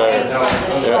sheriff there.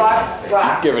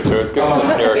 Yeah. Give it to us. Give it to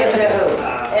Erica. Give it to who?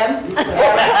 Him?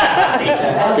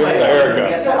 Give it to Erica.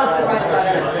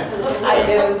 I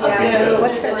do, yeah.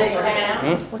 What's her name?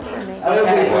 Hmm? What's her name? I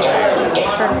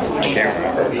can't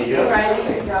remember.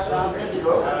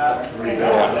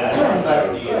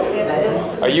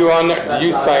 Are you on there? Did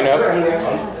you sign up?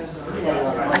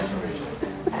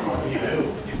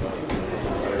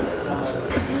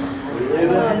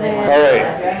 All right.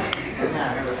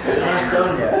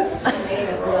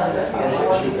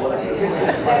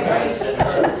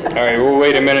 All right, we'll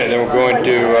wait a minute, then we'll go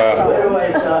into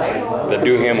the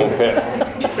Duhamel pit.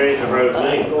 Change the road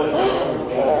name.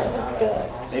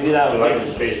 Maybe that would like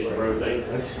to change the road name.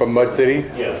 From Mud City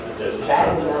Yeah.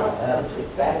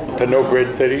 to No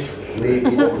Bridge City?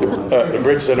 The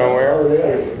bridge to nowhere?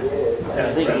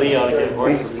 I think Lee ought to get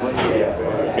Royce.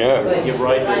 Yeah. Give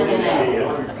Royce.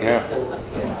 Yeah.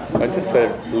 I just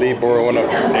said Lee borrow one of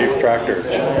Dave's tractors.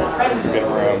 Get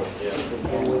around.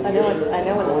 I know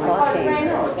when the clock came. It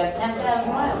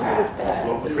was bad.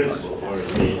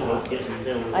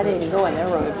 I didn't even go on their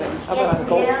road, but I went on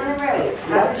Gold's.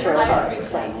 That's where I was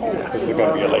just like, This is going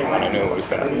to be a late one. I knew it was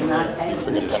going to be.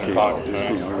 Forget 10 o'clock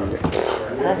tonight.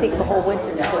 and I think the whole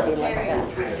winter's going to be like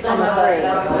that. I'm afraid.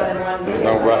 There's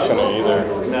no rush in it either.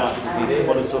 No,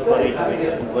 what is so funny,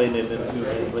 he's complaining that 2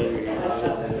 days later,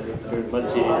 for Mud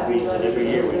City Beach, and every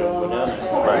year we don't go down there.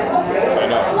 Right. I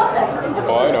know.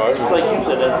 Oh, I know. It's like you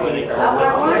said, that's when it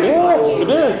comes. Yeah, it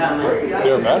is.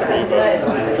 They're mad at me,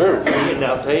 but it's true. And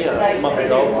I'll tell you, I'm up at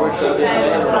golf course,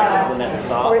 when that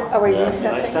stop. Are we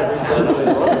recessing?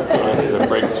 It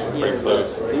breaks loose.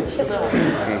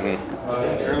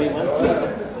 Early Wednesday.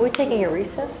 Are we taking a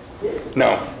recess?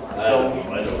 No.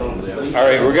 All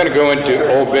right, we're going to go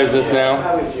into old business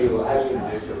now.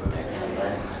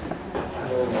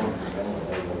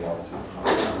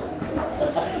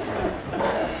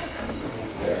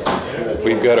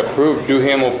 We've got approved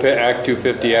Duhamel Pit Act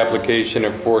 250 application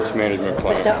and forest management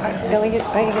plan. Are you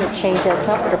going to change that? It's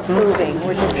not what approving,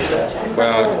 we're just...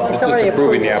 Well, it's just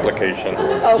approving the application.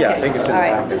 Okay, Yeah, I think it's in all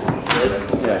the right.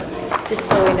 packet. Yeah. Just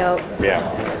so we know, Yeah.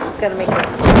 got to make it...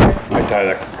 Hi,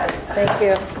 Tyler. Thank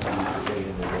you.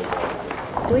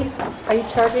 Are you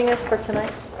charging us for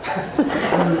tonight?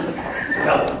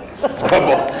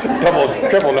 Double,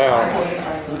 triple now.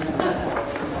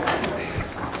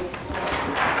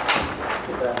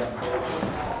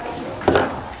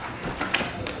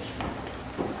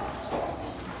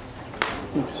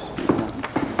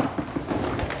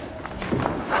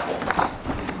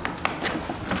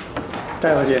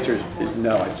 Tyler, the answer is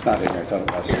no, it's not in there. I thought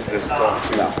it was. Is this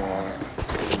stuff too? No.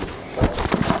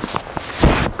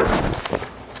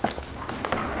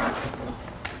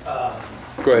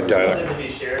 Go ahead, Tyler. Something to be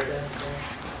shared then?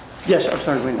 Yes, I'm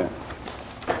sorry, wait a minute.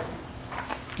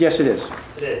 Yes, it is.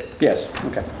 It is. Yes,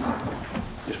 okay.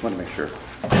 Just want to make sure.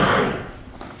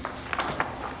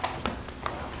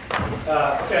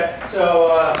 Okay,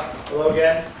 so, hello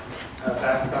again.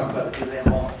 Back to talk about the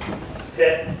Duhamel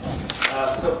pit.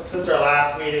 So since our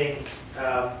last meeting,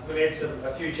 we made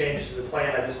a few changes to the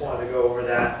plan. I just wanted to go over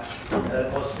that. The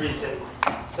most recent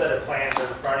set of plans are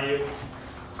in front of you.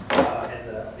 And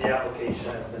the application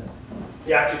has been,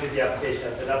 the application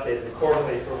has been updated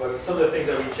accordingly for some of the things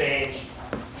that we changed.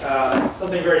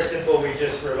 Something very simple, we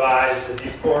just revised the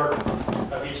viewport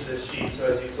of each of the sheets. So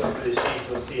as you flip through the sheets,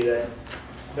 you'll see that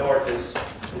north is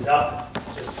up.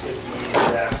 Just gives you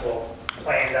the actual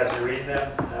plans as you're reading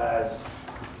them, as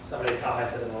somebody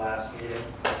commented in the last meeting.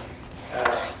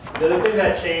 The other thing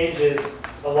that changed is,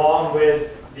 along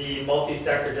with the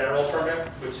multi-sector general permit,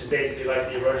 which is basically like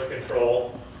the erosion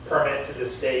control permit to the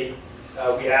state,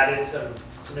 we added some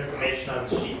information on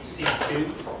sheet C2.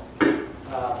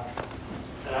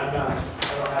 And I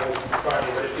don't have it in front of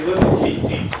me, but if you look at sheet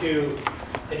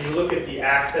C2 and you look at the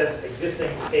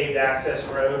existing paved access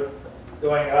road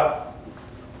going up,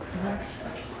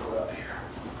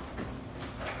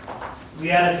 we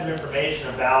added some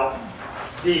information about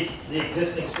the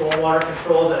existing stormwater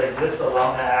controls that exist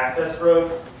along that access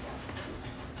road.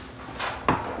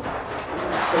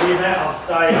 So we met on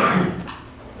site,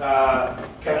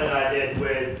 Kevin and I did,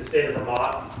 with the state of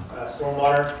Vermont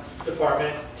stormwater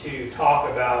department to talk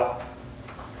about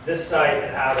this site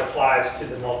and how it applies to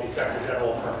the multi-sector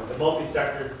general permit. The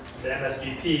multi-sector, the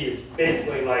MSGP, is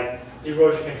basically like the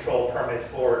erosion control permit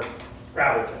for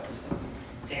gravel pits.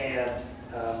 And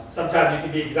sometimes you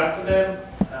can be exempt from them,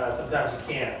 sometimes you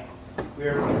can't.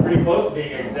 We're pretty close to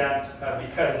being exempt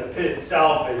because the pit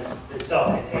itself is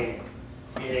self-contained.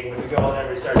 Meaning when we go in there and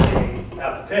we start digging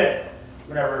out the pit,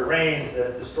 whenever it rains,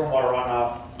 the stormwater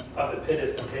runoff of the pit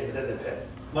is contained within the pit.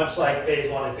 Much like phase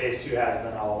 1 and phase 2 has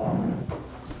been all along.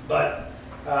 But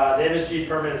the MSG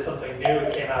permit is something new.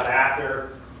 It came out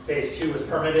after phase 2 was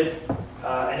permitted.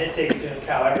 And it takes into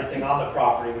account everything on the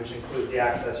property, which includes the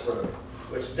access road,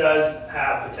 which does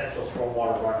have potential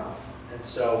stormwater runoff. And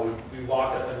so we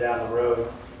walked up and down the road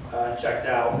and checked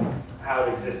out how it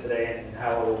exists today and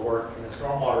how it will work in the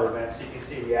stormwater event. So you can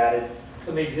see we added some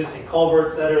of the existing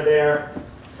culverts that are there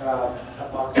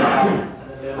up on top, in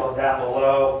the middle and down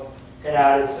below. It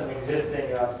added some existing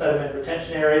sediment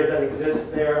retention areas that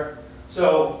exist there.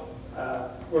 So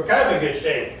we're kind of in good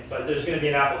shape, but there's going to be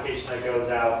an application that goes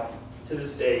out to the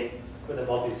state for the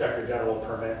multi-sector general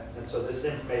permit, and so this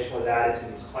information was added to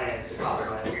these plans to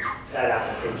complement that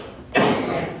application.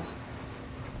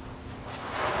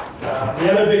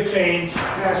 The other big change.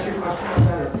 Can I ask you a question on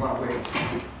that, or what,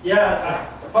 wait? Yeah,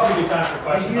 probably good time for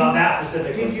questions on that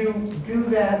specifically. Did you do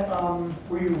that,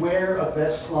 were you aware of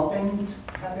that slumping that's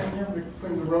happening there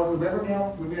between the road and the river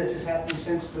now? Maybe that just happened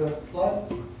since the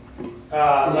flood?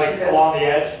 Like along the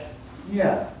edge?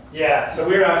 Yeah. Yeah, so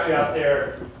we were actually out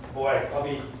there, boy,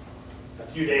 probably a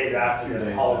few days after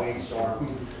the Halloween storm.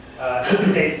 The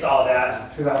state saw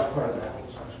that. So that was part of that.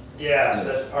 Yeah, so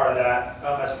that's part of that.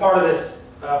 As part of this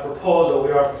proposal,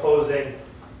 we are proposing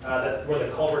that where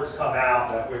the culverts come out,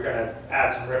 that we're going to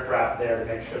add some riprap there to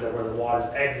make sure that where the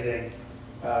water's exiting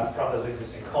from those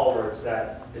existing culverts,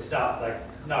 that it's not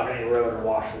going to erode or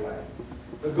wash away.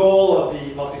 The goal of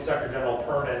the multi-sector general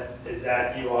permit is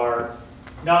that you are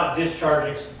not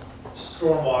discharging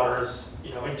stormwaters,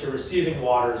 into receiving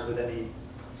waters with any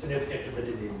significant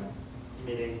turbidity in them,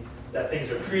 meaning that things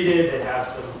are treated, they have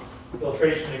some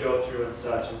filtration to go through and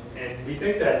such, and we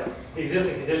think that the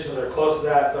existing conditions are close to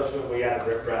that, especially when we add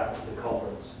riprap to the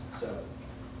culverts. So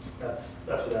that's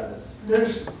what that is.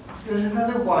 There's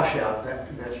another washout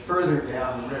that's further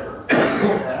down the river.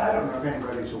 I don't know if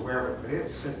anybody's aware of it, but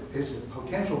it's a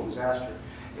potential disaster.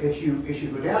 If you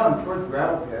go down toward the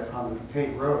gravel pit on the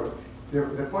paved road,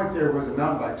 the point there where the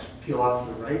mountain bikes peel off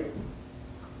to the right,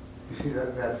 you see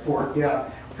that fork? Yeah,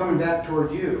 coming back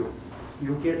toward you,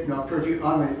 you'll get toward you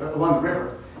along the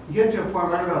river. You get to a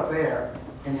point right about there,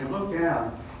 and you look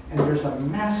down, and there's a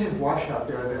massive washout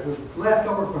there that was left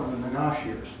over from the Menashe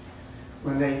years.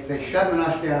 When they shut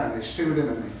Menashe down and they sued him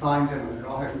and they fined him and it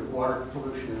all had to do with water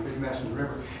pollution and a big mess in the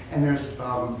river. And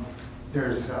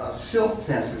there's silt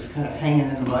fences kind of hanging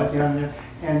in the mud down there.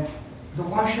 And the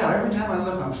washout, every time I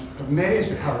look, I'm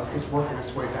amazed at how it's working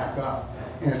its way back up.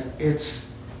 And it's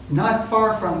not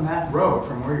far from that road,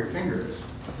 from where your finger is.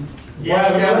 Yeah,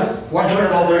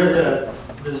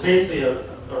 there's basically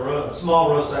a small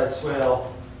roadside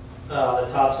swale on the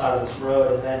top side of this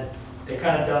road, and then it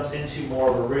kind of dumps into more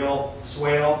of a real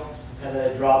swale, and then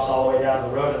it drops all the way down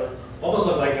the road. And it almost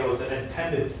looked like it was an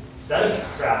intended sediment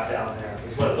trap down there,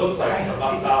 is what it looks like from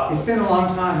up top. It's been a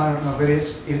long time, I don't know, but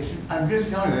I'm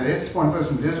just telling you that it's one of those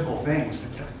invisible things.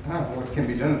 I don't know what can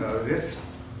be done about it.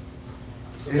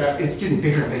 It's getting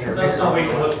bigger and bigger. So something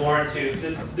we can look more into.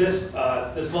 This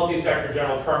multi-sector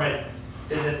general permit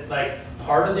isn't like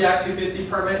part of the Act 250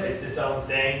 permit, it's its own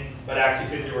thing, but Act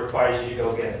 250 requires you to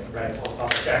go get it, right? So it's on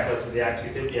the checklist of the Act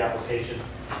 250 application.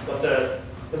 But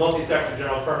the multi-sector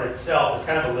general permit itself is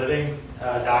kind of a living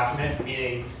document,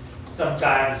 meaning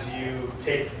sometimes you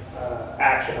take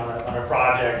action on a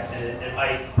project and it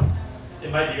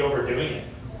might be overdoing it.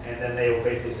 And then they will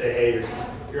basically say, hey,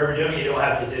 you're overdoing it, you don't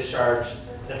have any discharge,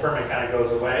 the permit kind of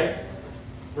goes away.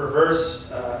 Reverse,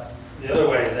 the other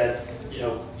way is that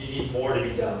you need more to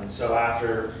be done. So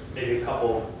after maybe a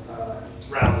couple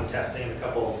rounds of testing, a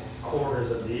couple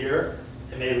quarters of the year,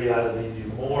 it may realize that we need to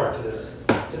do more to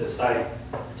the site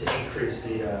to increase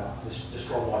the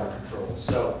stormwater control.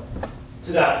 So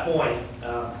to that point,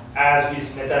 as we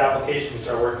submit that application, we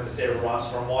start working with the State of Vermont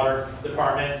Stormwater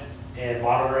Department and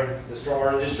monitoring the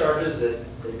stormwater discharges. That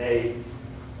they may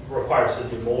require us to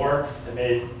do more, and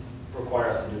may require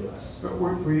us to do less. But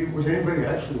was anybody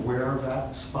actually aware of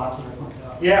that spot that I pointed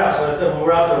out? Yeah, so I said when we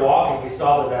were out there walking, we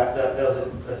saw that there was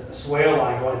a swale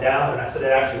line going down there, and I said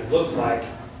it actually looks like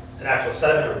an actual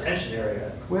sediment retention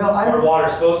area. Well, where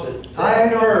water's supposed to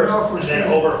first and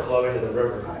then overflow into the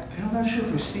river. I'm not sure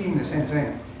if we're seeing the same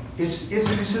thing. This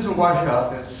is a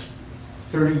washout that's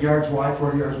 30 yards wide,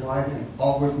 40 yards wide, and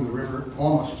all the way from the river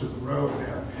almost to the road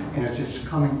there, and it's just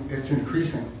it's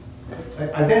increasing.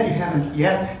 I bet you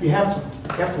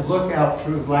have to look out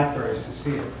through the blackberries to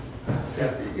see it.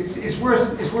 It's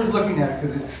worth looking at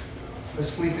because it's a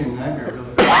sleeping nightmare,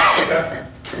 really. Okay.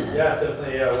 Yeah,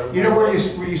 definitely. You know where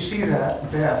you see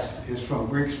that best is from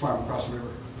Griggs Farm across the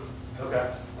river.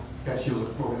 Okay. That's you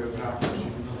look over there, doctors.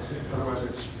 You can see it. Otherwise,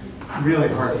 it's really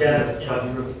hard. Yeah,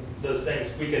 those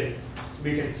things we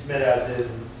can submit as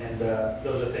is, and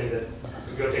those are things that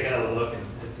we go take another look, and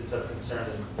it's of concern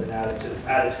and added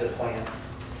to the plan.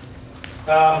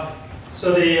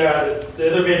 So the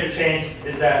other major change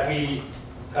is that we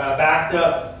backed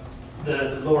up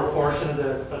the lower portion of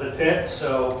the pit.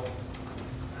 So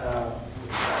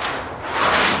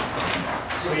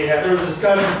there was a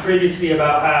discussion previously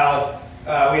about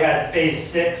how we had phase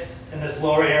 6 in this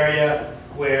lower area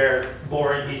where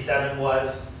boring B7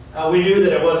 was. We knew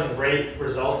that it wasn't great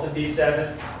results in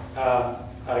B7,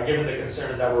 given the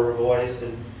concerns that were voiced,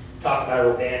 and talked about it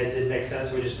with Dan, it didn't make sense,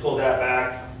 so we just pulled that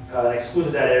back,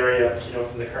 excluded that area,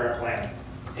 from the current plan.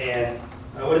 And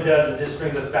what it does, it just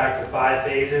brings us back to 5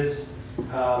 phases.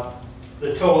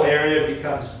 The total area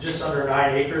becomes just under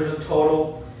 9 acres in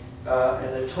total,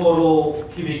 and the total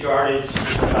cubic yardage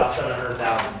is about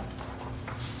 700,000.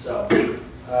 So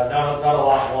not a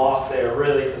lot lost there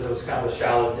really, because it was kind of a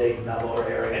shallow dig in that lower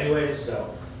area anyways.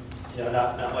 So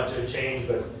not much of a change,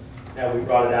 but now we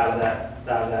brought it out of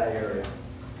that area.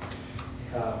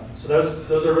 So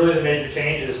those are really the major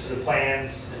changes to the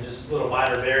plans, and just little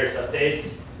minor various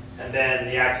updates. And then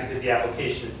the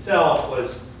application itself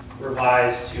was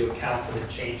revised to account for the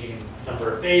changing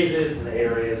number of phases and the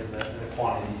areas and the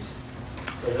quantities.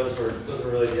 So those were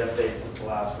really the updates since the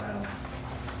last round.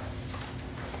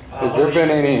 Has there been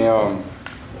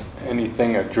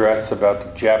anything addressed about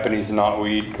the Japanese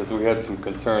knotweed? Because we had some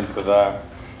concerns with that.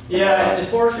 Yeah, in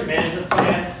the forestry management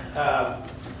plan,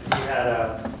 we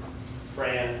had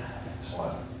Fran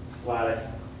Sladek. I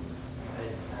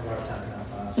have a hard time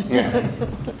pronouncing that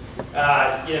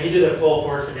last name. He did a full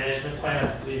forestry management plan. I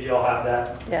believe you all have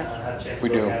that. Yes. Had a chance to We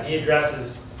look do. at it. He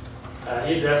addresses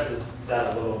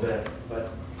that a little bit, but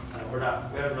we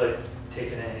haven't really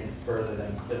taken any further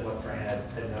than what Fran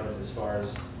had noted as far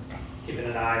as keeping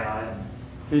an eye on it.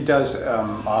 He does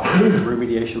offer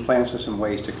remediation plans with some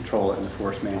ways to control it in the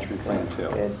forest management plan too.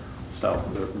 Good. So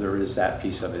there is that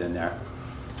piece of it in there.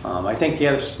 I think the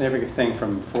other significant thing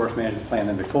from the forest management plan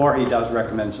than before, he does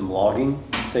recommend some logging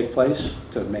take place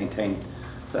to maintain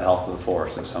the health of the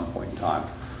forest at some point in time.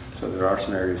 So there are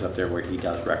some areas up there where he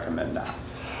does recommend that.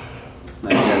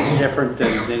 And that's different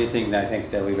than anything that I think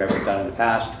that we've ever done in the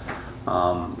past.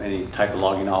 Any type of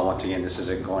logging, once again, this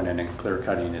isn't going in and clear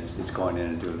cutting, it's going in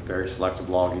and doing very selective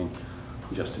logging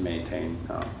just to maintain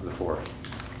the forest.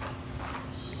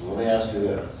 So let me ask you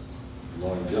this,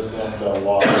 knowing just enough about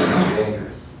logging is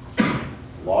dangerous.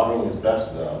 Logging is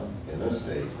best done in this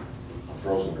state on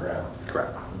frozen ground.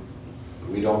 Correct.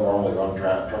 We don't normally run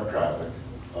truck traffic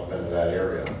up into that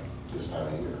area this time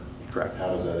of year. Correct. How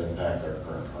does that impact our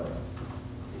current permit?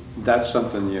 That's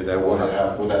something that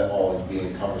would that all be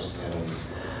encompassed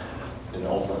in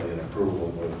ultimately an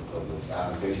approval of the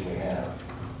application we have?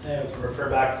 I refer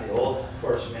back to the old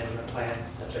forestry management plan,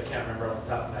 which I can't remember off the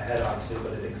top of my head, obviously,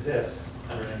 but it exists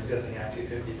under an existing Act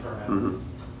 250 permit. Mm-hmm.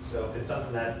 So if it's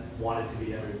something that wanted to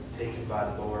be undertaken by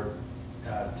the board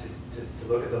to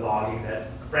look at the logging,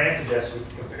 that Fran suggests we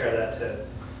compare that to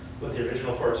with the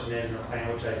original forestry management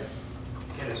plan, which I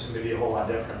can't assume to be a whole lot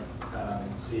different,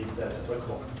 and see if that's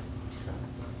applicable.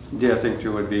 Yeah, I think it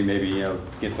would be maybe,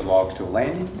 get the logs to a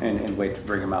landing and wait to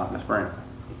bring them out in the spring.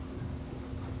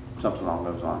 Something along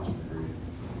those lines.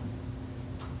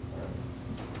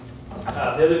 The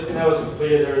other thing that was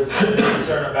completed, there was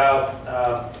concern about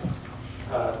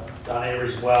Don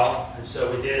Avery's well, and so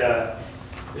we did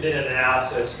an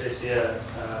analysis, basically a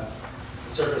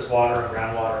surface water and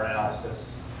groundwater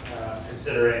analysis,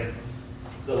 considering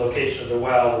the location of the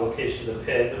well, the location of the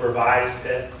pit, the revised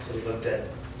pit. So we looked at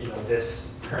this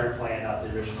current plan, not the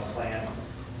original plan,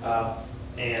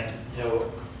 and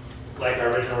like our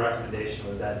original recommendation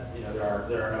was that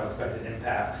there are no expected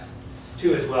impacts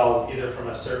to as well, either from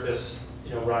a surface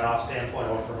runoff standpoint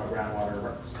or from a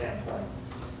groundwater standpoint.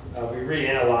 We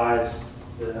reanalyzed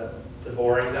the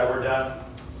borings that were done.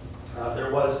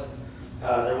 There was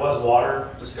water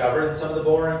discovered in some of the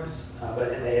borings,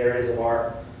 but in the areas of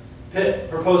our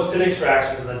proposed pit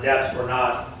extractions, and the depths were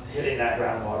not hitting that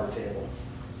groundwater table.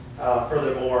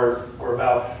 Furthermore, we're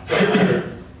about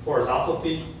 700 horizontal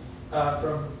feet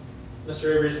from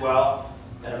Mr. Avery's well,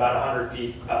 and about 100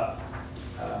 feet up.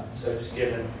 So just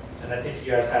given, and I think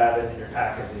you guys have it in your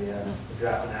packet, the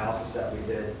draft analysis that we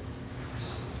did,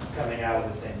 just coming out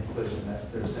with the same conclusion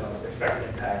that there's no expected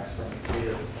impacts from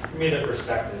either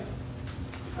perspective.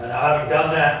 Now, having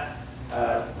done that,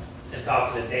 and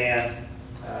talking to Dan,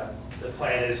 the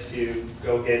plan is to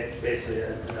go get basically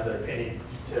another opinion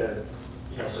to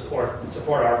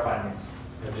support our findings,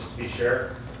 just to be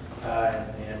sure,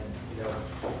 and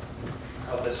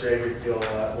help Mr. Avery feel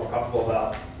more comfortable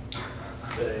about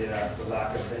the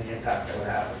lack of any impacts that would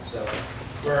happen. So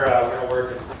we're going to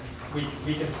work.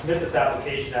 We can submit this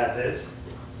application as is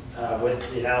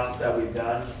with the analysis that we've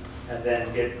done, and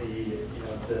then get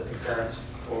the concurrence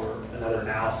or another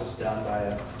analysis done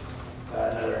by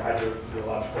another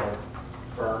hydrogeological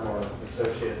firm or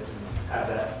associates, and have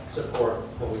that support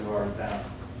what we've already found,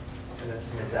 and then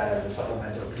submit that as a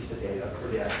supplemental piece of data for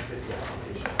the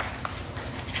application.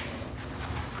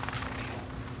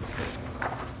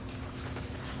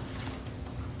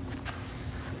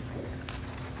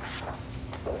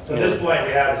 So at this point,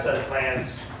 we have a set of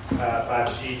plans 5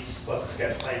 sheets plus a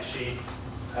sketch plan sheet.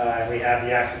 We have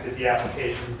the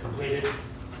application completed.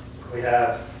 We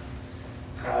have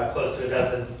close to a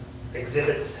dozen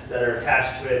exhibits that are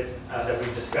attached to it that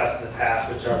we've discussed in the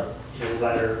past, which are the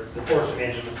letter, the forestry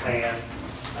management plan,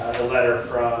 the letter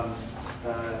from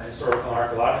Historical and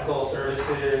Archaeological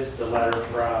Services, the letter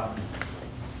from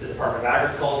the Department of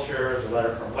Agriculture, the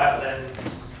letter from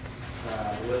Wetlands.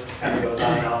 The list kind of goes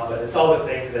on and on, but it's all the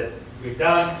things that we've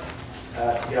done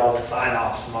to get all the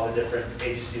sign-offs from all the different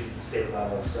agencies at the state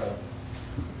level. So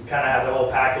we kind of have the whole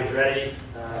package ready,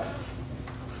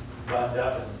 buttoned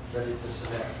up and ready to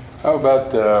submit. How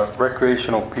about the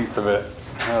recreational piece of it?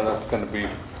 How that's going to be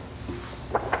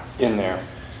in there?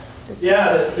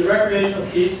 Yeah, the recreational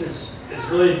piece is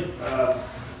really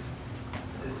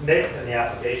it's mixed in the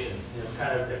application.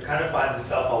 It kind of finds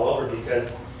itself all over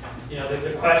because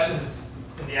the questions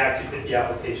in the Act 250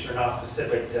 application are not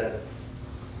specific to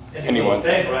any one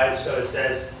thing, right? So it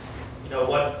says,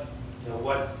 what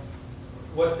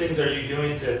things are you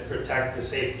doing to protect the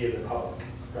safety of the public,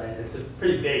 right? It's a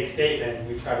pretty vague statement, and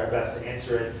we tried our best to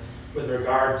answer it with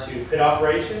regard to pit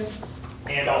operations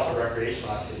and also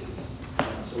recreational activities.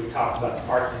 So we talked about the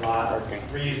parking lot, or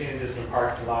reusing the existing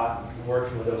parking lot, and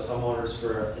working with those homeowners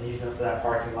for an easement for that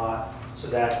parking lot, so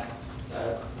that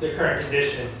the current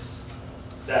conditions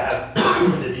that have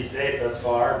proven to be safe thus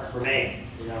far remain.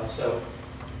 So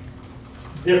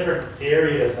different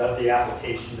areas of the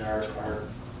application are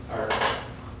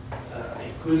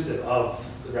inclusive of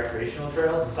the recreational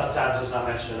trails, and sometimes it's not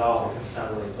mentioned at all because it's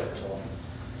not really applicable.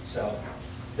 So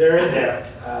they're in there.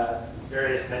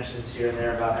 Various mentions here and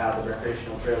there about how the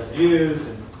recreational trails are used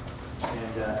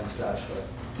and such. But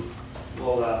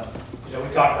we'll, we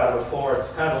talked about it before.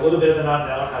 It's kind of a little bit of an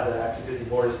unknown how the Act 250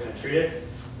 board is going to treat it,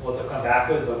 what they'll come back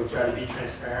with, but we try to be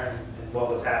transparent in what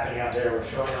was happening out there. We're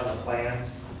showing on the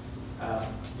plans.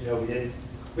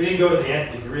 We didn't go to the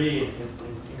nth degree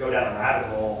and go down a rabbit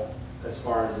hole as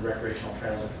far as the recreational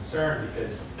trails are concerned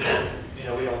because we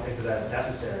don't think that is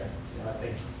necessary. I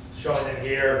think showing them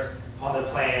here on the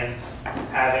plans,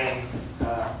 having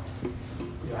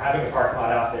having a parking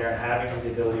lot out there and having the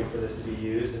ability for this to be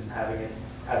used and having it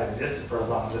have existed for as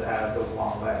long as it has goes a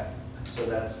long way. So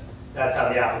that's how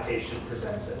the application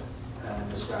presents it and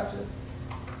describes it.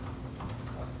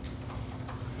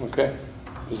 Okay.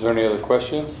 Is there any other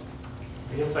questions?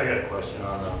 I guess I got a question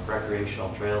on the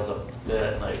recreational trails up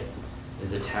there. Like,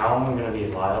 is the town going to be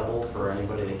liable for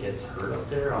anybody that gets hurt up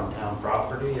there on town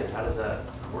property, and how does that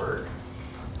work?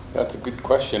 That's a good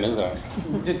question, isn't it?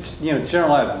 It's,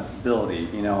 general liability,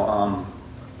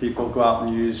 people go out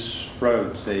and use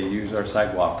roads, they use our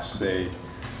sidewalks, they,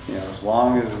 as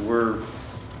long as we're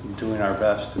doing our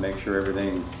best to make sure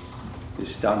everything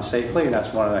is done safely, and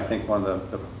that's I think one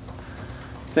of the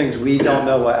things we don't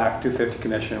know what Act 250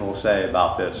 Commission will say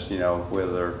about this,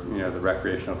 whether, the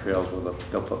recreational trails, whether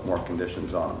they'll put more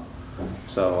conditions on them.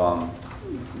 So,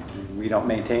 we don't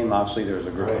maintain them. Obviously, there's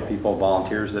a group of people,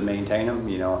 volunteers that maintain them.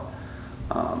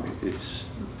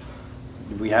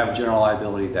 We have general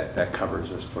liability that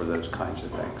covers us for those kinds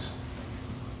of things.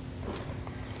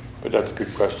 But that's a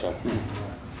good question.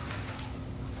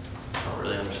 I don't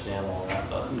really understand all that,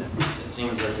 but it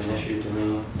seems like an issue to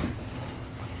me.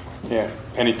 Yeah,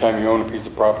 anytime you own a piece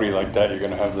of property like that, you're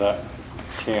going to have that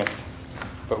chance.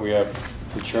 But we have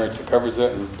insurance that covers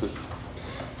it, and just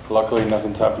luckily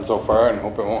nothing's happened so far, and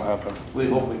hope it won't happen. We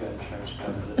hope we got insurance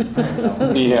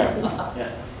covered. Yeah.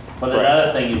 Yeah. But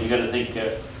another thing is you got to think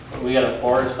we got a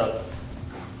forest up.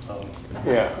 So,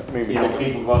 yeah, maybe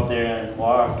people go up there and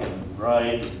walk and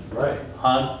ride, and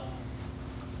hunt,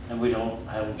 and we don't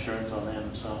have insurance on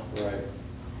them. So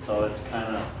so it's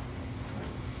kind of.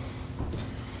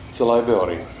 It's a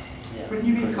liability. Yeah. Wouldn't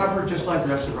you be covered just like the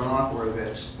rest of Vermont, where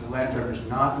the landowner is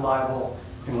not liable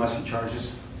unless he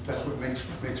charges? That's what makes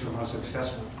Vermont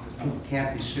successful. People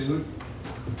can't be sued.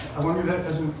 I wonder if that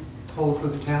doesn't hold for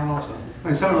the town also. I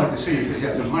mean, someone like to sue you because you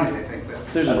have no money, they think, but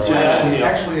there's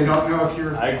actually, I don't know if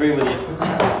you're. I agree with you.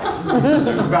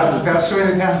 about suing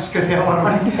the towns because they have a lot of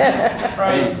money.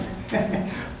 Right.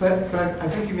 but I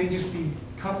think you may just be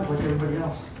covered like everybody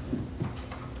else.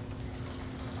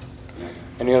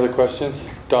 Any other questions?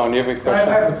 Don, do you have any questions?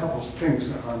 I have a couple of things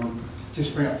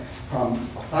just bring up.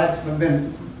 I've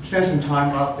been spent some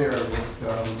time out there with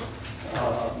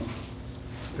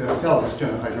the fellow that's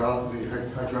doing the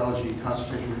hydrology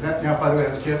conservation. Now, by the way,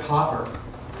 that's Jeff Hoffer,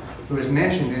 who is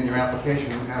mentioned in your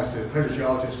application as the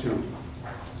hydrogeologist who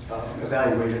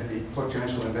evaluated the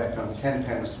potential impact on the 10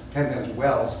 Penn's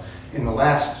wells in the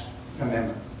last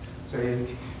amendment. So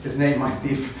his name might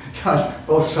be on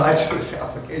both sides of this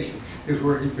application. He was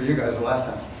working for you guys the last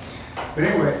time. But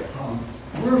anyway,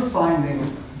 we're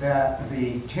finding that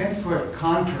the 10-foot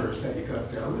contours that you got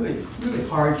there are really, really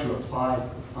hard to apply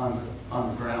on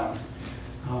the ground.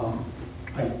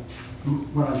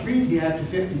 When I read the Act of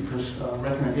 50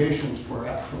 recommendations for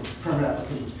permit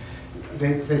applications,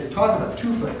 they talk about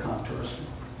 2-foot contours.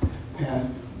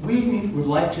 And we would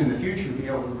like to, in the future, be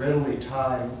able to readily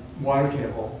tie water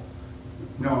table,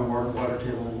 known water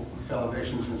table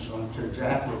elevations and so on, to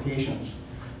exact locations.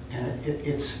 And it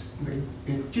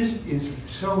just is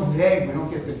so vague, we don't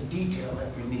get the detail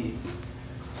that we need.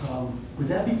 Would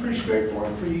that be pretty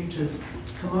straightforward for you to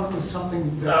come up with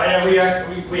something? Yeah, we have.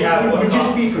 It would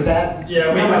just be for that.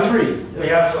 Yeah, number 3. We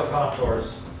have foot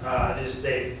contours.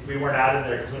 We weren't adding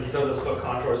there because when you throw those foot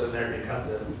contours in there, it becomes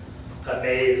a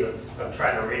maze of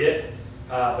trying to read it.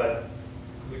 But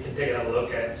we can take another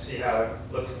look at it and see how it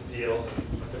looks and feels.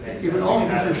 If it makes sense. It would only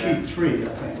be for sheet 3, I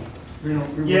think.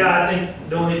 Yeah, I think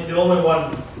the only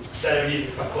one that would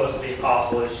even come close to being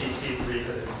possible is sheet C3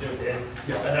 because it's zoomed in.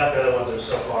 Yeah. And now the other ones are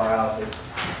so far out that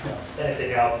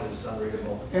anything else is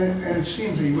unreadable. And it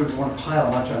seems that you wouldn't want to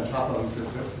pile much on top of them because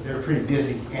they're pretty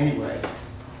busy anyway.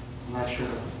 I'm not sure.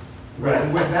 Right.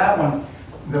 With that one,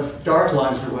 the dark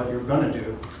lines are what you're going to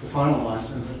do, the final lines,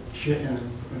 and the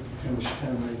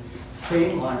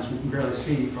faint lines we can barely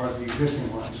see are the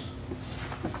existing lines.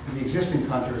 And the existing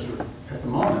contours are, at the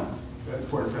moment,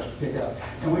 important for us to pick out.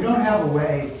 And we don't have a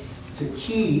way to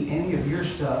key any of your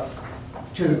stuff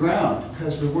to the ground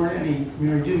because there weren't any,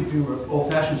 you didn't do an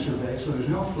old-fashioned survey, so there's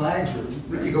no flags. Or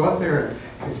you go up there,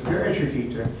 it's very tricky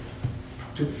to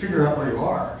figure out where you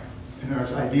are. In other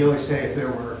words, ideally, say if there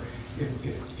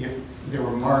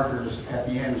were markers at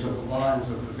the ends of the lines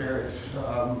of the various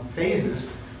phases,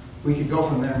 we could go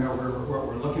from there and know what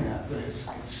we're looking at. But it's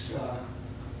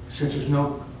since there's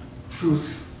no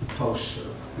truth posts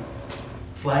or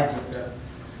flags up there.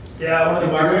 Yeah, one of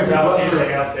the markers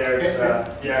out there is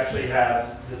you actually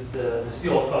have the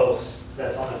steel post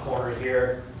that's on the corner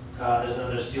here. There's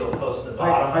another steel post at the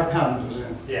bottom. I pounded those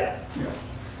in. Yeah.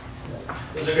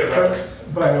 Those are good references.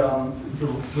 But the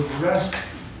rest,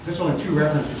 there's only 2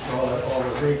 references for all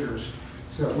those acres.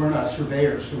 So we're not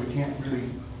surveyors, so we can't really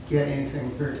get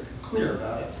anything very clear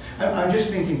about it. I'm just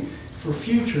thinking for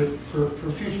future,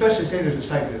 especially say there's a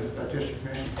site visit by district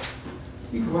commission.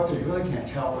 You go up there, you really can't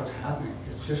tell what's happening.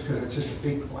 It's just because it's just a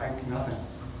big blank nothing.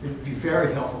 It'd be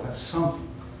very helpful to have some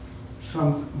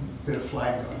bit of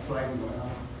flagging going on.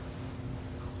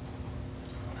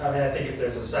 I mean, I think if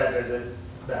there's a site visit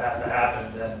that has to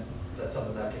happen, then that's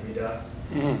something that can be done.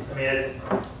 I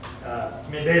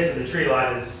mean, basically the tree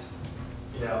line is,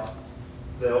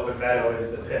 the open meadow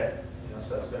is the pit.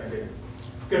 So that's been a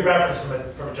good reference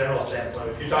from a general standpoint.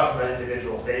 If you're talking about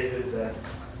individual phases, then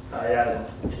some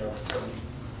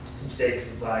stakes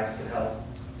and flags can help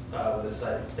with the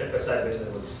site. If a site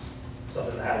visit was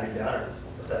something that had to be done, or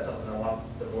if that's something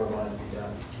the board wanted to be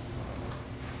done.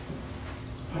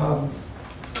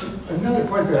 Another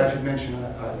point that I should mention,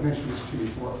 I mentioned this to you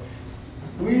before.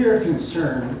 We are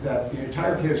concerned that the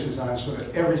entire pit is designed so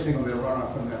that every single bit of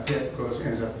runoff from that pit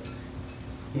ends up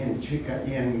in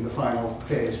the final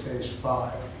phase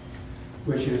 5,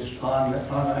 which is on the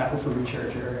aquifer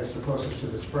recharge area. It's the closest to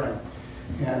the spring.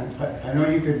 And I know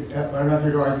you could, I'm not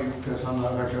here to argue because I'm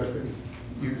not a judge, but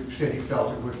you said you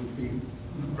felt it wouldn't be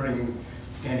bringing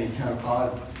any kind of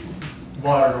odd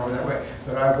water over that way.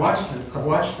 But I've watched the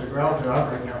gravel pit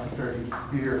operate now for 30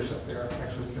 years up there.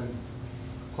 Actually, it's been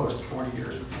close to 40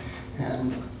 years.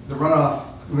 And the runoff,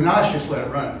 Minaj just let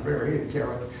it run in the river. He didn't care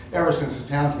what. Ever since the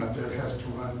town's been up there, it has to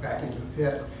run back into the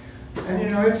pit. And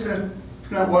it's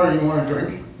not water you want to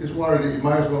drink. It's water that you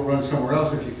might as well run somewhere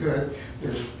else if you could.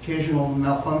 There's occasional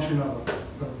malfunction of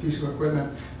a piece of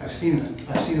equipment. I've seen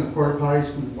the porta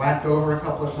potties been whacked over a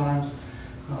couple of times.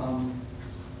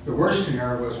 The worst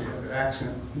scenario was we had an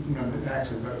accident,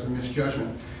 but it was a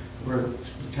misjudgment, where the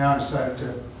town decided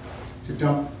to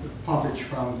dump the pumpage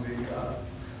from the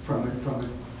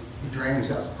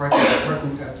drains out the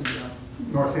parking at the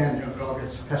north end. It all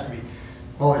has to be,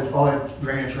 all that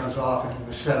drainage runs off, and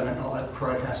the sediment and all that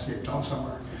crud has to get dumped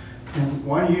somewhere. And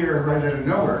one year, right out of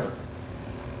nowhere,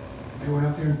 they went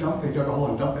up there and they dug a hole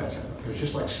and dumped that sediment. It was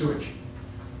just like sewage.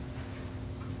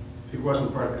 It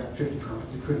wasn't part of that 50 permit.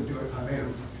 They couldn't do it. I made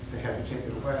them. They had to take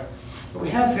it away. But we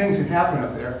have things that happen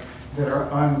up there that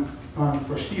are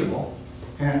unforeseeable,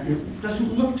 and it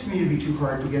doesn't look to me to be too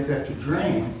hard to get that to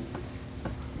drain.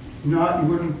 You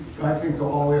wouldn't, I think,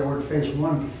 go all the way over to phase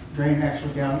 1, drain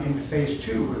actually down into phase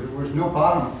 2, where there was no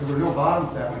bottom. There were no bottom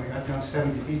to that when they got down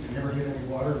 70 feet. They never hit any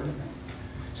water or anything.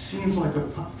 Seems like a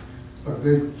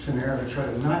good scenario to try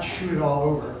to not shoot it all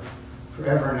over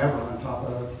forever and ever on top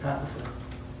of the aquifer.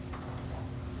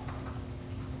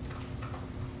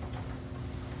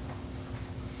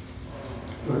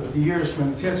 the years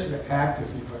when the pits are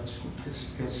active, you know,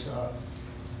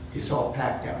 it's all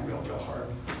packed down real hard.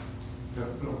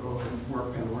 It'll go and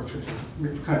work, and the works is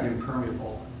kind of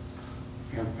impermeable,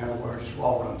 and the water just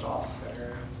all runs off that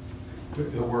area.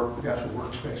 The actual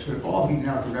workspace, so it'll all be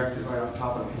now directed right on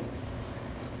top of me.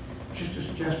 Just a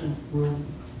suggestion,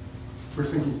 we're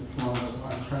thinking along those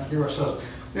lines, trying to give ourselves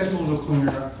just a little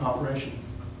cleaner operation.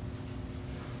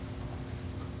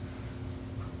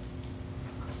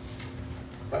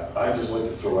 I'd just like to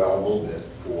throw out a little bit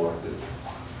for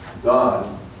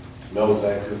Don knows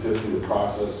Act 250, the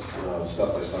process,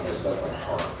 step by step by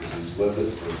heart, because he's lived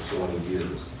it for so many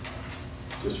years.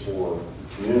 Just for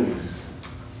the community's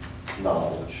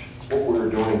knowledge, what we're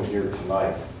doing here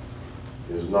tonight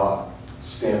is not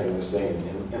stamping this thing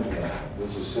and implementing it.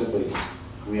 This is simply,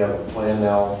 we have a plan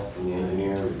now from the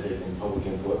engineer, we've taken public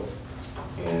input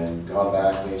and gone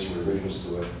back, made some revisions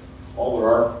to it. All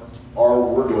that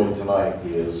we're doing tonight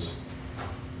is,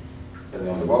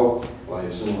 depending on the vote, well, I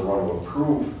assume we're going to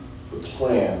approve the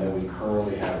plan that we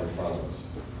currently have in front of us,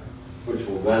 which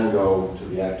will then go to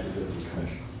the Act 250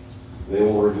 Commission. They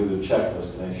will review the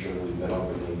checklist to make sure we've got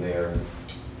everything there,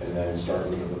 and then start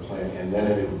looking at the plan, and then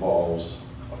it involves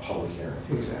a public hearing.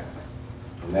 Exactly.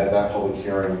 And at that public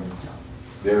hearing,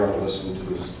 they're going to listen to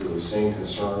the same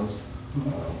concerns,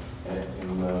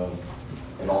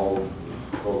 and all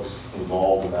the folks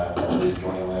involved in that, all the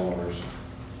adjoining landowners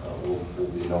will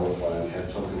be notified. We had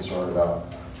some concern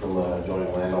from the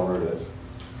adjoining landowner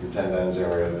from 10 Dan's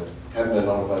area that hadn't been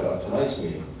notified about tonight's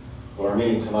meeting. But our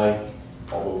meeting tonight,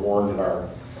 although warned in our,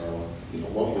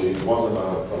 locally, it wasn't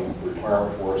a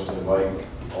requirement for us to invite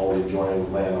all the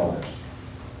adjoining landowners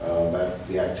back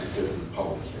to the Act 250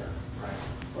 public hearing. Right.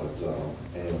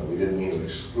 But anyway, we didn't mean to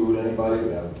exclude anybody.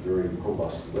 We have a very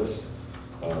robust list,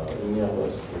 email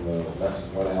list, and the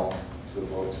message went out to the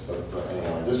folks. But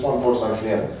anyway, I just want folks to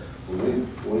understand,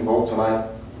 when we vote tonight,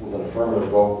 with an affirmative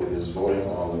vote, it is voting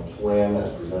on the plan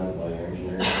as presented by the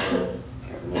engineering firm,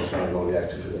 and it's going to go to the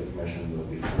Act 250 Commission. There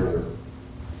will be further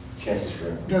chances for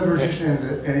it. In other words, you're saying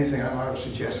that anything I might have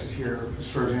suggested here is,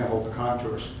 for example, the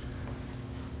contours.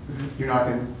 You're not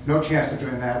going, no chance of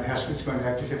doing that. It's going to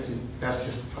Act 250. That's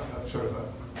just sort of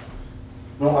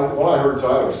a. No, what I heard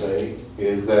Tyler say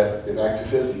is that if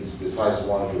Act 250 decides to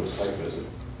want to do a site visit.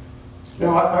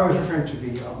 No, I was referring to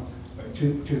the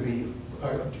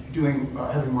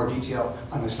having more detail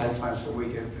on the site plan so we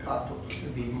could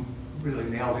be really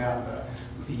nailed down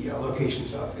the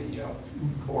locations of the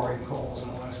boring holes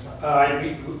and all that stuff. I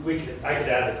could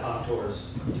add the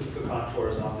contours, the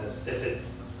contours on this. If it,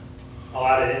 I'll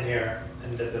add it in here,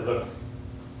 and if it looks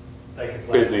like it's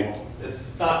busy, it's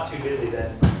not too busy,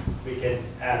 then we can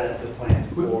add it to the plans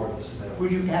before the submittal.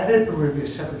 Would you add it, or would it be a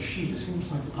separate sheet? It seems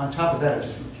like on top of that, it'd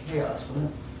just be chaos, wouldn't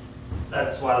it?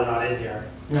 That's why they're not in here.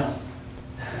 Yeah.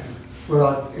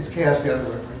 Well, it's chaos the other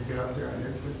way when you get up there,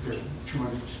 and there's too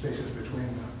much spaces between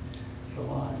the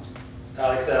lines.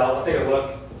 Like I said, I'll take a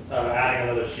look. Adding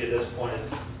another sheet at this point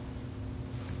is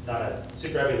not a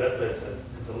super heavy lift, but it's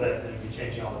a lift, and you'll be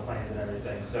changing all the planes and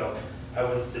everything. So I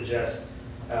wouldn't suggest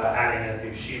adding a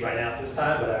new sheet right now at this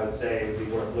time, but I would say it would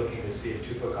be worth looking to see if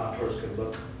 2-foot contours could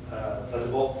look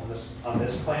legible on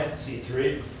this plan,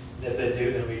 C3. And if they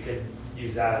do, then we can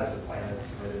use that as the plan that's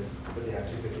submitted for the Act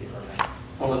 250 permit.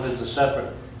 Well, if it's a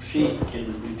separate sheet, can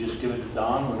you just give it to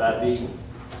Don? Would that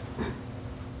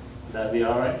be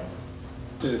all right?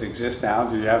 Does it exist now?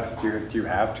 Do you have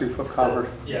 2-foot contours?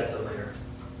 Yeah, it's a layer.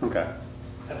 Okay.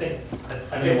 I have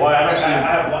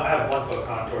 1-foot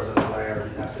contours as a layer.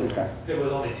 You'd have to, okay. If it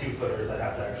was only 2-footers, I'd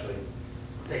have to actually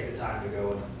take the time to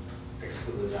go and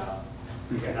exclude those out.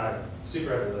 Okay, not a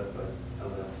super heavy lift, but a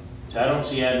lift. So I don't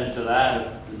see adding it to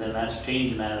that, then that's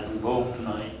changing that if we vote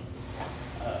tonight.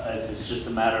 If it's just a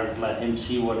matter of let him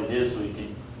see what it is, so we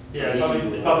can. Yeah,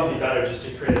 it'd probably be better just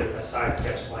to create a side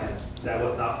sketch plan that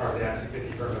was not part of the Act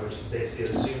 250 permit, which is basically a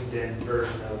zoomed-in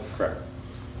version of correct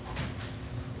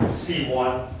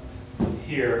C1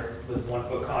 here with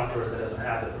 1-foot contours that doesn't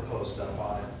have the proposed stuff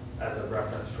on it as a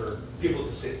reference for people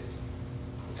to see.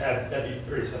 That'd be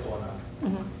pretty simple enough.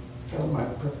 That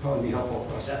might probably be helpful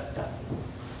for us. Yeah.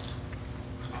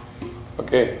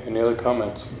 Okay, any other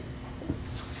comments?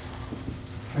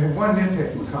 I have one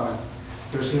nitpicking comment.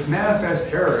 There's a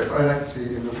manifest error, if I like to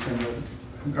see,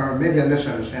 or maybe I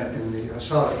misunderstand it, in the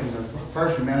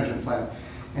forestry management plan.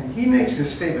 And he makes this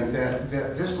statement that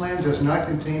this land does not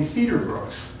contain feeder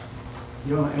brooks.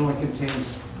 It only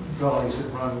contains gullies that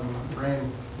run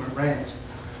when it rains.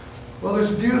 Well,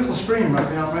 there's a beautiful stream right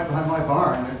behind my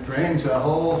barn. It drains the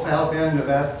whole south end of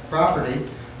that property.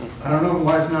 I don't know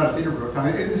why it's not a feeder brook. I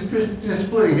mean, it's just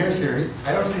splitting hairs here.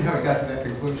 I don't see how he got to that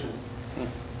conclusion.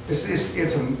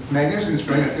 It's a magnificent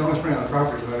spring, it's the only spring on the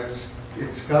property, but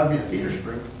it's got to be a feeder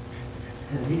spring.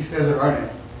 And he says there aren't any.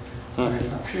 I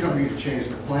mean, I'm sure you don't need to change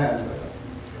the plan, but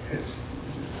it's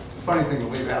a funny thing to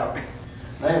leave out.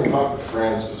 I haven't talked to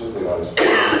Fran specifically about his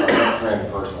I met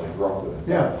Fran personally, grew up with him.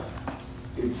 Yeah.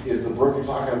 Is the brook you're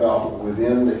talking about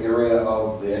within the area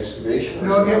of the excavation?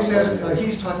 No, it says,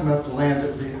 he's talking about the land,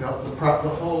 the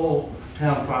whole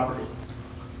town property.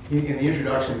 He, in the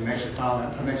introduction, makes a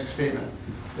comment, makes a statement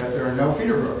that there are no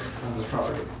feeder brooks on this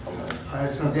property. Okay. I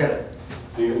just don't get it.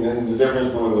 See, and the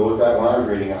difference when we looked at, when I was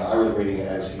reading it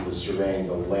as he was surveying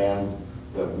the land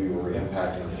that we were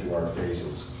impacting through our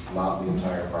phases, not the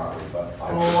entire property, but I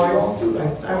could be wrong through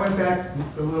that. I went back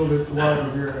a little bit while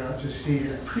over here to see,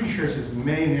 I'm pretty sure it's his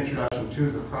main introduction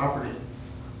to the property.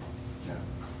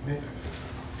 Yeah.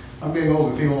 I'm getting old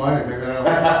and feeble-minded, maybe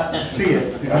I don't see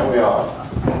it. You know? We are.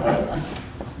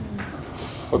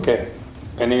 Okay,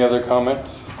 any other comments,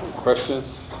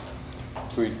 questions?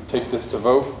 Do we take this to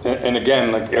vote? And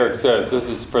again, like Eric says, this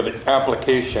is for the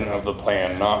application of the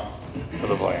plan, not for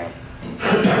the plan.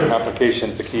 Application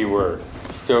is the key word.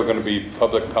 Still going to be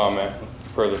public comment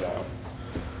further down.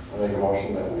 I make a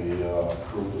motion that we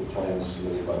approve the plans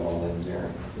submitted by Mullen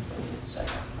Engineering.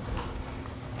 Second.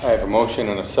 I have a motion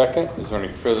and a second. Is there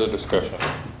any further discussion?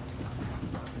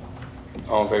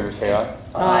 All in favor say aye.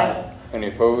 Aye. Any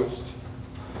opposed?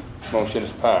 Motion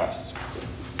is passed.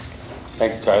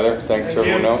 Thanks, Tyler. Thanks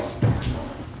everyone else.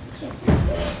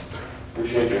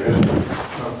 Appreciate your history.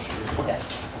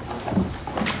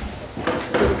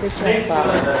 Good Makes job,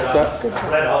 me feel Bob. that Good I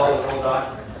job. read all those old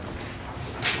documents.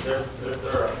 They're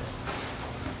thorough.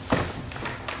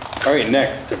 All right,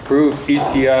 next, approve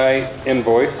ECI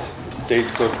invoice,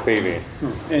 Stagecoach Paving.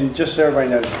 And just so everybody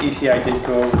knows, ECI did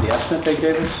go over the estimate they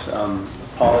gave us.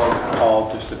 Paul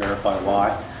called just to verify why.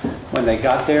 When they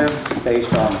got there,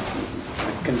 based on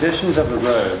the conditions of the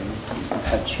road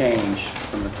had changed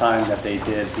from the time that they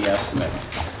did the estimate.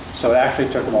 So it actually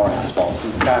took more asphalt.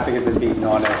 The traffic had been beaten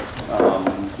on it.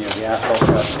 You know, the asphalt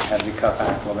had to be cut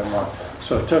back a little bit more.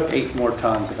 So it took 8 more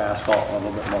tons of asphalt and a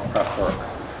little bit more prep work.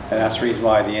 And that's the reason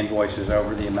why the invoice is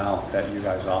over the amount that you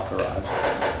guys authorized.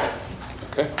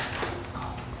 Okay.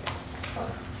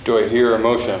 Do I hear a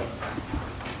motion?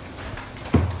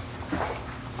 I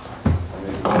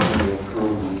make a motion to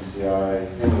approve the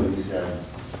ECI, into the ECI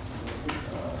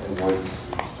invoice,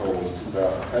 which totals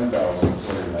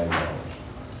 $10,290.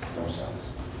 No cents.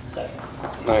 Second.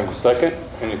 I have a second.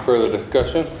 Any further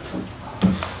discussion?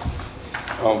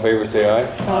 All in favor say aye.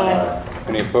 Aye.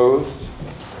 Any opposed?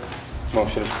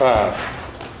 Motion is passed.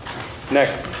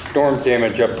 Next, storm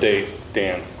damage update,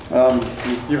 Dan.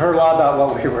 You heard a lot about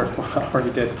what we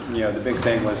already did. You know, the big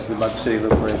thing was the Mud City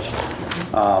Loop Bridge.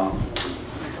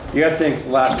 You got to think,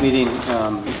 last meeting,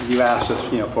 you asked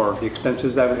us, you know, for the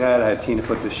expenses that we had. I had Tina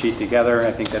put the sheet together.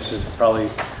 I think this is probably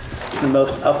the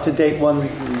most up-to-date one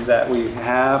that we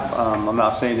have. I'm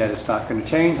not saying that it's not going to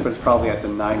change, but it's probably at the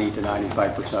 90 to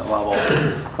 95% level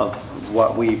of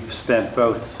what we've spent,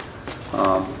 both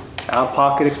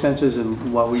out-of-pocket expenses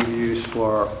and what we've used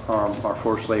for our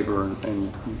forced labor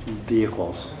and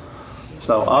vehicles.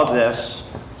 So of this,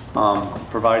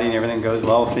 providing everything goes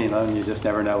well with FEMA, and you just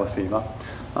never know with FEMA,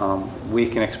 we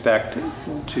can expect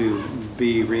to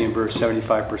be reimbursed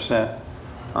 75%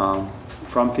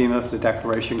 from FEMA if the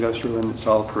declaration goes through and it's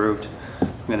all approved,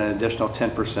 and an additional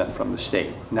 10% from the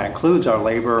state. And that includes our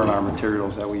labor and our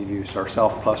materials that we've used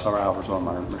ourselves plus our hours on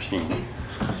our machine.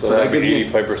 So that'd be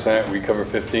 85%, we cover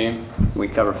 15? We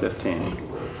cover 15.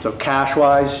 So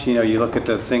cash-wise, you know, you look at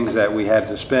the things that we had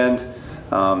to spend,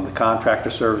 the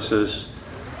contractor services,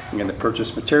 and the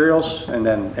purchase materials, and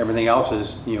then everything else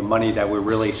is, you know, money that we're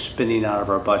really spending out of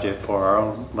our budget for our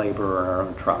own labor and our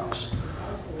own trucks.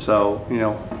 So, you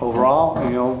know, overall,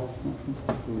 you know,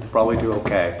 we'll probably do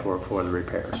okay for the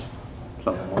repairs.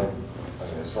 So.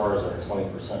 As far as our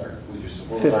 20%, would you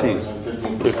support 15.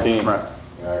 15%?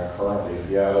 Right. Currently, if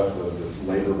you add up the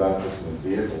labor benefits and the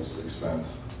vehicles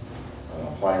expense,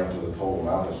 applying it to the total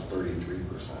amount is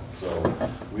 33%. So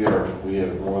we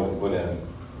have more than put in.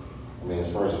 I mean,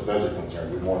 as far as the budget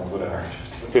concerned, we want to put in our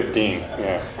 15%.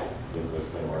 Yeah. Get this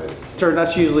thing right. Sure,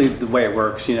 that's usually the way it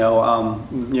works. You know,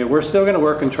 we're still going to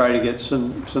work and try to get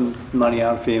some money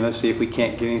out of FEMA, see if we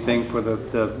can't get anything for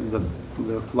the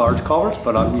large culverts.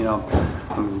 But you know,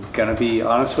 I'm going to be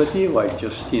honest with you. Like,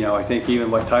 just, you know, I think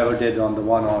even what Tyler did on the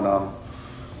one on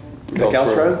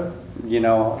Gulch Road, you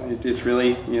know, it's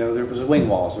really, you know, there was a wing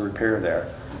walls, a repair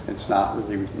there. It's not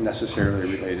really necessarily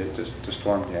related to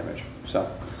storm damage. So,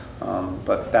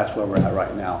 but that's where we're at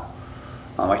right now.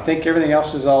 I think everything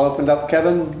else is all opened up,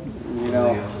 Kevin. You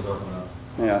know,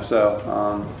 yeah.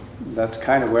 So that's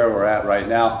kind of where we're at right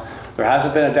now. There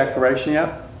hasn't been a declaration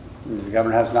yet. The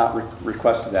governor has not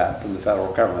requested that from the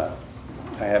federal government.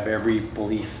 I have every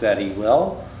belief that he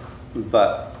will,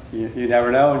 but you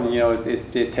never know, and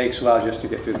it takes a while just to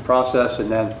get through the process. And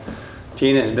then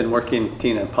Tina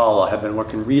and Paula have been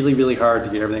working really, really hard to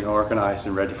get everything organized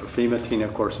and ready for FEMA. Tina,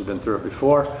 of course, has been through it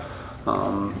before.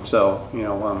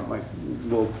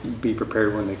 We'll be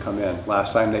prepared when they come in.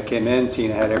 Last time they came in,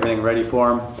 Tina had everything ready for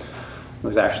them. It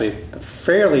was actually a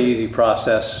fairly easy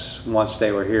process once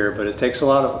they were here, but it takes a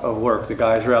lot of work. The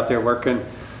guys are out there working.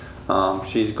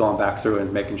 She's going back through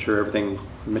and making sure everything,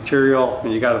 material,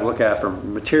 and you got to look at it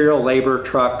from material, labor,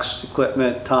 trucks,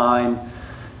 equipment, time,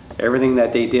 everything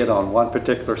that they did on one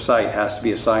particular site has to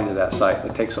be assigned to that site.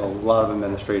 It takes a lot of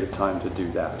administrative time to do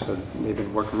that. So they've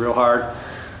been working real hard.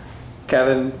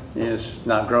 Kevin is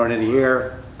not growing any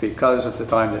hair because of the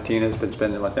time that Tina's been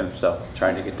spending with them, so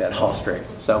trying to get that all straight.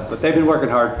 So, but they've been working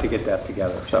hard to get that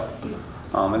together. So,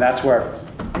 and that's where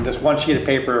this one sheet of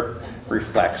paper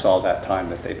reflects all that time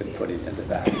that they've been putting into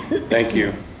that. Thank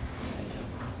you.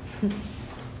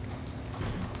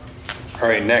 All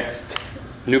right, next,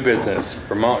 new business,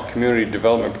 Vermont Community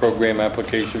Development Program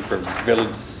application for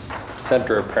Village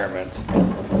Center apartments.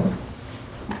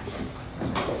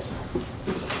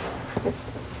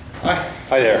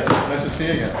 Hi there. Nice to see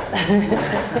you again.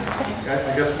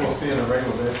 I guess we'll see you on a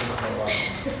regular basis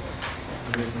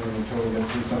until we get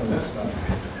through some of this stuff.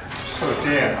 So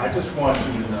Dan, I just want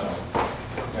you to know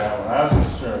that when I was in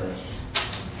service,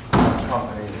 the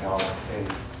company held a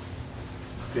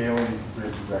daily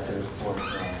bridge record for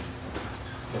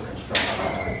construction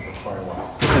for quite a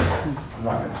while. I'm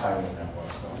not going to tell you what that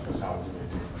was, though, because how do they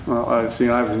do this? Well, I was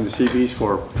in the CBs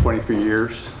for 23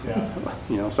 years. Yeah.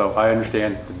 So I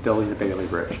understand the building the Bailey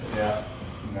Bridge. Yeah,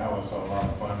 and that was a lot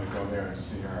of fun to go there and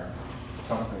see our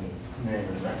company name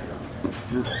and record on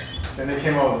there. Then they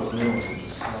came out with those new ones and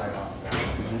just slide off that.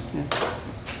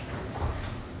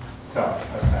 So,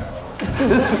 that's kind of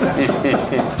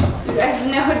You guys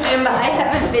know Jim, but I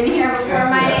haven't been here before.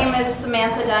 My name is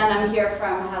Samantha Dunn. I'm here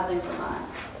from Housing Vermont.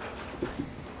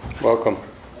 Welcome.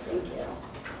 Thank you.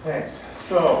 Thanks.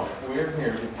 So, we're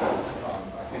here because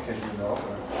I think, as you know,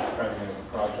 we're trying to get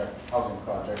a housing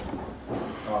project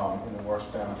in the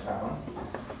Morristown town.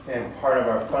 And part of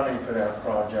our funding for that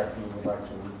project, we would like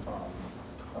to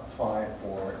apply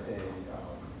for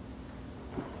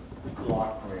a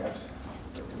block grant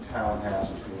that the town has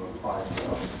to apply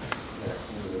for, that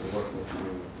we would work with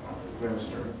you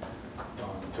administer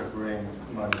to bring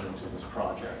money into this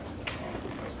project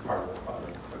as part of the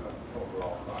funding for the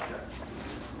overall project.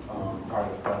 Part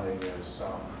of the funding is,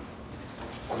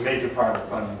 a major part of the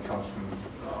funding comes from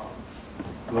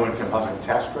low-income housing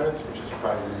tax credits, which is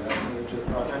probably into the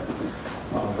project.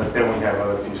 But then we have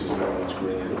other pieces that we need to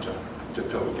bring in to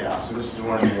fill the gaps. And this is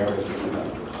one of the areas that we'd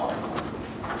like to apply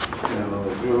for. And then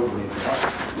we'll do it, we need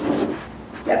help.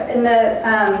 Yep, and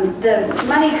the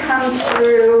money comes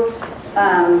through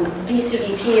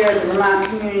VCDP, or the Vermont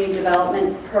Community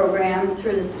Development Program,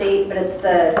 through the state, but it's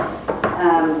the,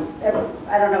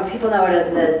 I don't know, people know it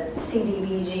as the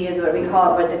CDBG is what we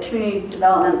call it, but the Community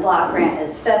Development Block Grant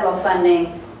is federal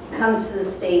funding, comes to the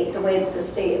state. The way that the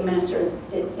state administers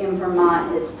it in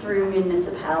Vermont is through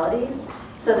municipalities.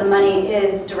 So the money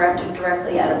is directed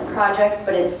directly at a project,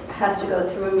 but it has to go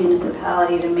through a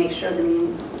municipality to make sure the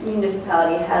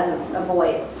municipality has a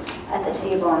voice at the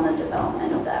table on the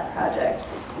development of that project.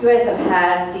 You guys have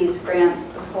had these grants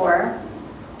before.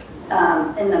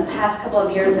 In the past couple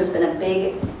of years, there's been a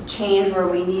big change where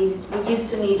we used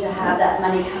to need to have that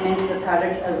money come into the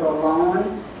project as a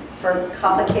loan for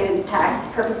complicated tax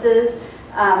purposes,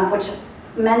 which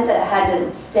meant that it had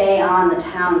to stay on the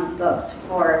town's books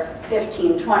for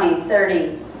 15, 20,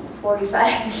 30,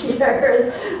 45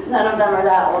 years. None of them are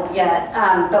that old yet.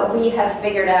 But we have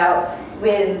figured out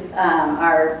with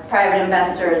our private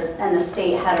investors and the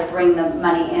state how to bring the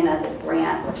money in as a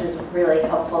grant, which is really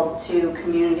helpful to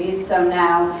communities. So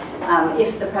now,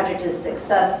 if the project is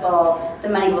successful, the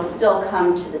money will still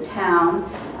come to the town,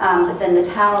 but then the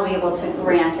town will be able to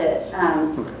grant it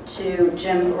to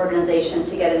Jim's organization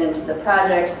to get it into the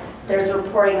project. There's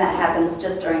reporting that happens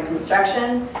just during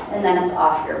construction, and then it's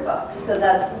off your books. So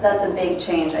that's a big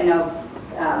change. I know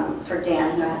for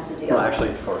Dan, who has to deal. Well,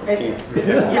 actually, for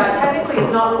Yeah, technically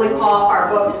it's not really off our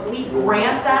books. If we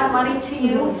grant that money to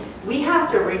you, we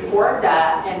have to report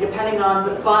that, and depending on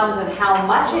the funds and how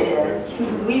much it is,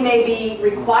 we may be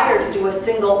required to do a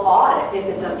single audit if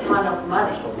it's a ton of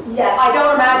money. Yeah. I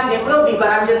don't imagine it will be, but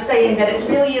I'm just saying that it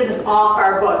really isn't off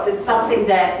our books. It's something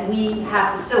that we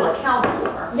have to still account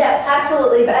for. Yeah,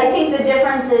 absolutely. But I think the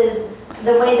difference is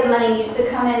the way the money used to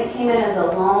come in, it came in as a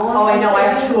loan. Oh, I know, So I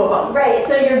have 2 of them. Right,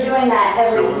 so you're doing that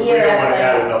every So we year. don't want to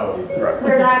add another one.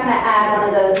 We're not gonna add one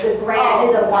of those. The grant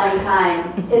is a one-time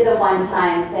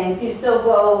thing. So you still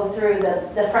go through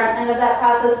the front end of that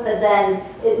process, but then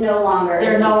it no longer.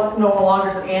 There are no longer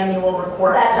an annual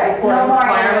report. That's right, no reporting more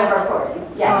requirement. annual reporting,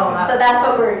 yes. Oh, So that's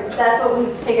what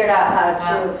we've figured out how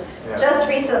to, Yeah. just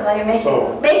recently,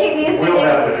 So, making these we'll meetings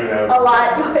have to do that. a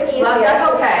lot more easier. Well, that's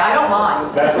okay, I don't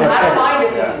mind. That's what- I don't mind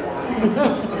if you Yeah. do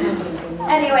that.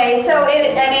 Anyway, so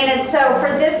for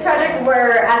this project,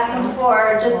 we're asking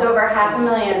for just over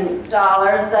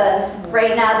 $500,000.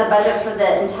 Right now, the budget for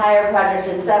the entire project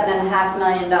is $7.5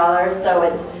 million, so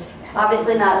it's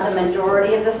obviously not the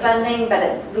majority of the funding,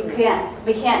 but we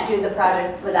can't do the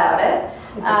project without it.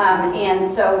 And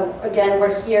so, again,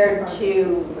 we're here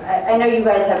to, I know you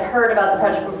guys have heard about the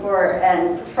project before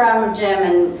and from Jim,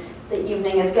 and the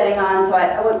evening is getting on, so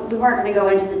we weren't going to go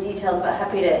into the details, but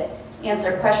happy to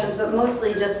answer questions, but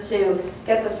mostly just to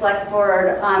get the select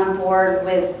board on board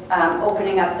with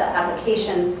opening up the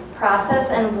application process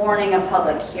and warning a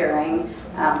public hearing,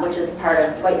 which is part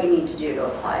of what you need to do to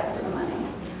apply for the money.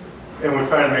 And we're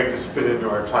trying to make this fit into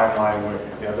our timeline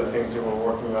with the other things that we're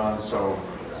working on, so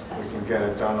we can get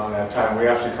it done on that time. We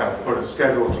actually kind of put a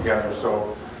schedule together,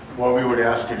 so what we would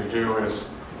ask you to do is,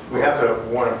 we have to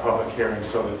warn a public hearing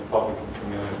so that the public can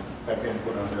come in and have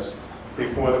input on this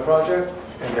before the project,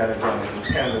 and then again at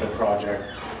the end of the project.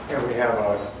 And we have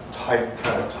a tight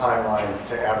kind of timeline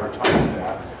to advertise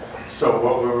that. So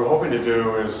what we were hoping to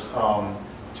do is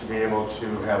to be able to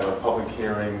have a public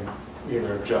hearing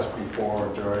either just before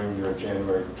or during your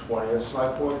January 20th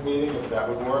select board meeting, if that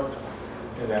would work.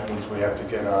 And that means we have to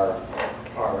get our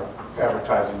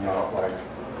advertising out like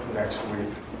next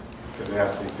week, because it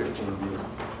has to be 15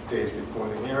 days before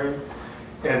the hearing.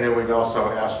 And then we'd also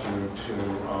ask you to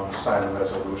sign a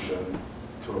resolution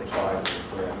to apply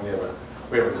for the grant.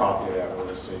 We have a copy of that with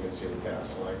us, so you can see what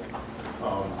that's like.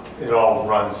 It all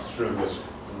runs through this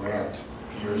grant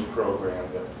years program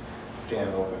that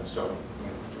Dan opened, so we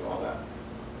have to do all that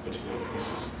particular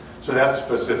pieces. So that's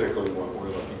specifically what we're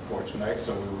looking for tonight.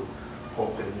 So we would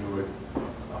hope that you would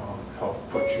help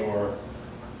put your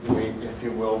weight, if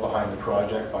you will, behind the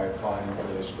project by applying for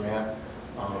this grant.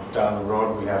 Down the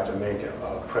road, we have to make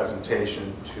a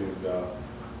presentation to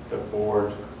the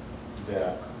board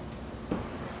that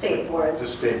State board. The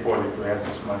state board that grants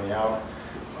this money out.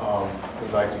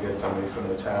 We'd like to get somebody from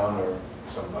the town or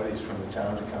some buddies from the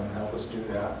town to come and help us do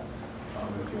that.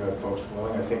 If you have folks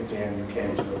willing. I think, Dan, you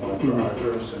came to the one for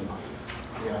Rogers, and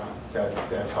yeah,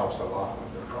 that helps a lot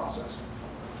with the process.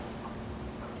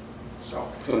 So.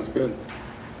 Sounds good.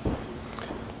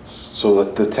 So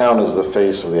the town is the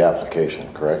face of the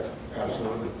application, correct?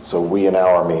 Absolutely. So we and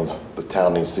our means the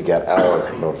town needs to get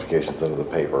our notifications into the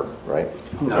paper, right?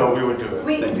 No, we would do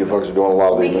it. And you folks are doing a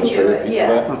lot of the administrative piece of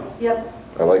that? Yes, yep.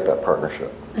 I like that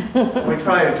partnership. We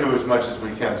try and do as much as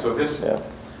we can. So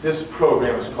this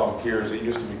program is called GEARS. It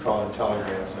used to be called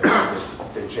IntelliGrants, and I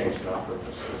think they changed it on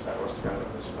purpose because that was kind of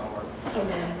a misnomer.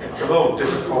 It's a little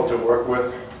difficult to work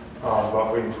with,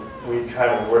 but we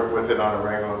kind of work with it on a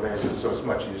regular basis, so it's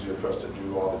much easier for us to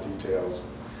do all the details.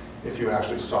 If you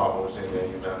actually saw what was in there,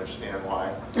 you'd understand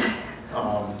why.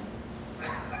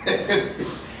 It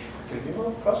can be a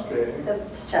little frustrating.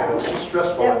 It's challenging. It's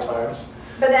stressful at times.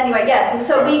 But anyway, yes,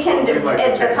 so we can, We'd like to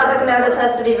if the take public care of that. notice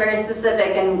has to be very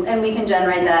specific, and we can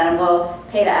generate that, and we'll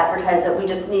pay to advertise it. We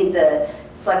just need the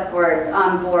select board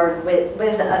on board with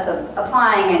us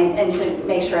applying and to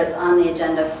make sure it's on the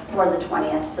agenda for the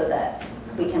 20th so that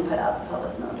we can put out the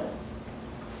public notice.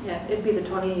 Yeah, it'd be the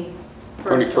 21st.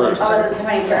 21st. Oh, it's the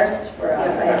 21st? We're off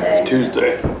by a day. It's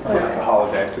Tuesday. Yeah, it's a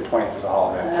holiday. The 20th is a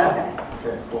holiday. Okay.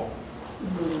 Okay, cool.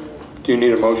 Do you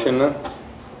need a motion then?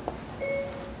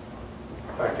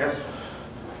 I guess.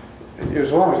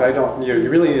 As long as I don't, you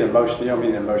really need a motion, you don't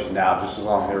need a motion now, just as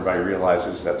long as everybody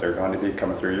realizes that they're going to be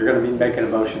coming through. You're going to be making a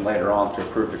motion later on to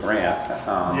approve the grant.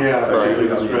 Yeah, so right, you don't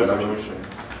this need a motion. resolution.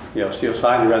 You know, so you'll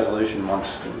sign the resolution once,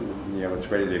 it's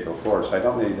ready to go forward. So I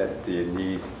don't need that, do you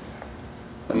need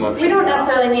a motion? We don't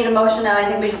necessarily need a motion now. I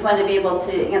think we just wanted to be able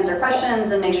to answer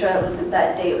questions and make sure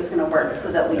that date was going to work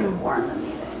so that we could warn the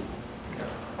meeting.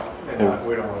 And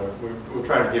we don't want to, we're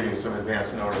trying to give you some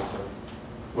advance notice of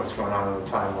what's going on in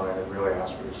the timeline and really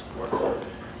ask for your support.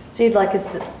 So you'd like us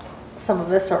to, some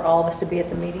of us or all of us to be at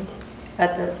the meeting?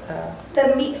 At the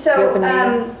The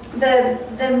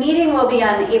meeting will be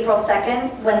on April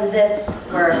 2nd when this,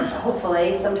 or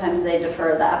hopefully, sometimes they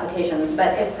defer the applications,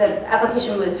 but if the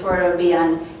application moves forward, it would be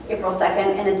on April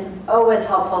 2nd, and it's always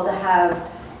helpful to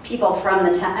have people from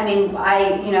the town, I mean,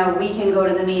 we can go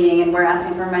to the meeting and we're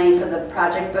asking for money for the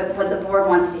project, but what the board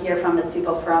wants to hear from is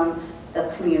people from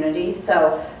the community.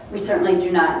 So we certainly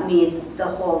do not need the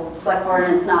whole select board,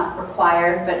 and it's not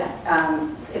required, but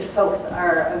if folks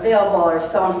are available or if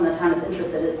someone from the town is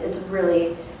interested, it's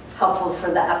really helpful for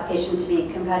the application to be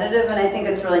competitive, and I think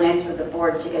it's really nice for the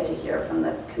board to get to hear from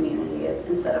the community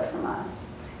instead of from us.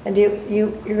 And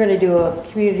you're going to do a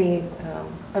community,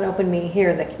 an open meeting here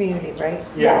in the community, right?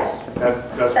 Yes.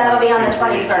 That'll be on the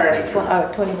 21st.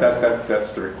 Oh, 21st.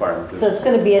 That's the requirement. So it's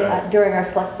going to be during our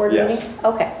select board Yes. meeting?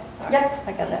 Okay. Yep.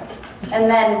 I got that. And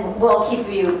then we'll keep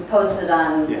you posted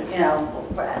on,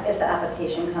 if the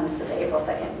application comes to the April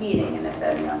 2nd meeting, and if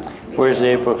everyone. Where's the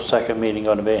April 2nd meeting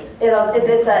going to be?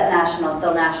 It's at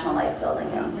the National Life Building.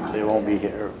 So you won't be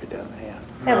here, it'll be down here.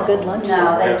 Have a good lunch.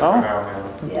 No, they, Oh?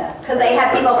 yeah, because they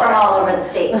have people from all over the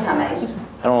state coming.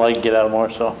 I don't like to get out of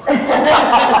Morristown.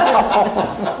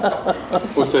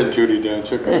 What's that, Judy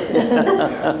Danchuk?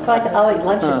 I'll eat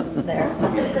lunch there.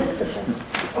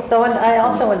 So I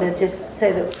also wanted to just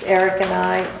say that Eric and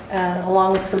I,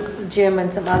 along with Jim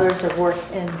and some others,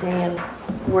 and Dan,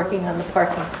 working on the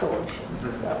parking solution.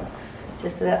 So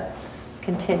just that's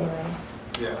continuing.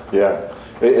 Yeah,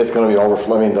 it's going to be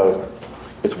overflowing.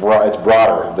 It's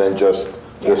broader than just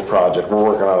this project. We're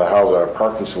working on a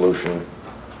parking solution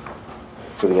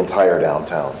for the entire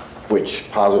downtown, which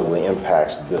positively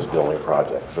impacts this building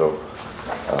project. So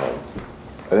I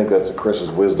think that's Chris's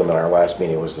wisdom in our last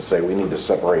meeting, was to say we need to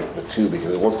separate the two,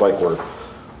 because it looks like we're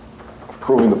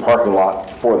approving the parking lot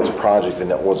for this project,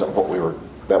 and that wasn't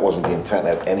the intent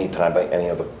at any time by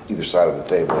either side of the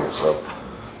table here. So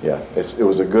yeah, it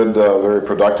was a good, very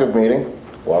productive meeting.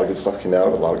 A lot of good stuff came out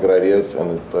of it, a lot of good ideas,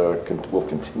 and it will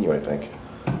continue, I think.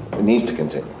 It needs to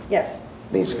continue. Yes.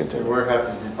 Needs to continue. We're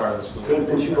happy to be part of the solution.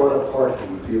 Since you brought up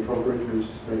parking, would it be appropriate to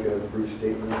just make a brief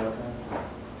statement about that?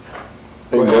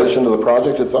 In relation to the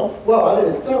project itself? Well,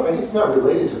 it's not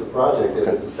related to the project.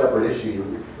 It's a separate issue.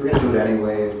 We're going to do it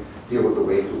anyway and deal with the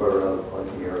wastewater and the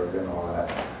parking area and all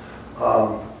that.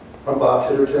 I'm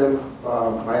Bob Titterton.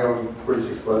 I own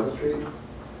 46 Pleasant Street,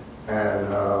 and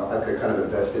I've got kind of a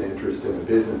vested interest in the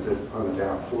business on the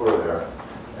down floor there.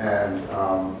 And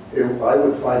I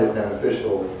would find it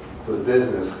beneficial for the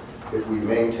business if we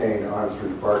maintain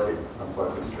on-street parking on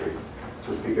Pleasant Street.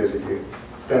 Just because if you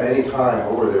spend any time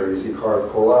over there, you see cars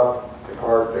pull up, they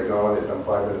park, they go in, they spend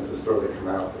 5 minutes in the store, they come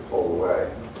out, they pull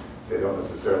away. They don't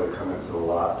necessarily come into the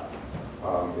lot.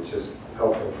 It's just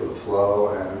helpful for the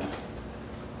flow, and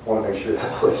want to make sure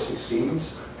that place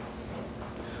succeeds.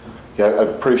 Yeah,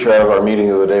 I'm pretty sure out of our meeting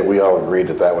the other day, we all agreed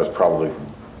that that was probably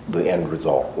the end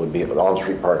result, would be the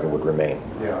on-street parking would remain.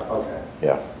 Yeah, okay.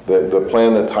 Yeah, the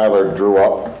plan that Tyler drew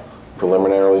up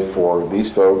preliminarily for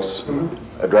these folks,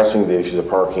 addressing the issues of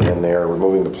parking in there,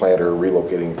 removing the planter,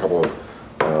 relocating a couple of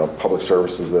public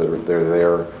services that are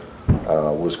there,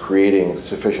 was creating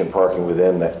sufficient parking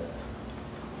within that.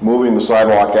 Moving the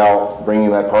sidewalk out,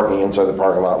 bringing that parking inside the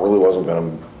parking lot really wasn't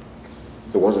going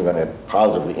to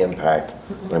positively impact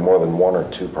by more than 1 or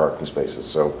 2 parking spaces.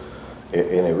 So,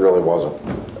 and it really wasn't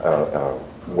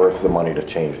worth the money to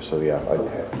change it. So yeah,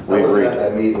 we agreed. I wasn't at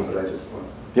that meeting, but I just want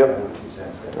Yep. 2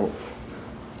 cents there.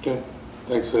 Good.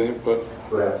 Thanks for the input.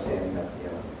 Without standing up,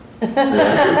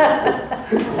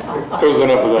 There was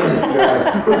enough of that.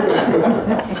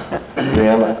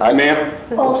 Ma'am?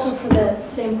 Also, for the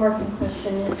same parking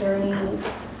question, is there any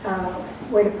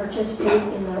way to participate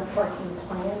in the parking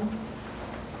plan,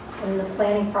 in the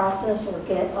planning process, or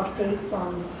get updates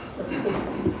on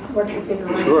what your bigger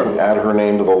Sure. Add her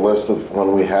name to the list of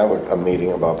when we have a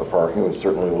meeting about the parking. We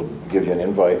certainly will give you an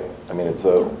invite. I mean, it's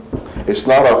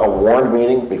not a warned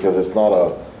meeting, because it's not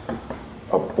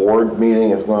a board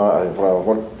meeting. It's not,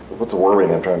 what's the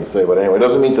wording I'm trying to say? But anyway, it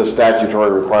doesn't meet the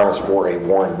statutory requirements for a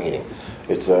warned meeting.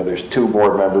 It's there's 2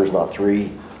 board members, not 3,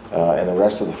 and the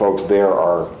rest of the folks there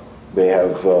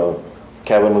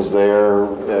Kevin was there.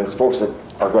 There's folks that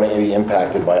are going to be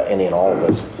impacted by any and all of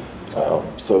this.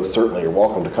 So certainly you're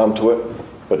welcome to come to it,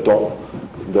 but don't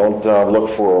look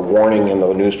for a warning in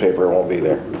the newspaper. It won't be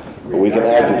there. But we can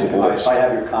add you to the list. If I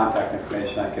have your contact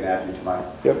information, I can add you to my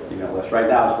email list. Right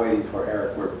now, I was waiting for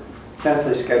Eric. We're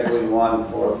tentatively scheduling one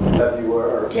for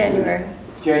January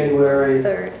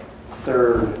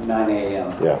 3rd, 9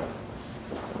 a.m. Yeah.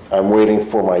 I'm waiting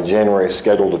for my January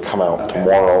schedule to come out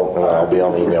tomorrow, and I'll be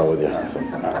on the email with you.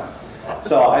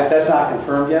 So that's not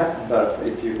confirmed yet, but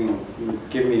if you can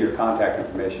give me your contact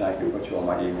information, I can put you on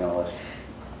my email list.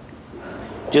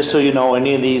 Just so you know,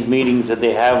 any of these meetings that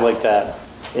they have like that,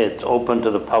 it's open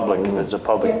to the public if it's a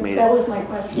public Yeah, meeting. that was my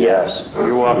question. Yes,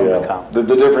 you're welcome to come.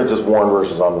 The difference is warned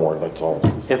versus unwarned, that's all.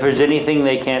 If there's anything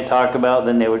they can't talk about,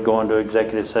 then they would go into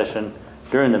executive session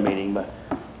during the meeting, but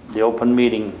the open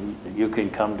meeting, you can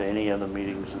come to any of the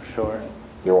meetings, I'm sure.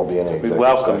 There won't be any We executive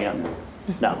welcome session.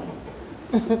 you. No.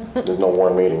 There's no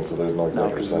warned meeting, so there's no No,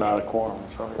 executive because it's session. not a quorum,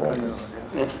 so.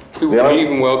 We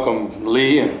even welcome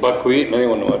Lee and Buckwheat and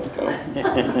anyone who wants to come.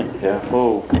 Yeah.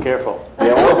 Oh, careful.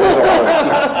 Yeah, one of the things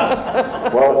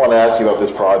I want to ask you about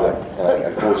this project, and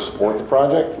I fully support the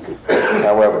project.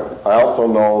 However, I also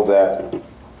know that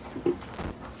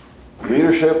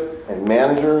leadership and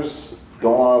managers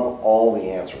don't have all the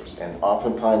answers, and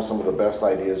oftentimes some of the best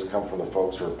ideas come from the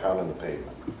folks who are pounding the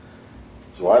pavement.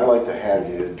 So I'd like to have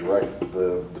you direct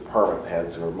the department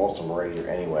heads, or most of them are right here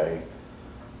anyway,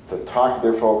 to talk to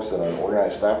their folks in an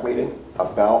organized staff meeting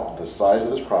about the size of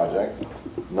this project,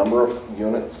 number of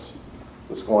units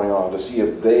that's going on, to see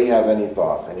if they have any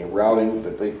thoughts, any routing,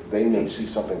 that they may see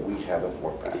something we haven't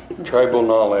looked at. Tribal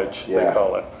knowledge, they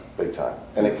call it. Big time.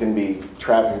 And it can be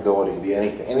trafficability, it can be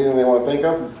anything they want to think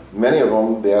of. Many of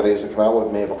them, the ideas that come out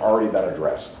with may have already been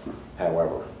addressed.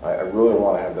 However, I really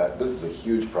want to have that. This is a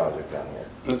huge project down here.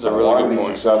 This is a really good I want to be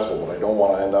point. successful, but I don't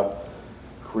want to end up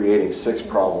creating 6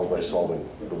 problems by solving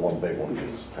the one big one, which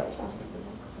is housing.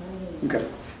 Okay.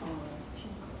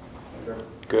 Good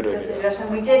Good idea.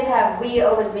 suggestion. We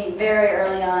always meet very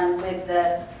early on with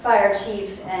the fire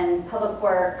chief and public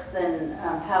works and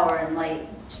power and light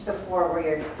before we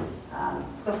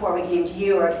came to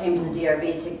you or came to the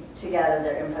DRB to gather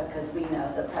their input, because we know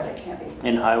the project can't be successful.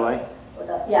 In highway?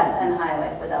 Yes, and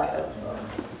highway without those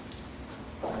folks.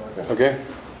 Okay,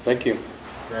 thank you.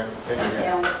 Thank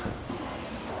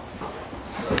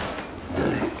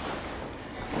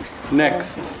you.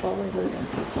 Next. Slowly losing.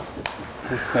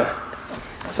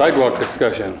 Sidewalk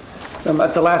discussion.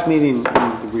 At the last meeting,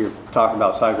 we were talking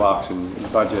about sidewalks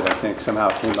and budget. I think somehow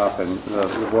it came up, and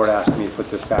the board asked me to put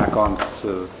this back on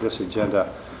to this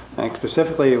agenda. And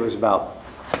specifically, it was about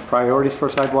priorities for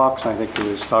sidewalks. I think it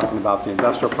was talking about the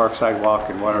industrial park sidewalk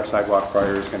and what our sidewalk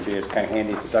priority is going to be. It's kind of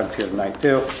handy for Doug's here tonight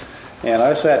too. And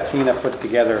I also had Tina put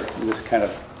together this kind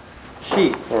of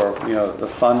sheet for, the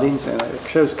fundings, and it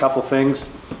shows a couple things,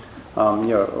 on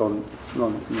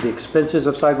the expenses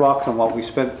of sidewalks and what we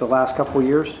spent the last couple of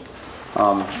years.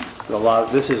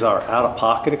 This is our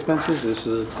out-of-pocket expenses. This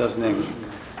doesn't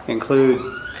include,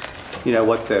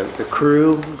 what the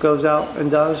crew goes out and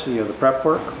does, the prep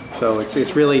work. So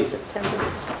it's really, the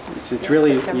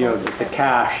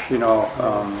cash, a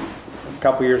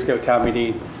couple years ago, town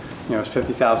meeting, it's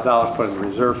 $50,000 put in the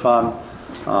reserve fund,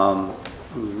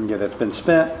 that's been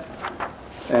spent.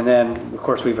 And then, of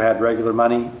course, we've had regular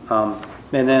money.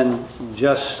 And then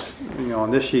just,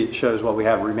 on this sheet shows what we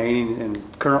have remaining in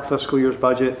current fiscal year's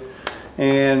budget.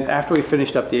 And after we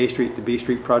finished up the A Street to B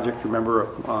Street project, remember,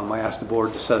 I asked the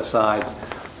board to set aside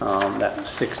that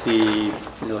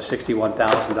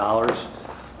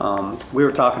 $61,000. We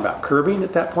were talking about curbing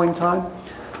at that point in time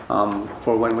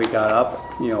for when we got up,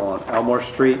 on Elmore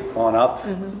Street on up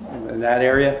in that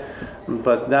area.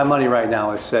 But that money right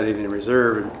now is sitting in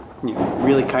reserve and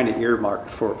really kind of earmarked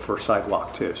for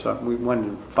sidewalk too. So we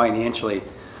wanted financially,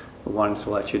 wanted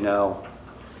to let you know,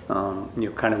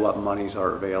 kind of what monies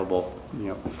are available,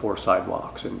 for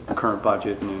sidewalks and current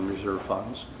budget and in reserve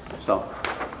funds. So,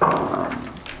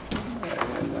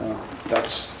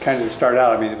 that's kind of to start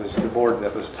out. I mean, it was the board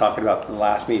that was talking about the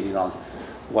last meeting on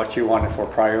what you wanted for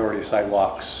priority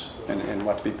sidewalks and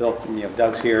what to be built. And,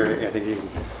 Doug's here. I think he can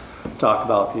talk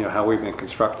about, how we've been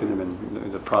constructing them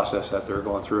and the process that they're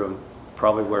going through, and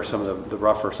probably where some of the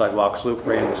rougher sidewalks. Luke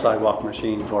ran the sidewalk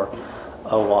machine for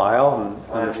a while. And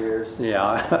 5 years.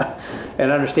 Yeah,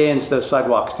 and understands those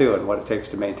sidewalks too and what it takes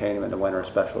to maintain them in the winter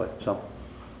especially, so.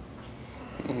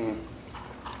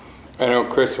 I know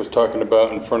Chris was talking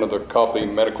about in front of the Copley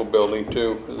Medical Building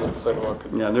too, is that sidewalk?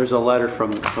 Yeah, there's a letter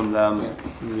from them,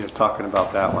 talking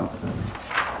about that one.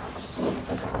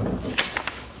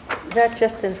 Is that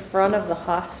just in front of the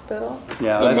hospital?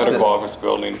 Yeah, the medical office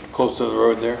building, close to the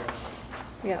road there.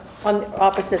 Yeah,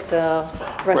 opposite the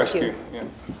rescue. Yeah.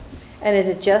 And is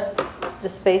it just the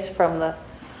space from the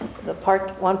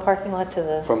one parking lot to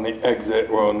the From the exit,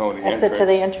 well, no, the entrance. exit to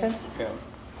the entrance? Yeah.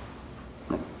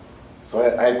 So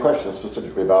I had questions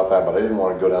specifically about that, but I didn't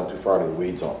want to go down too far into the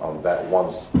weeds on that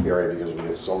one area because we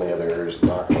have so many other areas to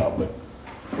talk about. But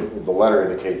the letter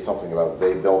indicates something about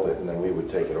they built it and then we would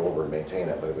take it over and maintain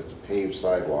it. But if it's a paved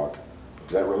sidewalk,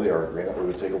 is that really our agreement? We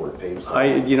would take over a paved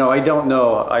sidewalk? I don't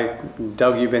know.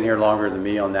 Doug, you've been here longer than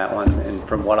me on that one, and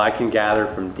from what I can gather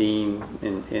from Dean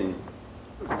in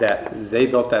that they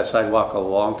built that sidewalk a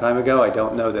long time ago. I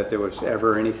don't know that there was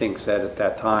ever anything said at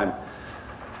that time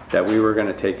that we were going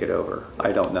to take it over.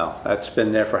 I don't know. That's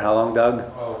been there for how long, Doug?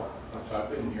 Oh, since I've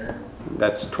been here.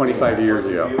 That's 25 years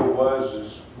ago. The deal was,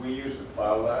 is we used to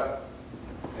plow that,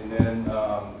 and then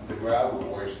the gravel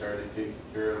boys started taking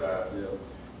care of that.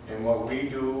 And what we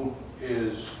do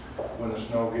is, when the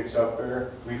snow gets up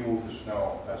there, we move the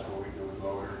snow. That's what we do with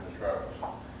loader and the trucks.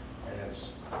 And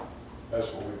that's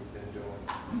what we've been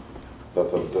doing.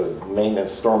 But the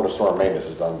maintenance, storm-to-storm maintenance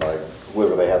is done by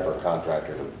whoever they have for a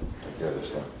contractor to take care of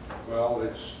this thing. Well,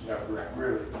 it's never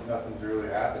really, nothing's really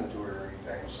happened to it or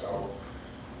anything, so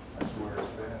that's where it's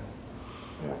been.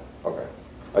 Yeah, okay.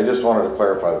 I just wanted to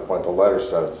clarify the point. The letter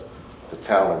says the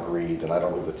town agreed, and I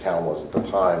don't think the town was at the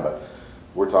time, but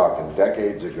we're talking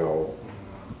decades ago,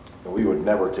 and we would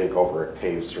never take over a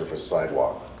paved surface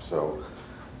sidewalk. So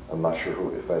I'm not sure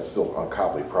who, if that's still on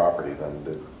Copley property,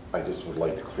 then I just would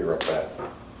like to clear up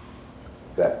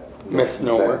that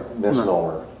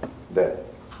misnomer. That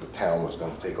the town was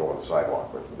going to take over the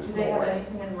sidewalk. Do they have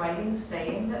anything in writing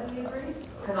saying that we agreed?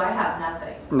 Because I have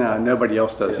nothing. No, nobody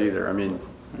else does either. I mean,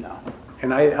 no.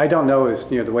 And I don't know, is,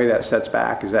 you know, the way that sets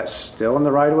back, is that still in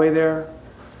the right of way there?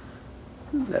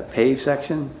 That paved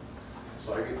section? It's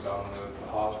like it's on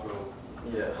the hospital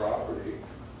property.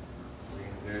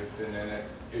 I mean, and then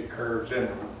it curves in,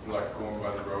 like going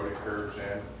by the road, it curves in.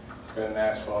 It's got an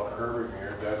asphalt curving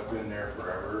here. That's been there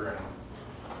forever. And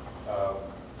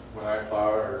when I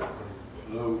plow or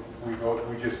Lou,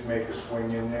 we just make a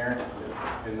swing in there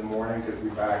in the morning because we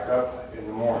back up in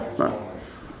the mornings only.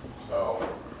 So.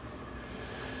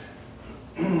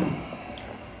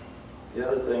 The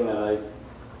other thing that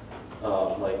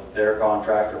like their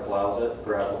contractor plows it,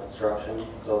 gravel construction,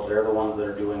 so they're the ones that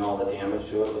are doing all the damage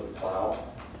to it with the plow.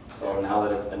 So now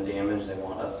that it's been damaged, they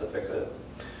want us to fix it.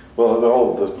 Well, the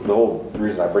whole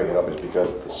reason I bring it up is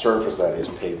because the surface that is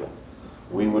pavement.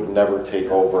 We would never take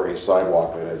over a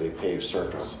sidewalk that has a paved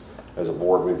surface. As a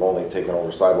board, we've only taken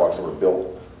over sidewalks that were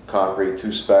built concrete,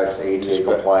 to specs, ADA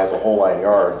compliant, the whole 9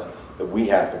 yards that we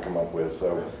have to come up with.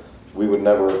 So we would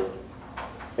never,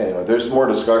 anyway, there's more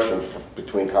discussion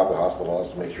between Copley Hospital and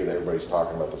us to make sure that everybody's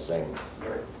talking about the same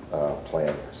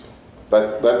plan. So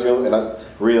that's the only, and the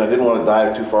reason I didn't want to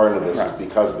dive too far into this is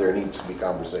because there needs to be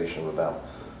conversation with them.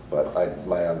 But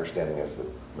my understanding is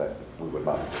that we would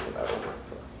not be taking that over.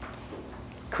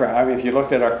 Correct. I mean, if you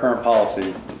looked at our current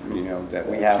policy, you know, that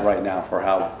we have right now for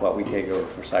what we take over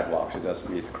for sidewalks, it doesn't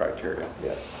meet the criteria.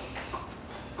 Yeah.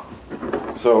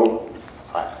 So,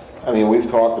 I mean, we've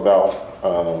talked about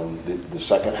the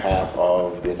second half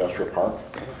of the industrial park.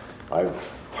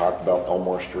 I've talked about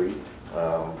Elmore Street.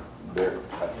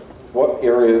 What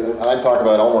area, and I talk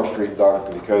about Elmore Street, Doc,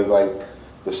 because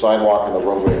the sidewalk and the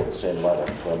roadway are at the same level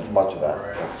for much of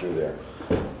that through there.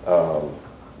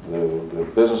 The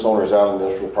business owners out in the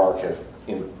industrial park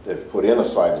have put in a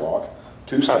sidewalk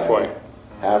to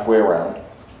halfway around,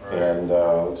 and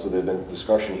so there's been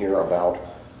discussion here about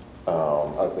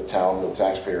the town, the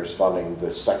taxpayers funding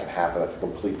the second half of it to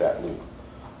complete that loop,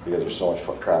 because there's so much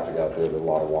foot traffic out there, there's a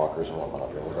lot of walkers and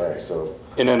whatnot the other day. So,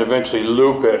 and then eventually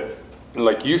loop it,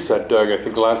 like you said, Doug, I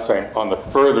think last time, on the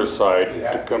further side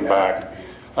to come back.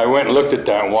 I went and looked at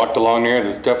that and walked along there.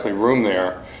 There's definitely room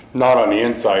there, not on the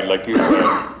inside like you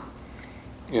said.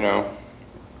 You know.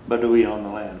 But do we own the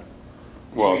land?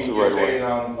 Well, it's right away.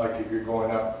 Like if you're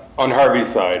going up. On Harvey's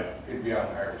side. It'd be on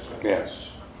Harvey's side. Yes.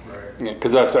 Right. Yeah,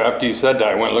 because that's after you said that,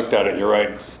 I went and looked at it. You're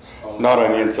right. Not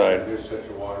on the inside. There's such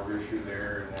a water issue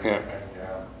there and everything.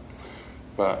 Yeah.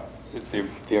 But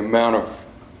the amount of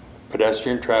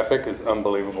pedestrian traffic is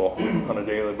unbelievable on a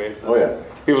daily basis. Oh yeah.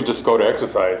 People just go to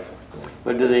exercise.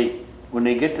 But do they, when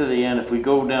they get to the end, if we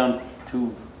go down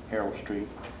to Harold Street,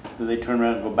 do they turn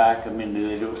around and go back? I mean, do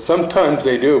they do it? Sometimes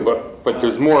they do, but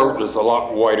there's a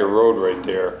lot wider road right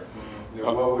there.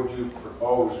 Now, what would you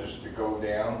propose is to go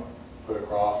down, put a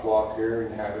crosswalk here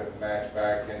and have it match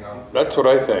back in on? That's what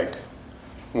I think.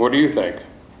 What do you think?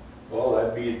 Well,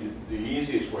 that'd be the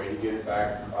easiest way to get it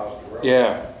back across the road.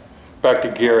 Yeah, back to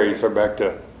Gary's or back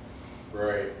to.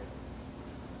 Right.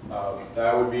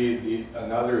 That would be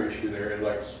another issue there.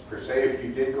 Like, per se, if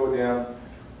you did go down,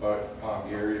 but on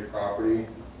Gary's property,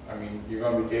 I mean, you're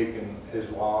going to be taking his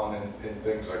lawn and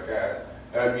things like that.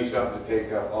 That would be something to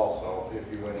take up also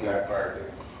if you went that far.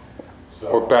 So,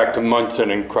 or back to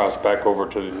Munson and cross back over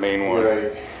to the main one.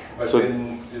 Right. But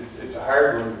then it's a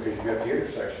hard one because you got the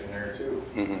intersection there too.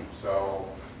 So,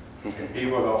 and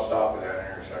people don't stop at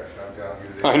that intersection. I'm telling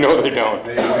you. I know they don't.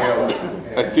 They nail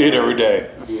it. I see it every day.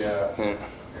 Yeah.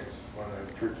 It's one of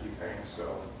the tricky things. So.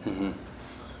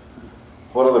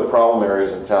 What are the problem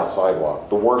areas in town sidewalk?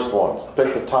 The worst ones.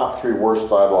 Pick the top 3 worst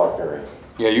sidewalk areas.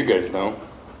 Yeah, you guys know.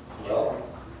 Well,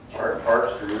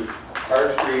 Park Street.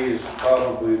 Park Street is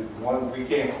probably one, we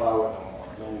can't plow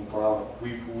it no more.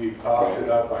 We've tossed it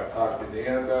up, I talked to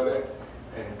Dan about it,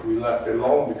 and we left it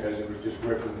alone because it was just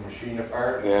ripping the machine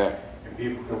apart. Yeah. And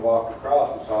people can walk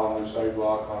across, it's all on the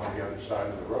sidewalk on the other side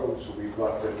of the road, so we've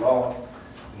left it alone.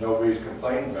 Nobody's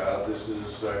complained about it. This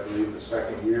is, I believe, the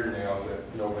 2nd year now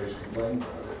that nobody's complained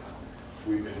about it.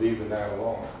 We've been leaving that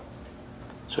alone.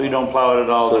 So you don't plow it at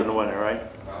all in the winter, right?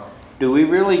 No. Do we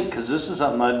really, because this is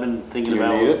something I've been thinking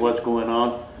about with what's going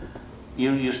on.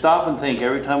 You stop and think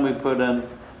every time we put in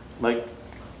like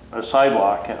a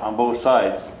sidewalk on both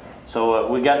sides.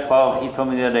 So we got 12, he told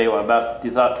me the other day, about,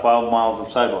 you thought 12 miles of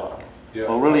sidewalk. Yeah,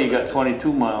 well, really you got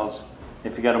 22 miles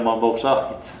if you got them on both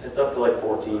sides. It's up to like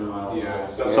 14 miles.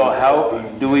 Yeah. So how,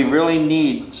 do we really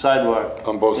need sidewalk?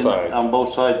 On both sides. On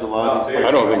both sides a lot of these places?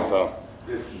 I don't think so.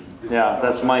 Yeah,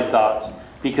 that's my thoughts.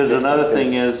 Because another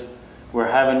thing is, we're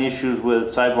having issues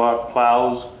with sidewalk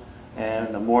plows,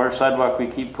 and the more sidewalk we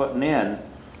keep putting in,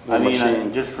 I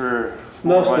mean, just for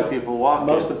why people walk.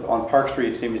 On Park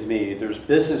Street, it seems to me, there's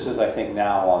businesses, I think,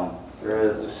 now on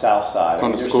the south side. On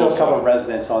the There's school still a couple side. of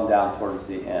residents on down towards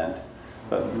the end.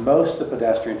 But most of the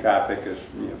pedestrian traffic is,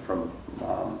 from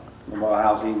mobile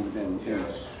housing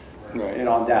and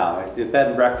on down. The bed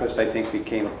and breakfast, I think,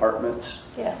 became apartments.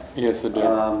 Yes. Yes, it did.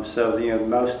 So,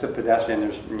 most of the pedestrian,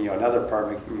 there's, another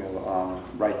apartment,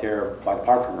 right there by the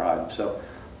parking ride. So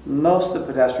most of the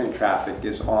pedestrian traffic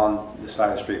is on the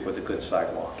side of the street where the good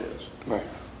sidewalk is. Right.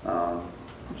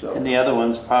 And the other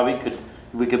ones probably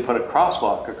we could put a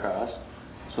crosswalk across,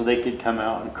 so they could come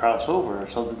out and cross over, or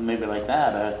something maybe like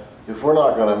that. If we're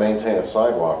not going to maintain a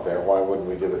sidewalk there, why wouldn't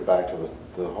we give it back to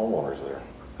the homeowners there?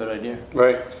 Good idea.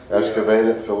 Right. Excavate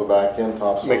it, fill it back in,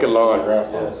 topsoil. Make it lawn.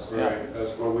 Grass on it. Yes, right,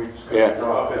 that's what we just Yeah. gotta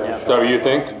drop it. Is that what you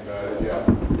think?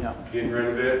 Yeah. Getting rid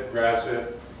of it, grass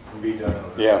it, and be done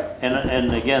with it. Yeah.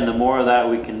 And again, the more of that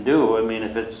we can do, I mean,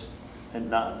 if it's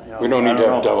not, We don't need to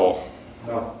have double.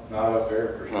 No, not up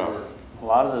there for sure. A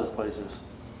lot of those places.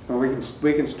 Well,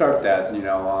 we can start that, and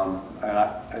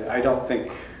I don't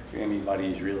think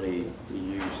anybody's really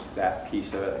used that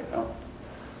piece of it,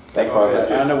 I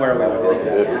don't know where we would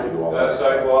take that. That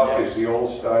sidewalk is the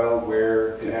old style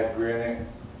where it had granite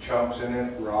chunks in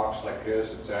it, rocks like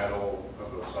this. It's that old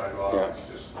of a sidewalk. Yeah. It's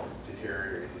just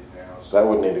deteriorated now. So. That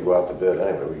wouldn't need to go out to bid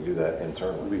anyway. We can do that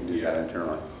internally. We can do that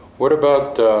internally. What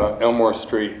about Elmore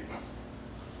Street?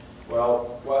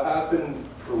 Well, what happened,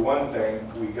 for one thing,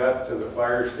 we got to the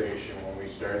fire station when we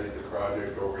started the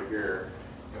project over here,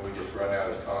 and we just run out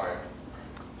of time.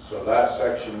 So that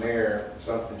section there,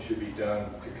 something should be done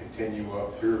to continue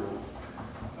up through.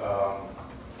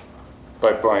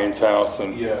 By Brian's house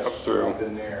and Yes, up through. up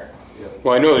in there. Yeah.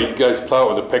 Well, I know that you guys plow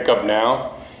it with a pickup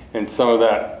now, and some of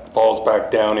that falls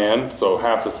back down in, so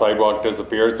half the sidewalk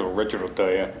disappears, so Richard will tell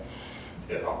you.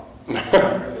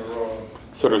 Yeah.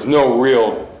 So there's no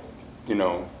real,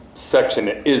 section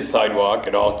that is sidewalk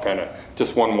at all, kind of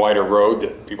just one wider road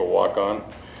that people walk on,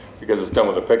 because it's done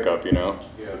with a pickup, Yeah.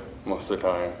 most of the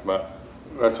time. But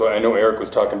that's why I know Eric was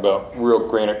talking about real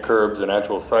granite curbs and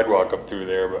actual sidewalk up through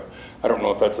there, but I don't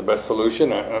know if that's the best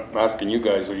solution. I'm asking you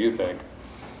guys what you think.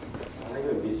 I think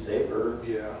it would be safer.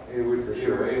 Yeah, it would, For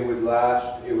sure. it would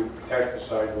last, it would protect the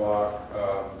sidewalk,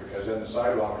 because then the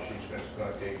sidewalk machine's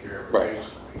gonna take care of it, Right.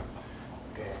 basically.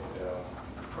 And,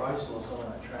 Priceless on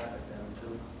that traffic then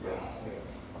too.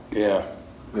 Yeah.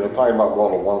 Talking about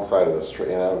going to one side of the street,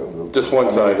 Just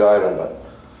one side. Diving, but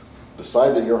the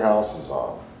side that your house is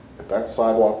on, if that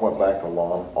sidewalk went back to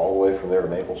lawn all the way from there to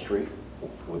Maple Street,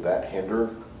 would that hinder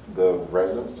the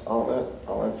residents on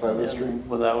that side of the street?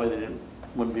 Well, that way they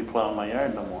wouldn't be plowing my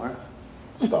yard no more.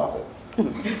 Stop it.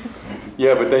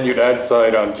 Yeah, but then you'd add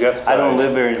side on Jeff's side. I don't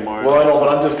live there anymore. Well, I know,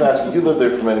 but I'm just asking, you lived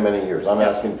there for many, many years. I'm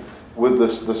asking, with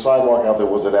the sidewalk out there,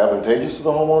 was it advantageous to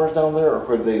the homeowners down there, or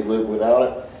could they live without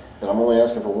it? And I'm only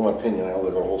asking for one opinion. I know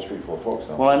they've got a whole street full of folks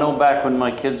down there. Well, I know back when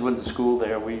my kids went to school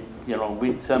there, we'd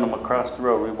send them across the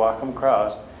road, we'd walk them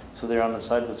across, so they're on the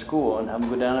side of the school and have them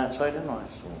go down that side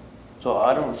anyways. So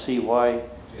I don't see why,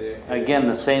 again,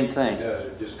 the same thing.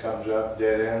 it just comes up,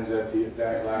 dead ends at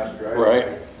that last driveway.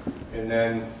 Right. And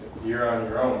then you're on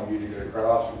your own, you either get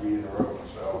across or be in the road,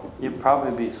 so. It'd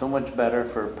probably be so much better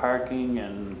for parking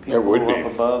and It people would be. up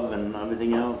above and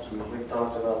everything else. We've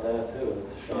talked about that too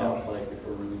with the shop, like if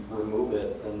we remove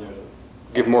it, then there's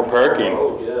Give more parking.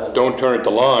 road, yeah. Don't turn it to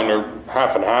lawn, or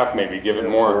half and half maybe, give it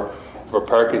more of a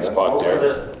parking spot Most of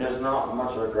there. it, there's not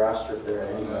much of a grass strip there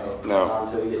anyway. No. Not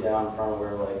until you get down in front of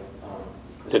where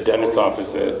The dentist's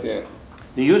office is, yeah.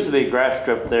 There used to be a grass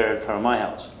strip there in front of my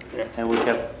house. Yeah. And we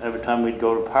kept, every time we'd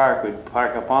go to park, we'd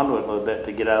park up onto it a little bit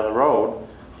to get out of the road.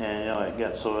 And, you know, it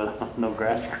got so no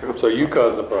grass grew. So you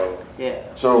caused the problem. Yeah.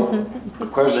 So the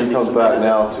question comes back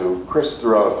now to, Chris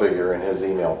threw out a figure in his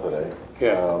email today.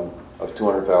 Yes. Of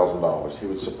 $200,000. He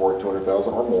would support $200,000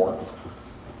 or more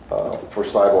for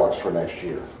sidewalks for next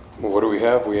year. Well, what do we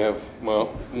have? We have,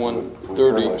 well,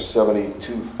 $130.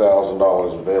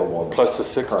 $72,000 available. Plus the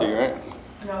 60, right?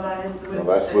 No, that is No,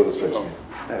 that's with the 60.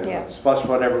 Yeah. Plus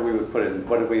whatever we would put in,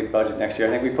 what did we budget next year?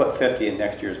 I think we put 50 in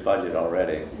next year's budget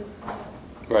already.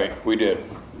 Right, we did.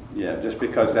 Yeah, just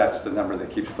because that's the number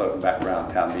that keeps floating back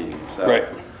around town meetings. So, Right.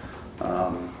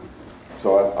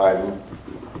 So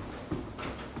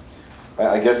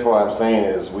I guess what I'm saying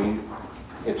is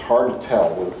it's hard to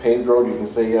tell. With a paved road, you can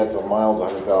say, yeah, it's a mile's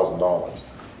 $100,000.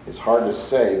 It's hard to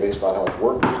say based on how much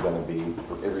work there's going to be.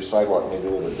 Every sidewalk may be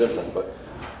a little bit different, but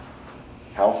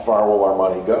how far will our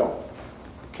money go?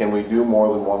 Can we do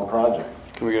more than one project?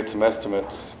 Can we get some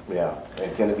estimates? Yeah,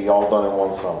 and can it be all done in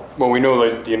one summer? Well, we know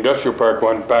like the industrial park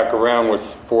one back around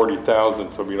was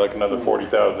 40,000, so it'd be like another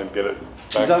 40,000, get it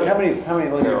back Doug, to, how many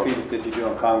linear feet did you do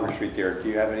on Congress Street there? Do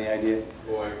you have any idea?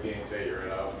 Boy, I can't tell you right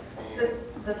now.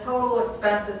 The total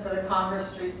expenses for the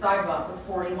Congress Street sidewalk was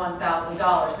 $41,000.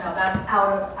 Now, that's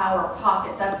out of our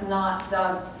pocket. That's not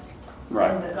Doug's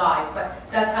and the guys, but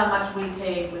that's how much we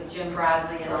paid with Jim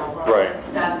Bradley and all Right.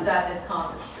 that did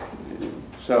Congress Street.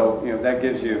 So, you know, that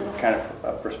gives you kind of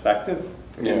a perspective.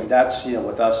 Yeah. And that's, you know,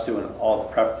 with us doing all the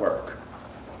prep work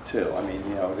too. I mean,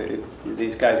 you know,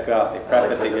 these guys go out, they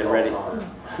prep it, they get ready.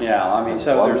 Yeah, I mean,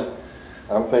 so there's...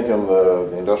 I'm thinking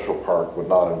the industrial park would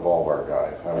not involve our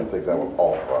guys. I would think that would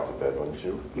all go out to bid, wouldn't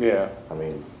you? yeah. I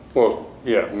mean... Well,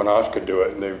 yeah, Menage could do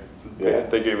it, and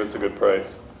they gave us a good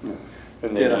price.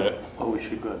 And they did it. Oh, we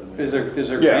should go. Is there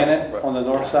Yeah. granite on the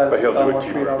north side But of he'll do it Elmore to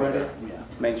you. Street already? Yeah.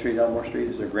 Main Street, Elmore Street,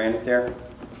 is there granite there?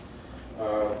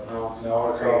 No, it's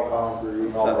all concrete,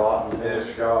 it's all rotten,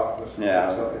 it's shot,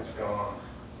 Yeah. it's gone.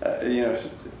 You know,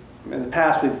 in the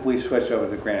past, we've switched over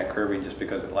to granite curbing just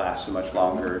because it lasts so much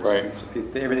longer. Right.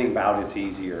 Everything about it's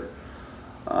easier.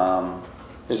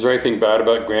 Is there anything bad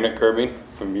about granite curbing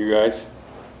from you guys?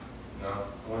 No,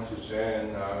 once it's in,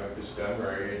 if it's done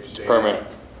right, it stays Permanent.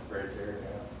 right there,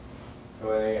 yeah. The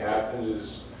only thing that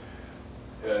happens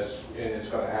and it's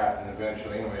gonna happen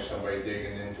eventually anyway, somebody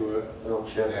digging into it. Little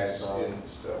chip and That's stuff. in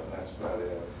stuff, and that's about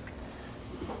it.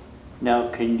 Now,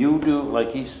 can you do,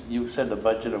 like you said, the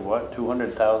budget of what,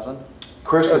 200,000?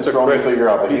 Chris had thrown the figure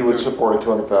out that he would support a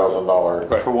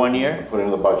 $200,000 For 1 year? put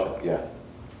into the budget, yeah.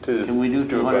 Can we do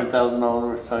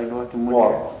 $200,000 sidewalk in 1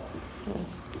 year? Well,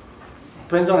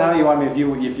 Depends on how you want, I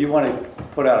mean, if you want to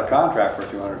put out a contract for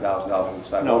 $200,000 on the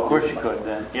sidewalk. No, of course you could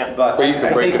then, yeah. But So you can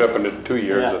I break think- it up into 2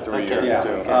 years Yeah, or 3 okay. years Yeah,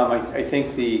 too. I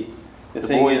think the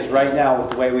thing boys is, right now,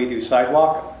 with the way we do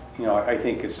sidewalk, you know, I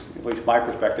think it's, at least my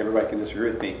perspective, everybody can disagree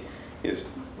with me, is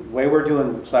the way we're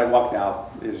doing sidewalk now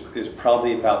is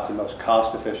probably about the most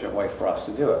cost-efficient way for us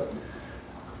to do it.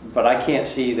 But I can't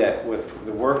see that with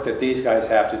the work that these guys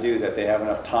have to do, that they have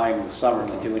enough time in the summer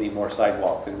to do any more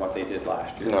sidewalk than what they did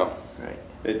last year. No. Right.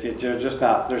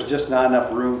 There's just not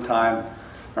enough room, time,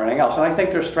 or anything else. And I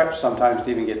think they're stretched sometimes to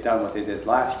even get done what they did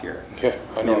last year. Yeah,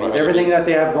 I don't know. With everything that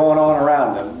they have going on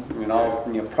around them, you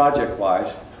know,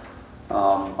 project-wise,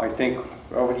 I think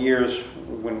over the years,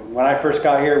 when I first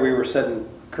got here, we were setting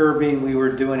curbing, we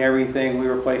were doing everything, we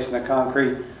were placing the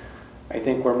concrete. I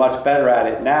think we're much better at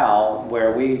it now,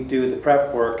 where we do the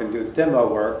prep work and do the demo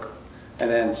work, and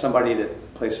then somebody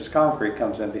that places concrete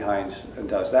comes in behind and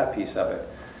does that piece of it.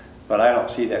 But I don't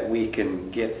see that we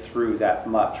can get through that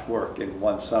much work in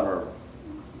one summer,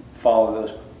 follow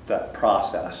that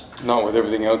process. Not with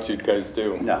everything else you guys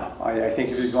do. No, I think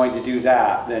if you're going to do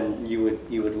that, then you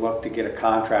would look to get a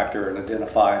contractor and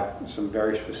identify some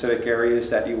very specific areas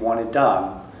that you want it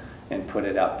done and put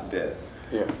it out to bid.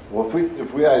 Yeah. well,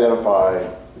 if we identify,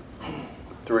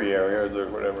 3 areas or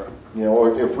whatever. you know,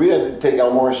 or if we had to take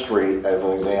Elmore Street as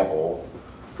an example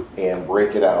and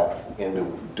break it out into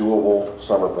doable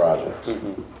summer projects.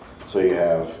 So you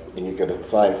have, and you could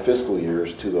assign fiscal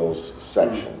years to those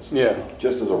sections. Yeah.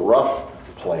 Just as a rough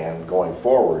plan going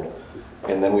forward,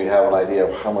 and then we'd have an idea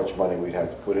of how much money we'd have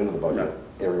to put into the budget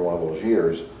every one of those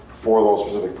years for those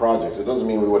specific projects. It doesn't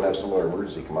mean we wouldn't have some other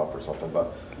emergency come up or something,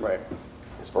 but Right.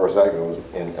 as far as that goes,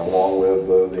 and along with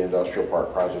the industrial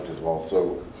park project as well.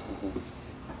 So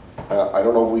I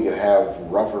don't know if we could have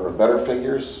rougher or better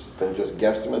figures than just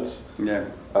guesstimates. Yeah.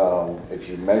 If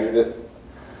you measured it,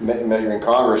 measuring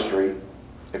Congress Street,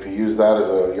 if you use that as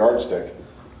a yardstick,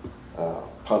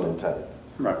 pun intended,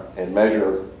 Right. and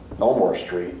measure Elmore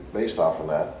Street based off of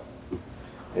that,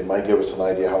 it might give us an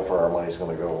idea how far our money's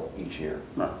gonna go each year.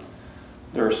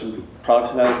 There are probably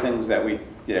some other things that we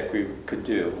could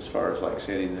do as far as like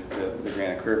setting the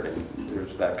granite curbing.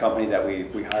 There's that company that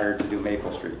we hired to do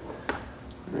Maple Street.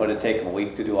 Would it take them a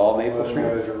week to do all Maple Street?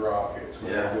 Those are rockets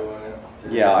when they're doing it.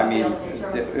 Yeah, I mean,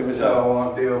 it was No, I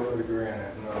want deal for the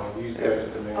granite, no, these guys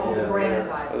to me. Oh, the granite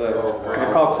guys.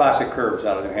 They're called Classic Curbs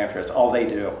out of New Hampshire. That's all they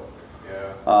do.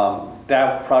 Yeah.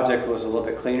 That project was a little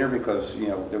bit cleaner because, you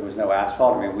know, there was no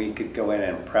asphalt. I mean, we could go in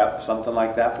and prep something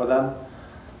like that for them.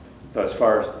 But as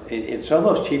far as, it's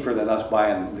almost cheaper than us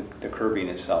buying the curbing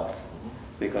itself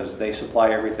because they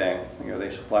supply everything. You know, they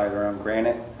supply their own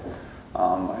granite.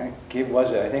 I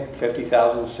think $50,000,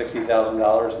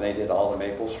 $60,000, and they did all the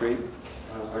Maple Street,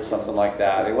 or something like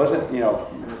that. It wasn't, you know,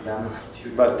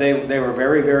 but they were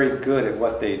very, very good at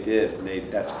what they did.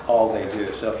 That's all they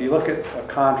do. So if you look at a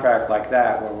contract like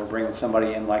that, where we're bringing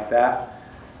somebody in like that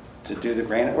to do the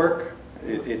granite work,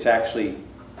 it's actually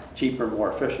cheaper, more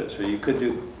efficient. So you could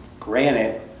do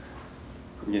granite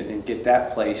and get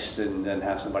that placed and then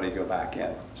have somebody go back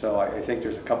in. So I think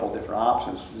there's a couple different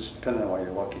options, just depending on what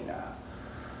you're looking at.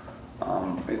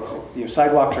 You know,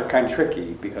 sidewalks are kind of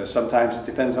tricky because sometimes it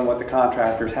depends on what the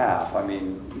contractors have. I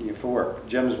mean, for work,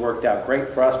 Jim's worked out great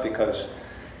for us because,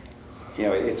 you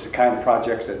know, it's the kind of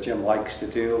projects that Jim likes to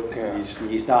do. Yeah.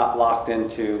 He's not locked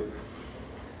into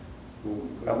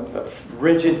a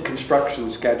rigid construction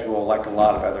schedule like a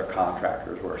lot of other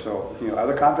contractors were. So, you know,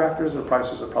 other contractors, the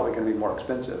prices are probably going to be more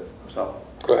expensive. So,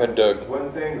 go ahead, Doug.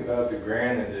 One thing about the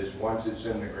granite is once it's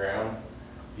in the ground,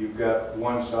 you've got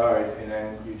one side and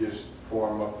then you just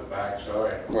form up the back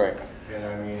side. Right. And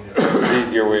I mean, it's an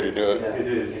easier way to do it. It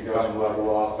is. You got to level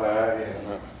off that,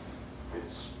 and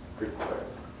it's pretty quick.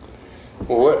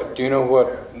 Well, what do you know?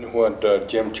 What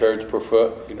Jim charged per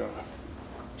foot? You know.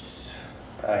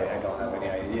 I don't have any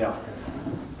idea.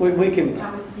 We can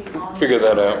figure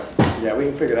that out. Yeah, we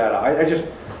can figure that out.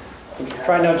 I'm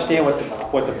trying to understand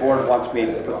what the board wants me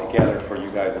to put together for you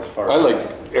guys as far as. I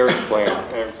like Eric's plan,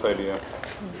 Eric's idea.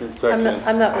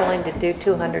 I'm not willing to do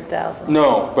 200,000.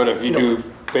 No, but if you do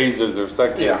phases or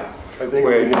sections. Yeah, I think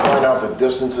we can find out the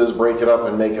distances, break it up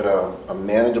and make it a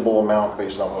manageable amount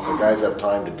based on what the guys have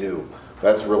time to do.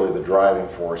 That's really the driving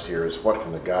force here is what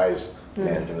can the guys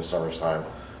manage in the summertime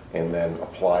and then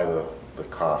apply the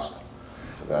cost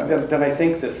to that. Then I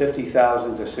think the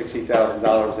 $50,000 to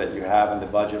 $60,000 that you have in the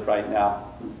budget right now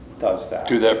does that.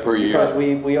 Do that per year. Because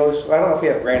we always, I don't know if we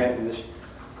have granite in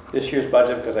this year's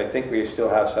budget because I think we still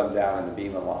have some down in the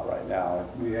Beaman lot right now.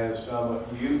 We have some,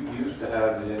 you used to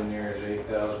have it in there as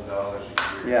 $8,000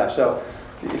 a year. Yeah, so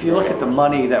if you look at the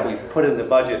money that we put in the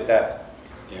budget, that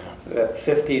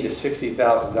 $50,000 to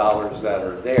 $60,000 that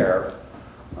are there,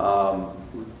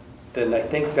 then I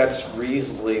think that's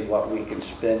reasonably what we can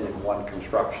spend in one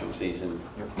construction season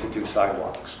to do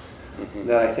sidewalks.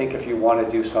 Then I think if you want to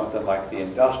do something like the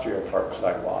industrial park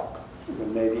sidewalk,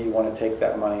 then maybe you want to take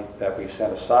that money that we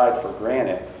set aside for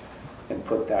granite and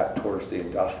put that towards the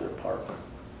industrial park.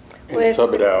 And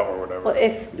sub it out or whatever. Well,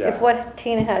 if what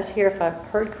Tina has here, if I've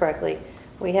heard correctly,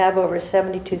 we have over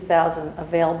 72,000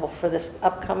 available for this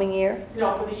upcoming year?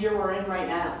 No, for the year we're in right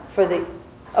now. For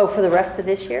the rest of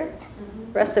this year?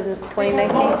 Rest of 2019?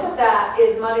 Because most of that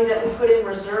is money that we put in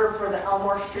reserve for the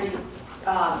Elmore Street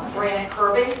granite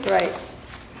curbing. Right.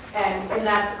 And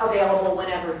that's available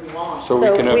whenever you want.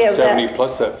 So we can have 70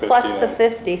 plus that 50. Plus the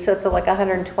 50, so it's like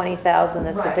 120,000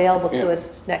 that's available to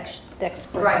us next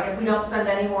spring. Right, if we don't spend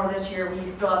any more this year, we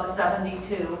still have the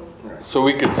 72. So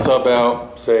we could sub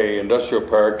out, say, industrial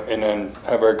park, and then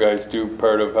have our guys do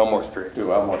part of Elmore Street.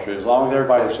 Do Elmore Street, as long as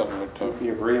everybody's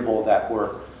agreeable that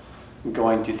we're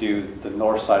going to do the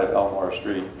north side of Elmore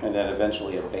Street and then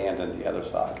eventually abandon the other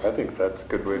side. I think that's a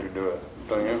good way to do it,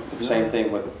 don't you? The same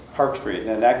thing with Park Street,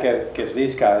 and that gives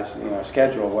these guys, you know, a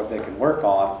schedule of what they can work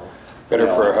on. Better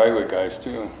for our highway guys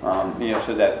too. You know,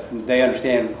 so that they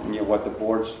understand, you know, what the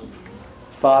board's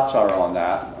thoughts are on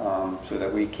that, so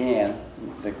that they can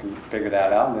figure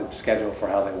that out and then schedule for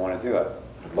how they want to do it.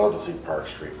 I'd love to see Park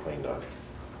Street cleaned up.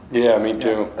 Yeah, me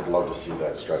too. I'd love to see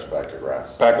that stretch back to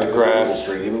grass. Back to grass,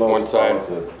 street, even though one side.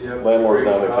 Landlords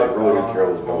down there take really good care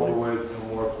of those buildings.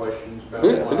 More questions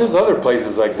about There's other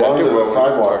places like that. As long as there's a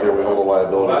sidewalk there, we hold a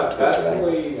liability. That's the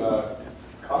way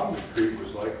Common Street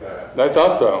was like that. I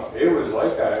thought so. It was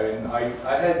like that, and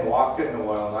I hadn't walked it in a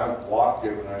while, and I walked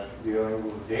it when I was dealing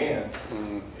with Dan,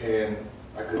 and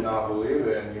I could not believe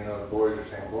it, and you know, the boys are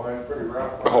saying, boy, it's pretty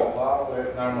rough,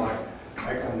 and I'm like,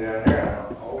 I come down there, and I'm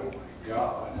like, oh my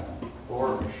God,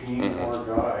 poor machine, poor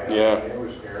guy. Yeah. I mean, it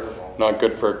was terrible. Not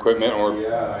good for equipment or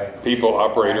people,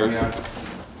 operators.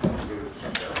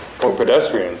 Or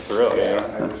pedestrians, really.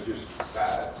 Yeah, it was just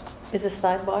bad. Is the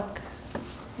sidewalk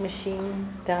machine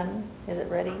done? Is it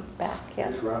ready back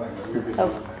yet? It's running. We've been Oh,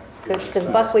 doing that. good, because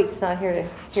Buckwheat's not here to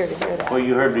hear that. Well,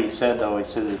 you heard what he said, though. He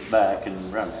said it's back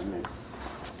and running.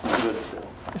 It's good still.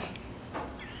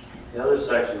 The other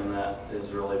section that is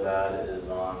really bad is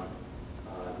on,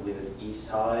 I believe it's East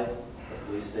High, the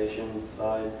police station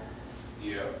side.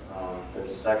 Yeah. There's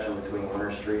a section between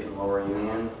Winter Street and Lower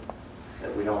Union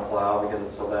that we don't plow because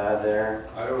it's so bad there.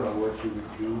 I don't know what you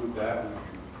would do with that.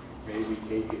 Would you maybe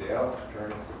take it out,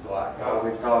 turn it to blackout?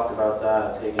 We've talked about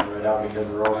that, taking it out because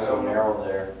the road's so narrow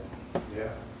there.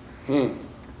 Yeah.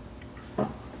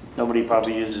 Nobody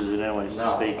probably uses it anyways to No.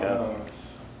 speak of.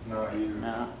 Not either.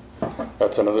 No.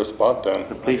 That's another spot then.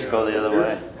 The police go the other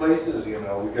way. There's places, you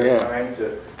know, we Yeah. got time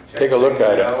to Take a look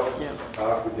at it. Yeah.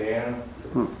 Talk with Dan.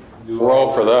 do We're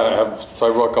all for that, have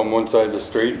sidewalk on one side of the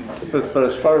street. But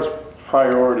as far as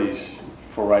priorities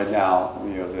for right now,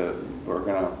 we're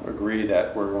going to agree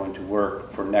that we're going to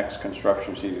work for next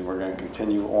construction season. We're going to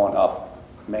continue on up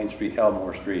Main Street,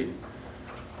 Elmore Street.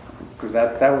 Because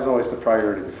that was always the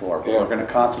priority before. But we're going to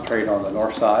concentrate on the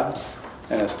north side,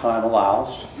 and as time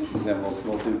allows, then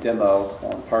we'll do demo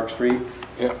on Park Street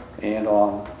and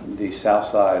on the south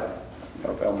side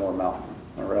of Elmore Mountain,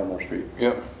 or Elmore Street.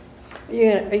 Yep. Are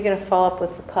you going to follow up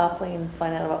with the Copley and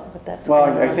find out about what that's going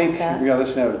on? Well, I think, with that? this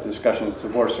is a discussion with the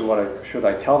board, so should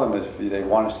I tell them is if they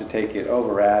want us to take it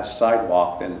over as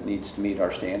sidewalk, then it needs to meet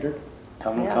our standard?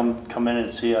 Come in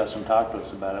and see us and talk to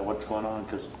us about it, what's going on,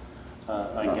 because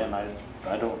again,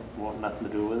 I don't want nothing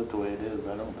to do with it the way it is,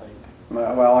 I don't think.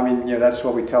 Well, I mean, that's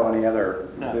what we tell any other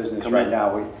business right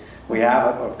now. We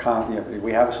have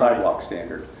we have a sidewalk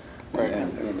standard. Right.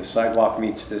 And when the sidewalk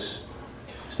meets this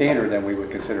standard, then we would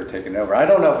consider taking it over. I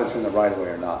don't know if it's in the right of way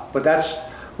or not, but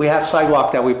we have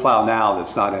sidewalk that we plow now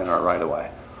that's not in our right of way.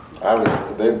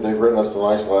 They've written us a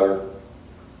nice letter.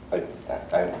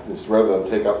 Just rather than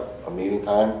take up a meeting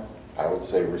time, I would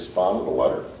say respond to the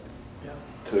letter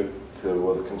to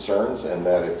the concerns, and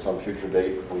that at some future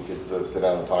date we could sit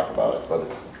down and talk about it. But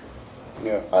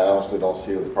I honestly don't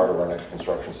see it as part of our next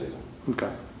construction season. Okay.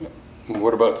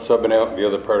 What about subbing out the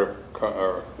other part of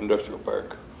our industrial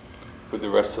park with the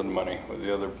rest of the money, with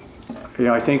the other?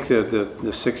 I think the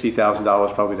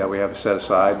 $60,000 probably that we have set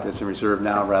aside that's in reserve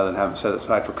now, rather than having set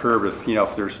aside for curb.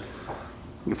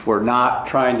 If we're not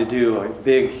trying to do a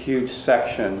big, huge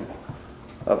section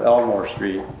of Elmore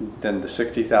Street, then the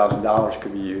 $60,000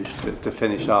 could be used to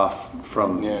finish off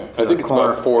from. Yeah, I think it's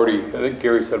about 40. I think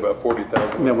Gary said about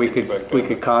 40,000. Then we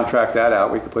could contract that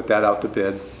out. We could put that out to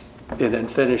bid, and then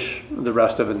finish the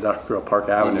rest of Industrial Park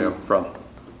Avenue from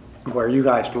where you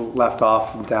guys left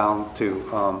off down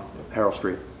to Harold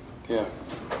Street. Yeah.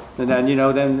 And then,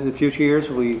 then in the future years,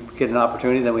 we get an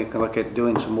opportunity, then we can look at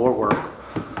doing some more work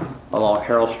along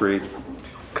Harold Street,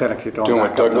 connected on doing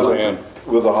what Doug was saying.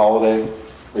 With the holiday,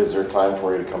 is there time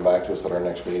for you to come back to us at our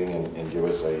next meeting and give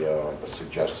us a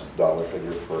suggested dollar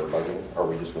figure for budgeting? Or are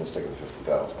we just going to stick with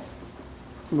 50,000?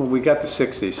 Well, we got the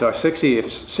 60, so 60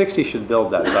 should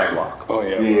build that sidewalk. Oh,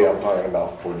 yeah. Yeah, I'm talking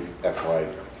about for FY.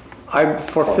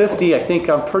 For 50, I think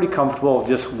I'm pretty comfortable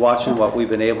just watching what we've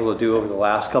been able to do over the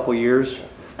last couple of years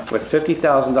with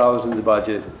 $50,000 in the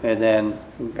budget, and then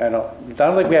I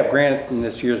don't think we have grant in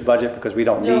this year's budget because we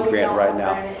don't need grant right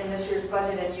now. No, we don't have grant in this year's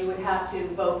budget, and you would have to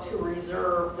vote to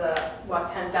reserve the,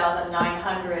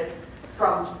 $10,900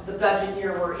 from the budget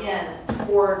year we're in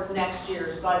towards next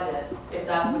year's budget, if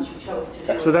that's what you chose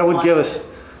to do. So that would give us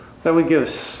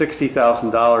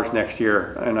 $60,000 next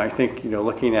year, and I think,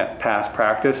 looking at past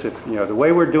practice, if, the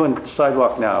way we're doing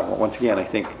sidewalk now, once again, I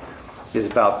think is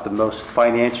about the most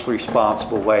financially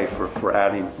responsible way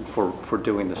for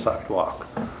doing the sidewalk.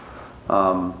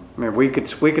 I mean, we could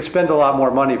spend a lot more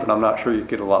money, but I'm not sure you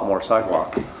get a lot more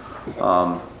sidewalk.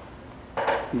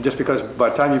 Just because by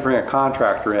the time you bring a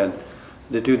contractor in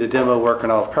to do the demo work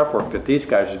and all the prep work that these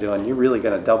guys are doing, you're really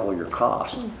going to double your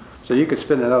cost. So you could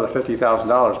spend another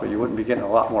 $50,000, but you wouldn't be getting a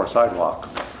lot more sidewalk.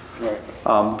 Right.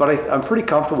 But I'm pretty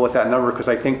comfortable with that number because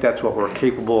I think that's what we're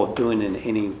capable of doing in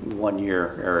any 1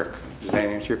 year, Eric. Does that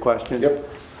answer your question? Yep.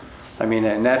 I mean,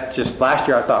 and that just, last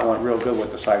year I thought went real good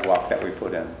with the sidewalk that we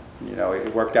put in.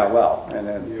 It worked out well. And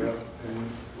then. Yeah,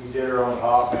 and we did our own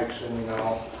hot mix, and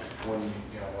when,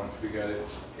 once we got it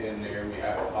in there, we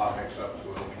had a hot mix up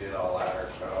to it, we did all that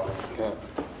ourselves. Okay.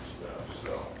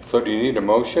 So do you need a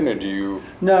motion, or do you?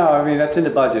 No, I mean, that's in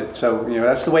the budget. So,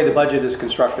 that's the way the budget is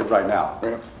constructed right now.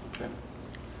 Yeah.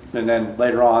 And then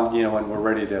later on, when we're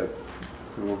ready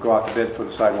we'll go out to bid for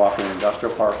the sidewalk in the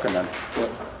industrial park, and then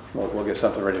we'll get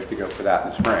something ready to go for that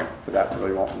in the spring. But that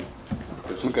really won't be,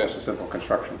 this is just a simple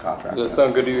construction contract. Does that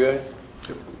sound good to you guys?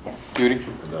 Yes. Judy?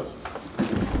 It does.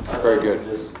 Very good.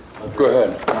 Just Go ahead.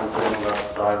 One thing about the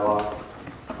sidewalk.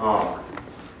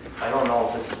 I don't know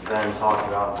if this has been talked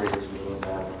about in previous meetings, I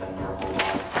haven't been here a whole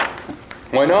lot.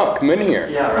 Why not? Come in here.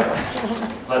 Yeah,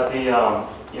 right. But the, you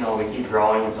know, we keep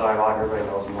growing the sidewalk, everybody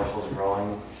knows Morrisville's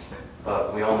growing,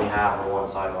 but we only have the one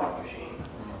sidewalk machine.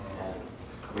 And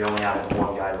we only have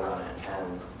one guy to run it.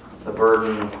 And the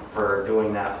burden for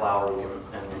doing that plowing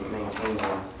and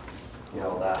maintaining, you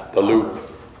know, that. The loop.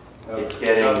 It's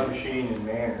getting. Another machine in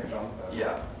man or something.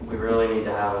 Yeah, we really need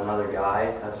to have another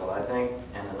guy, that's what I think,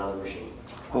 and another machine.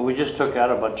 Well, we just took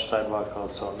out a bunch of sidewalk out,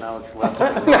 so now it's less. You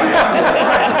took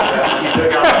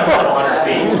out a couple hundred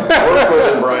feet. Work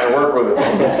with him, Brian, work with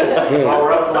him. Well,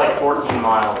 we're up to like 14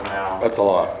 miles now. That's a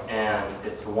lot. And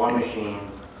it's the one machine,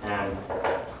 and,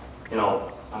 you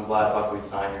know, I'm glad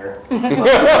Buckwheat's not here.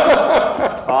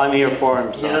 Well, I'm here for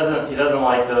him, He so. doesn't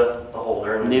like the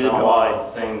holder. And Neither there's do a lot I.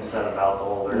 of things said about the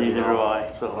holder. Neither you know, do I,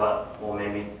 so. But, well,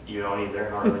 maybe you don't either, I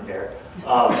don't really care.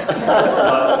 But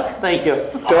Thank you.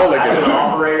 as an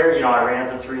operator, you know, I ran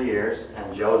it for 3 years,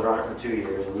 and Joe's run it for 2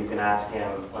 years, and you can ask him,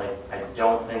 like, I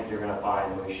don't think you're gonna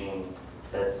find a machine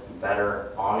that's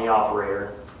better on the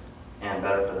operator and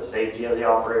better for the safety of the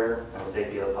operator and the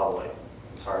safety of the public,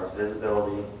 as far as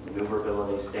visibility,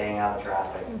 maneuverability, staying out of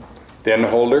traffic. Then the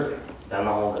holder? Than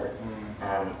the holder.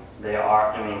 And they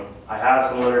are, I mean, I have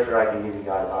some literature I can give you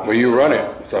guys on. Well, you run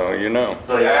it, so you know.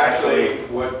 So you actually,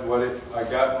 I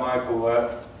got Michael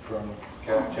Lett from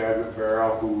Chadwick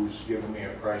Barrel, who's giving me a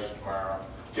price tomorrow,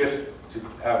 just to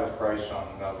have a price on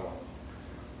another one,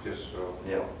 just so.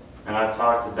 yeah. And I've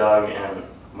talked to Doug, and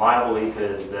my belief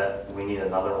is that we need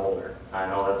another holder. I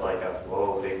know that's like a,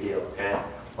 whoa, big deal, okay?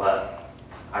 But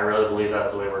I really believe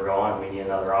that's the way we're going. We need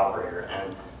another operator.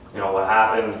 And, you know, what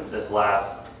happened this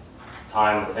last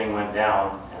time the thing went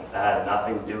down, and that had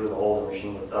nothing to do with the holder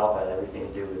machine itself, it had everything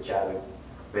to do with Chadwick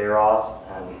Bayros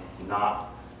and not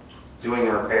doing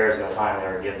the repairs in the time they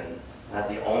were given. And that's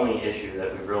the only issue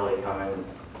that we've really come into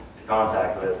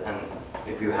contact with. And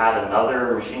if you had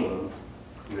another machine,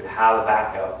 you would have a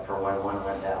backup for when one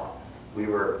went down.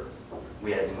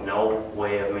 We had no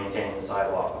way of maintaining the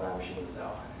sidewalk when that machine was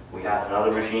out. We had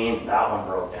another machine, that one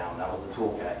broke down. That was the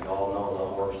toolcat. You all know the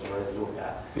horse and the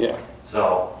toolcat. Yeah.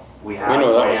 So we had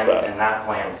a plan, and that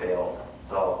plan failed.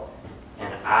 So,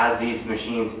 and as these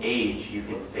machines age, you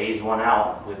can phase one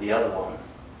out with the other one.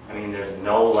 I mean, there's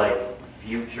no like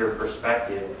future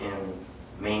perspective in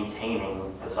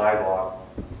maintaining the sidewalk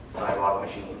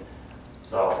machine.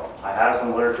 So I have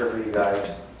some literature for you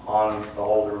guys on the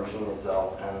holder machine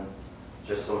itself and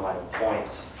just some like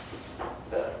points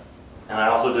that, and I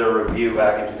also did a review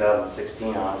back in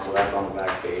 2016 on it, so that's on the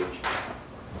back page.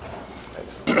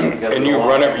 And you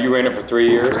ran it for 3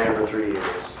 years? I ran it for 3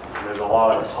 years. And there's a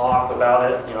lot of talk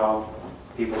about it, you know,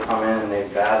 people come in and they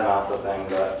badmouth the thing,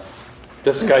 but.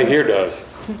 This guy here does.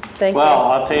 Thank you.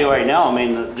 Well, I'll tell you right now, I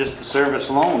mean, just the service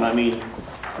alone, I mean,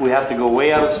 we have to go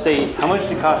way out of state. How much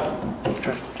does it cost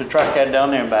to truck that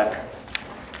down there and back?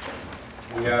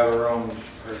 We have our own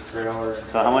trailer.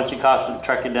 So how much it costs to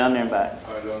truck it down there and back?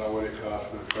 I don't know what it costs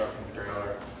for the truck and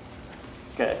trailer.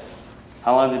 Okay.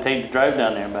 How long does it take to drive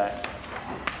down there and back?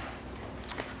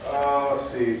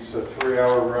 Let's see, it's a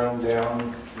 3-hour run down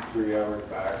and 3 hours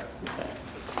back. Okay.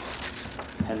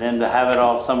 And then to have it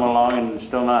all summer long and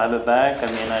still not have it back, I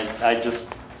mean,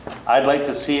 I'd like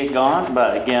to see it gone,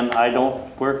 but again, I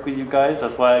don't work with you guys,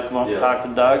 that's why I come up and talk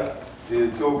to Doug. The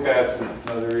toolcat's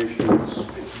another issue,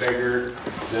 it's bigger, it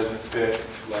doesn't fit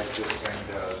like this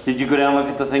thing does. Did you go down and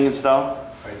look at the thing installed?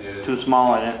 I did. Too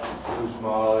small in it? Too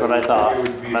small. What I thought, It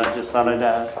would be, but I just thought I'd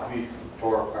ask. be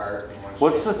tore apart in one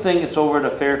What's side. the thing that's over to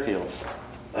Fairfields?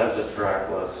 That's a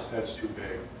trackless. That's too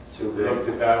big. It's too big. Looked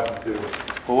at that one too.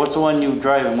 Well, what's the one you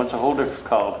drive and what's the holder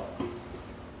called?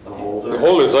 The holder? The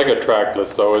holder's like a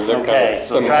trackless, so is it kind of Okay,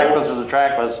 so similar? trackless is a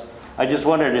trackless. I just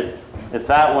wondered if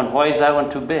that one, why is that one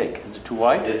too big? Is it too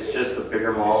wide? It's just a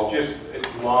bigger model.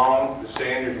 It's long, the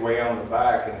sander's way on the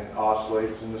back and it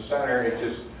oscillates in the center. It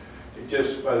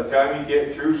just, by the time you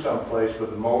get through someplace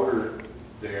with the motor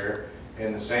there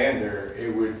and the sander,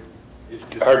 it's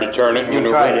just. Hard to turn it. You've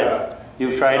tried it?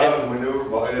 You've tried it? It's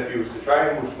unmaneuverable, and if you was to try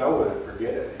and move snow with it,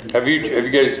 forget it. Have you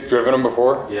guys driven them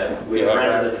before? Yeah, we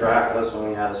rented the trackless when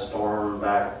we had a storm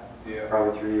back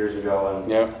probably 3 years ago,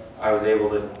 and I was able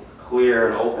to clear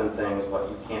and open things, but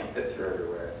you can't fit through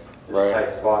everywhere. There's tight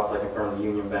spots like in front of the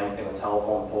Union Bank and a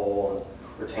telephone pole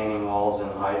and retaining walls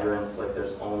and hydrants. Like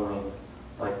there's only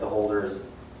like the holders.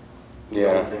 The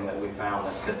only thing that we found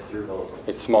that fits through those.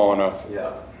 It's small enough.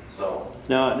 Yeah. So.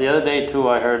 No, the other day too,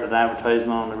 I heard an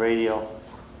advertisement on the radio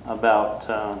about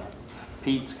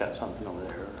Pete's got something over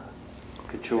there.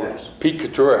 Couture's. Pete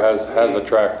Couture has a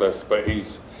trackless, but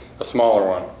he's a smaller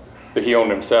one that he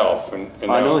owned himself. And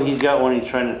I know he's got one,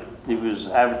 he was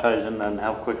advertising on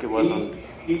how quick it was on.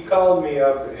 He called me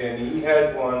up and he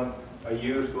had one, a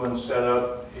used one set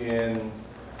up in,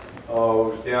 oh,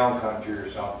 it was down country or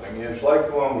something. It's like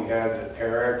the one we had at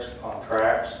Terex on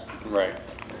tracks. Right.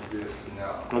 Just,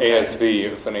 no. Okay. ASV,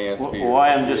 it was an ASV. Why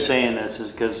I'm just saying this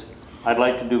is because I'd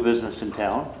like to do business in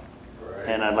town. Right.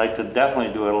 And I'd like to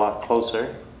definitely do it a lot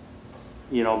closer,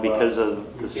 you know, because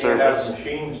of the service. The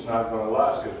machine's not going to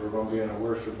last because we're going to be in a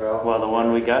worse battle. Well, the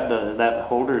one we got, that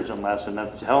holder isn't lasting.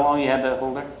 How long you had that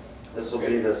holder? This will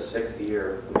be the 6th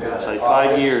year. It's like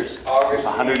 5 years, August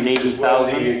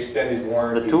 180,000. the extended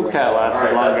warranty. The tool cat lasted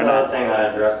Alright, longer that's than another that. thing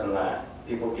I addressed in that.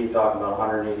 People keep talking about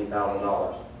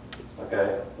 $180,000.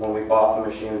 Okay, when we bought the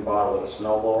machine, we bought it with a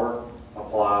snow blower, a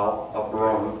plow, a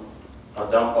broom,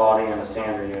 a dump body, and a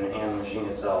sander unit, and the machine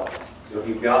itself. So if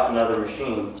you've got another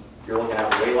machine, you're looking at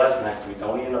way less than that, because we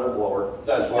don't need another blower.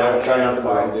 That's why I'm trying to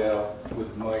find out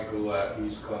with Michael that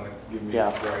he's going to give me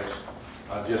a price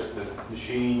on just the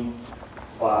machine,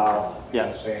 plow,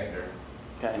 and sander.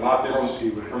 Okay.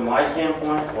 From my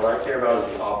standpoint, what I care about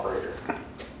is the operator.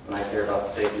 And I care about the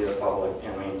safety of the public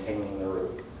and maintaining the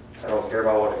route. I don't care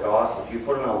about what it costs. If you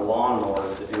put in a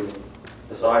lawnmower to do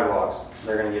the sidewalks,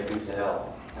 they're going to get beat to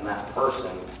hell. And that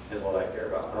person is what I care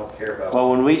about. I don't care about. Well,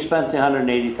 when we spent the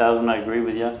 180,000, I agree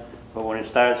with you. But when it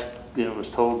starts, you know, it was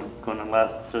told going to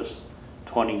last just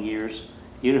 20 years.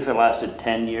 Even if it lasted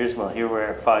 10 years, well, here we're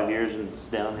at 5 years and it's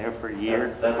down there for a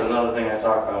year. That's another thing I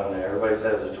talk about in there. Everybody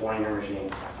says it's a 20-year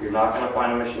machine. You're not going to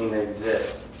find a machine that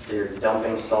exists that you're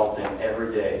dumping salt in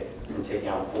every day and taking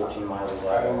out 14 miles of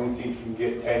sidewalk. I only think you can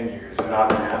get 10 years. It's not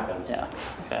going to happen. Yeah.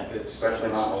 Okay. Especially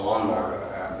not in a lawnmower. It's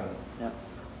not going to happen. Yeah.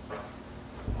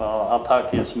 Well, I'll talk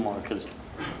to you some more because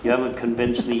you haven't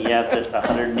convinced me yet that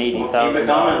 180,000. Keep it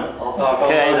coming. I'll talk.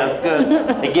 Okay, that's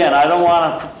good. Again, I don't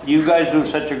want to. You guys do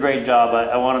such a great job.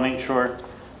 I want to make sure,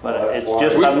 but it's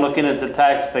just I'm looking at the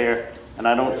taxpayer, and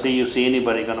I don't see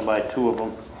anybody going to buy 2 of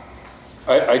them.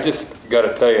 I just got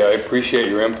to tell you, I appreciate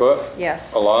your input.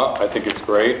 Yes. A lot. I think it's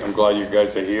great. I'm glad you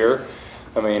guys are here.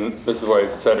 I mean, this is what I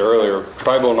said earlier.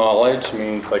 Tribal knowledge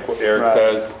means, like what Eric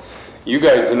says, you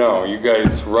guys know. You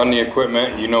guys run the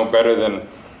equipment. You know better than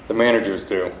the managers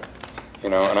do. You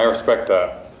know, and I respect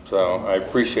that. So I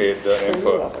appreciate the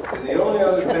input. And the only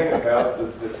other thing about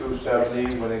the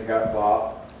 270 when it got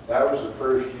bought, that was the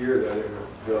first year that it was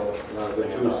built, the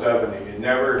 270. It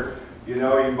never, you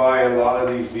know, you buy a lot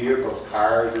of these vehicles,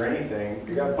 cars or anything,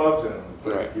 you got bugs in them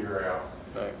the first year out.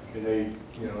 Right. And they,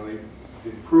 you know, they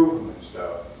improve them and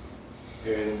stuff.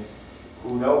 And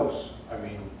who knows? I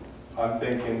mean, I'm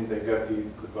thinking they got the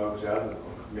bugs out of them,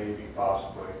 maybe,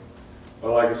 possibly.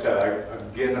 But like I said,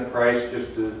 I'm getting a price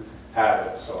just to have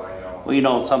it, so I know. Well, you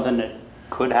know, something that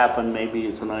could happen, maybe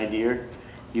it's an idea.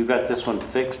 You got this one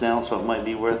fixed now, so it might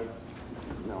be worth,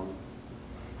 you know,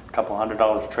 a couple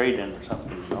 $100 trade-in or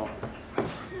something, you know.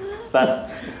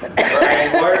 But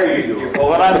Brian, what are you doing?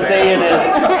 What I'm saying is,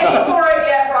 We haven't paid for it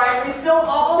yet, Brian. We still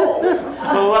owe.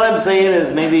 but what I'm saying is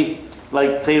maybe,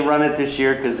 like, say, run it this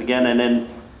year, because again, and then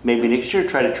maybe next year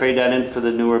try to trade that in for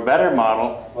the newer, better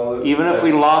model. Well, even if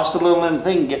we lost a little in the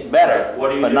thing, get better. What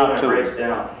do you but do not when it too. breaks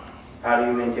down? How do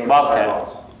you maintain the Bobcat.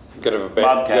 sidewalks? Get a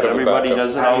Bobcat. Everybody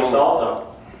does it. How do you salt them?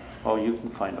 Oh, you can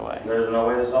find a way. There's no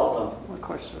way to salt them. Of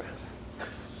course there is.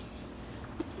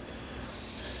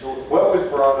 What was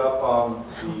brought up on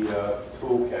the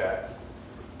toolcat?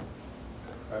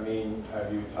 I mean,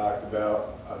 have you talked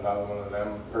about another one of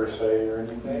them per se or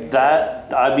anything?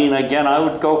 That, I mean, again, I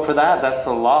would go for that. That's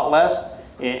a lot less.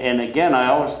 And again, I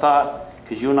always thought,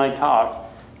 because you and I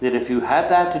talked, that if you had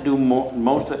that to do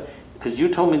most of, because you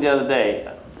told me the other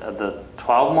day, the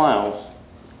 12 miles,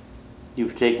 you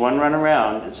take one run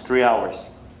around, it's 3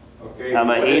 hours. Okay. I'm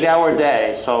an 8-hour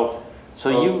day, so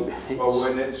Well, you.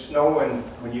 when it's snowing,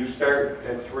 when you start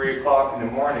at 3 o'clock in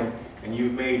the morning and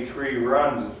you've made 3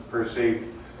 runs per se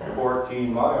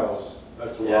 14 miles,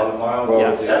 that's a lot of miles.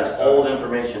 Yes, that's old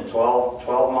information. 12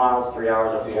 miles, 3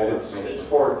 hours, that's old information. It's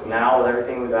 14. Now with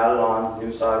everything we've added on,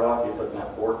 new sidewalk, you're looking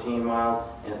at 14 miles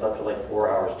and it's up to like 4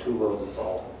 hours, 2 loads of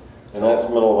salt. And that's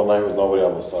middle of the night with nobody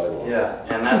on the sidewalk. Yeah,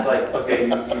 and that's like, okay,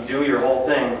 you do your whole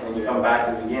thing and you come back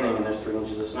to the beginning and there's 3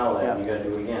 inches of snow there and you gotta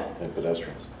do it again. And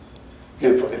pedestrians.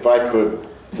 If I could,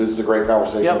 this is a great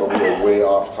conversation, but we're way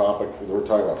off topic. We're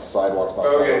talking about sidewalks, not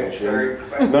sidewalk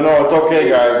machines. No, it's okay,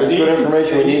 guys. It's good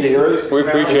information. We need to hear it. We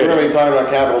appreciate it. We're going to be talking about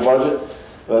capital budget.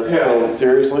 So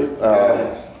seriously,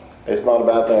 it's not a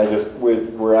bad thing.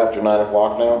 We're after 9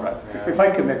 o'clock now. Right. If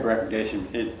I could make a recommendation,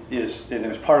 it is, and it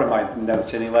was part of my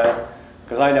notes anyway,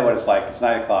 because I know what it's like. It's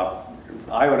 9 o'clock,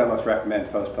 I would almost recommend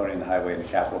postponing the highway and the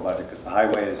capital budget, because the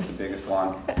highway is the biggest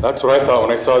one. That's what I thought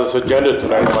when I saw this agenda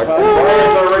tonight. I'm like, Why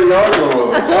is already arguing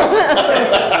with us?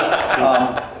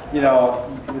 You know,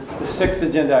 the sixth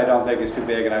agenda I don't think is too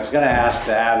big, and I was going to ask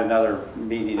to add another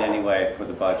meeting anyway for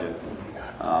the budget,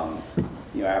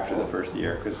 you know, after the first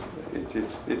year, because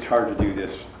it's hard to do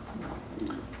this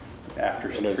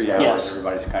after 3 hours. Yes,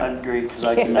 Everybody's kind I of. agree, because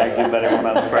I can better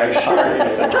when I'm fresh.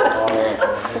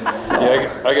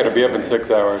 yeah, I got to be up in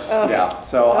 6 hours. Yeah,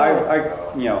 so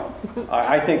you know,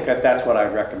 I think that's what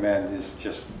I'd recommend, is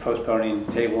just postponing,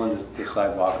 tabling the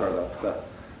sidewalk or the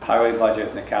highway budget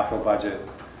and the capital budget.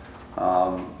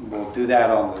 We'll do that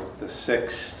on the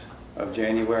 6th of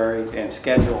January and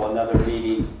schedule another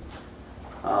meeting.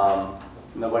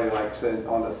 Nobody likes it,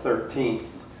 on the 13th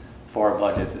for a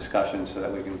budget discussion, so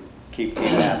that we can keep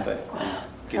teaming at it and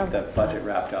get the budget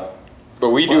wrapped up.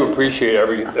 But we do appreciate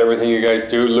everything you guys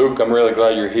do. Luke, I'm really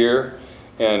glad you're here,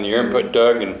 and your input,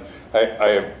 Doug, and I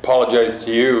apologize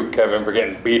to you, Kevin, for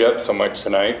getting beat up so much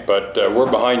tonight, but we're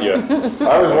behind you.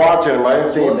 I was watching him, I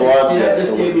didn't see any blood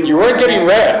yet. You weren't getting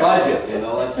red. Budget, you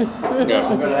know, that's, I'm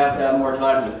gonna have more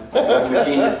time to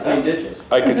machine to clean ditches.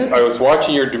 I was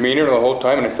watching your demeanor the whole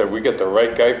time, and I said, we got the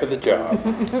right guy for the job.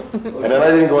 And then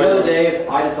I didn't go The other into. day, if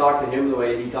I'd have talked to him the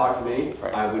way he talked to me,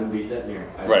 I wouldn't be sitting here.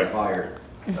 I'd be fired.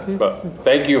 But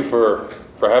thank you for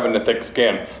having the thick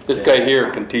skin. This guy here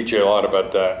can teach you a lot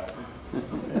about that.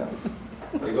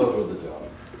 It goes with the job.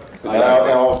 And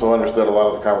I also understood a lot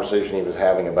of the conversation he was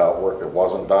having about work that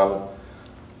wasn't done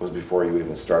was before you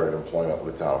even started employment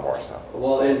with the town of Morristown.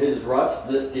 Well, in his ruts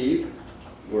this deep,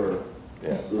 were.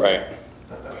 Yeah. Right.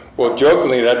 Well,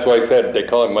 jokingly, that's why I said they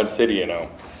call it Mud City, you know.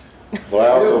 But I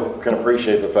also can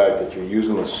appreciate the fact that you're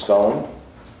using the stone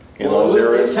in those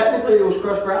areas. Technically, it was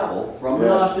crushed gravel from the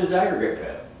Nosh's aggregate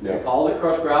pit. They called it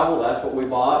crushed gravel, that's what we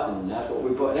bought, and that's what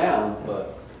we put down,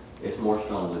 but it's more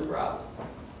stone than gravel.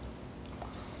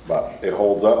 But it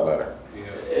holds up better.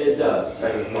 It does. It's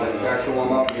like it's starts to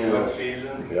warm up, you know. Wet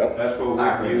season, Yep. that's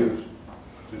what we use.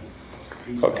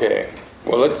 Okay.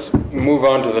 Well, let's move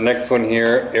on to the next one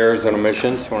here, errors and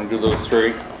omissions. You want to do those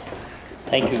three?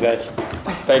 Thank you, guys.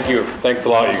 Thank you. Thanks a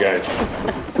lot, you guys.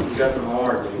 You got some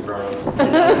homework to do, Brian.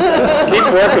 Keep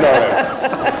working on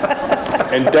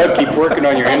it. And Doug, keep working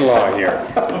on your in-law here.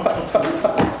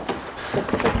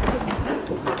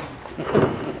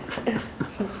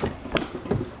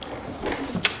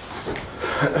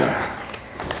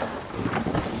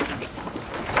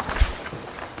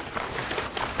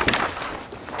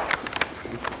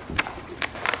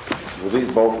 Were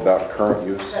these both about current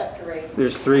use?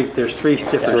 There's three different.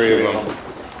 Three of them.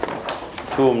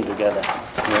 Two of them together.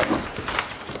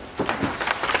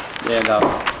 And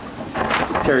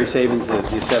Terry Savings, the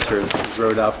assessor,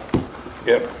 wrote up,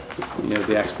 Yep. you know,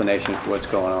 the explanation for what's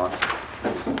going on.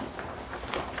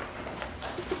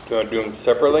 Do you want to do them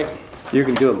separately? You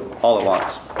can do them all at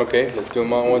once. Okay, let's do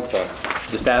them all at once then.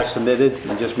 Just as submitted,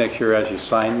 and just make sure as you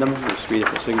sign them, there's 3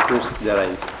 different signatures,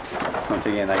 that once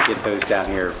again, I get those down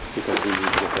here because we need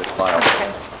to get those filed.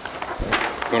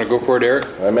 You want to go for it, Eric?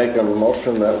 I make a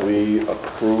motion that we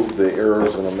approve the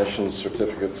errors and omissions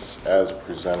certificates as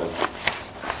presented.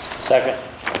 Second.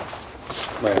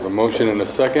 I have a motion and a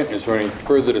second. Is there any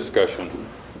further discussion?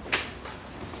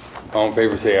 All in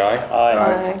favor say aye.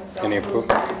 Aye. Any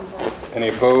opposed? Any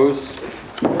opposed?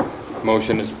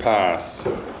 Motion is passed.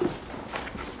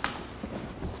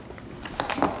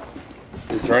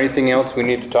 Is there anything else we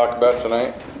need to talk about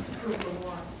tonight?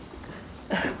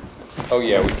 Oh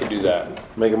yeah, we could do that.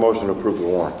 Make a motion to approve the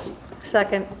warrants.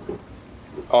 Second.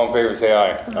 All in favor say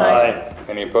aye. Aye.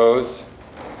 Any opposed?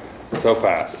 So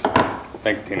passed.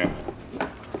 Thanks, Tina.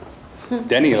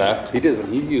 Denny left. He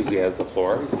doesn't. He usually has the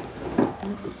floor.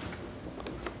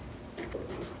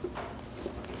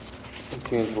 It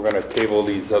seems we're going to table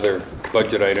these other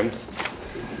budget items.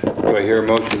 Do I hear a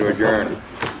motion to adjourn?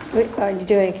 Are you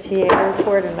doing a TA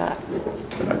report or not?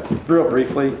 Real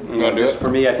briefly, just for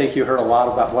me, I think you heard a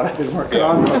lot about what I've been working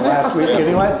on for the last week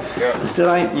anyway.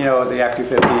 Tonight, you know, the Act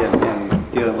 250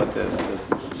 and dealing with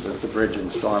the bridge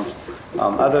and storms.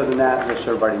 Other than that, just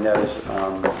so everybody knows,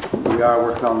 we are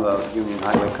working on the Union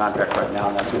Highway contract right now,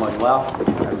 and that's going well.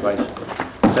 Everybody's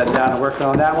sat down and working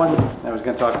on that one. I was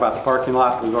going to talk about the parking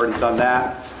lot. We've already done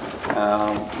that.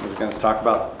 We were going to talk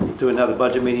about doing another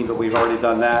budget meeting, but we've already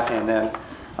done that. And then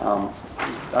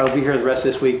I'll be here the rest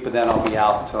of this week, but then I'll be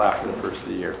out until after the first of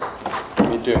the year.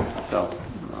 Me too. So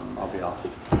I'll be off.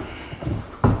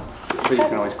 But you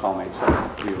can always call me, so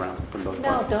I'll be around from both No,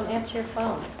 parts. don't answer your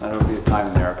phone. That'll be a time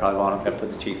in there. I probably want to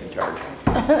put the chief in charge.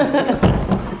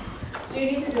 Do you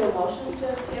need to do a motion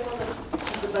to table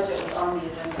the budget was on the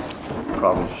agenda?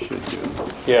 probably should do.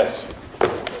 Yes.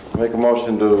 Make a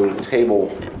motion to table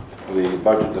the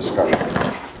budget discussion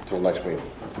until next meeting.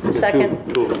 Second.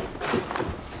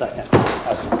 Second.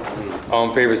 All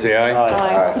in favor, say aye.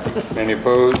 Aye. Any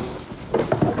opposed?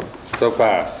 So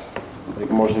pass. Make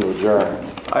a motion to adjourn.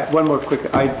 One more quick,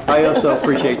 I also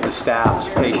appreciate the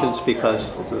staff's patience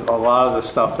because a lot of the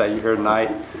stuff that you hear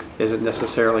tonight isn't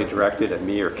necessarily directed at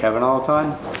me or Kevin all the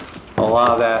time. A lot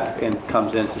of that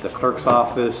comes into the clerk's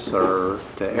office or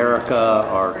to Erica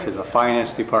or to the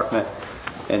finance department,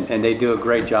 and they do a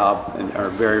great job and are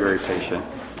very, very patient.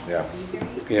 Yeah.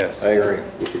 Yes. I agree.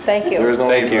 Thank you. There is no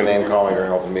need for name calling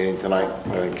during open meeting tonight.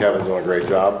 I think Kevin's doing a great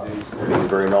job. He's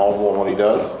very knowledgeable in what he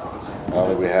does. I don't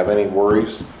think we have any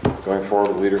worries going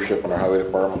forward with leadership in our highway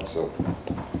department, so.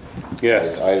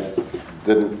 Yes. I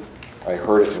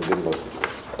heard it and didn't listen to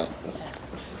it.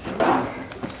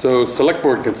 So select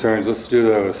board concerns, let's do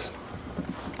those.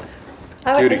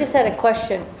 I Judy. just had a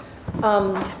question.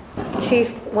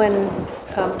 Chief,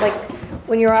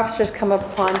 when your officers come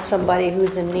upon somebody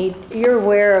who's in need, you're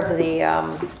aware of the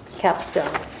capstone?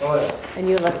 Oh, yeah. And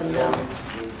you let them know?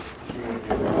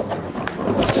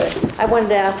 I wanted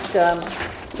to ask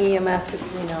EMS, if,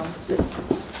 you know,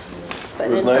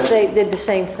 but they did the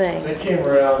same thing. They came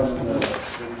around and they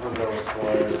put those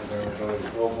flyers and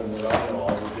everybody opened it up and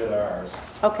all, we did ours.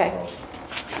 Okay.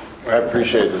 I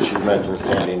appreciate that she mentioned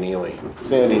Sandy Neely.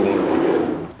 Sandy Neely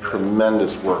did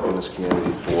tremendous work in this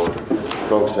community for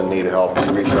folks in need of help.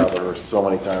 We reached out to her so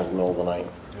many times in the middle of the night.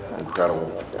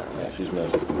 Incredible. She's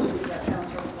missed.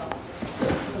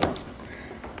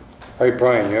 Hey,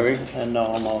 Brian, you have any? And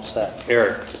no, I'm all set.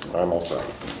 Eric? I'm all set.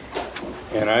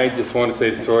 And I just want to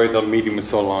say sorry the meeting was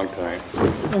so long tonight.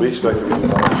 We expect to be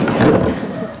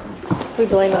We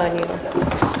blame it on you.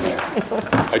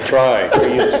 I try.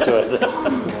 You're used to it.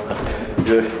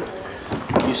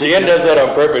 Dan does that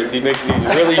on purpose. He makes these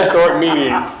really short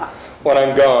meetings when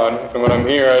I'm gone, and when I'm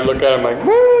here, I look at him like,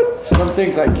 what? Some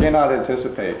things I cannot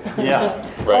anticipate. Yeah.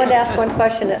 I wanted to ask one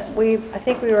question. I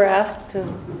think we were asked to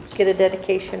get a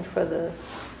dedication for the...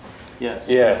 Yes.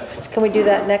 Yes. Can we do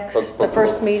that the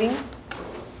first meeting?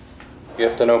 You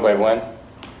have to know by when?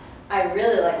 I'd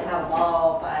really like to have them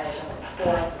all by the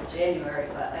 4th of January,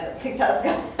 but I don't think that's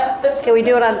gonna happen. Can we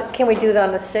do it on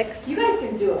the 6th? You guys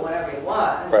can do it whenever you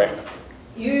want. Right.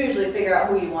 You usually figure out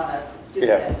who you want to do the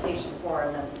Yeah. dedication for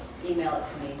and then email it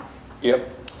to me. Yep.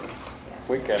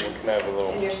 We can have a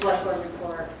little... And your select board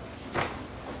report.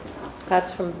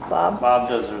 That's from Bob? Bob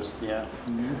does hers, yeah.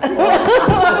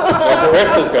 Well,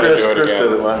 Chris is going to do it Chris again.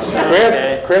 did it last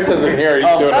year. Chris isn't here. He's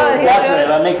doing it. That's right,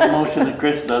 I make the motion that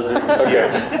Chris does it.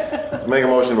 Okay. Make a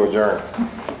motion to adjourn.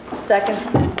 Second.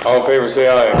 All in favor, say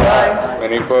aye. Aye.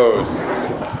 Any opposed?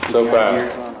 So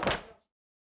fast.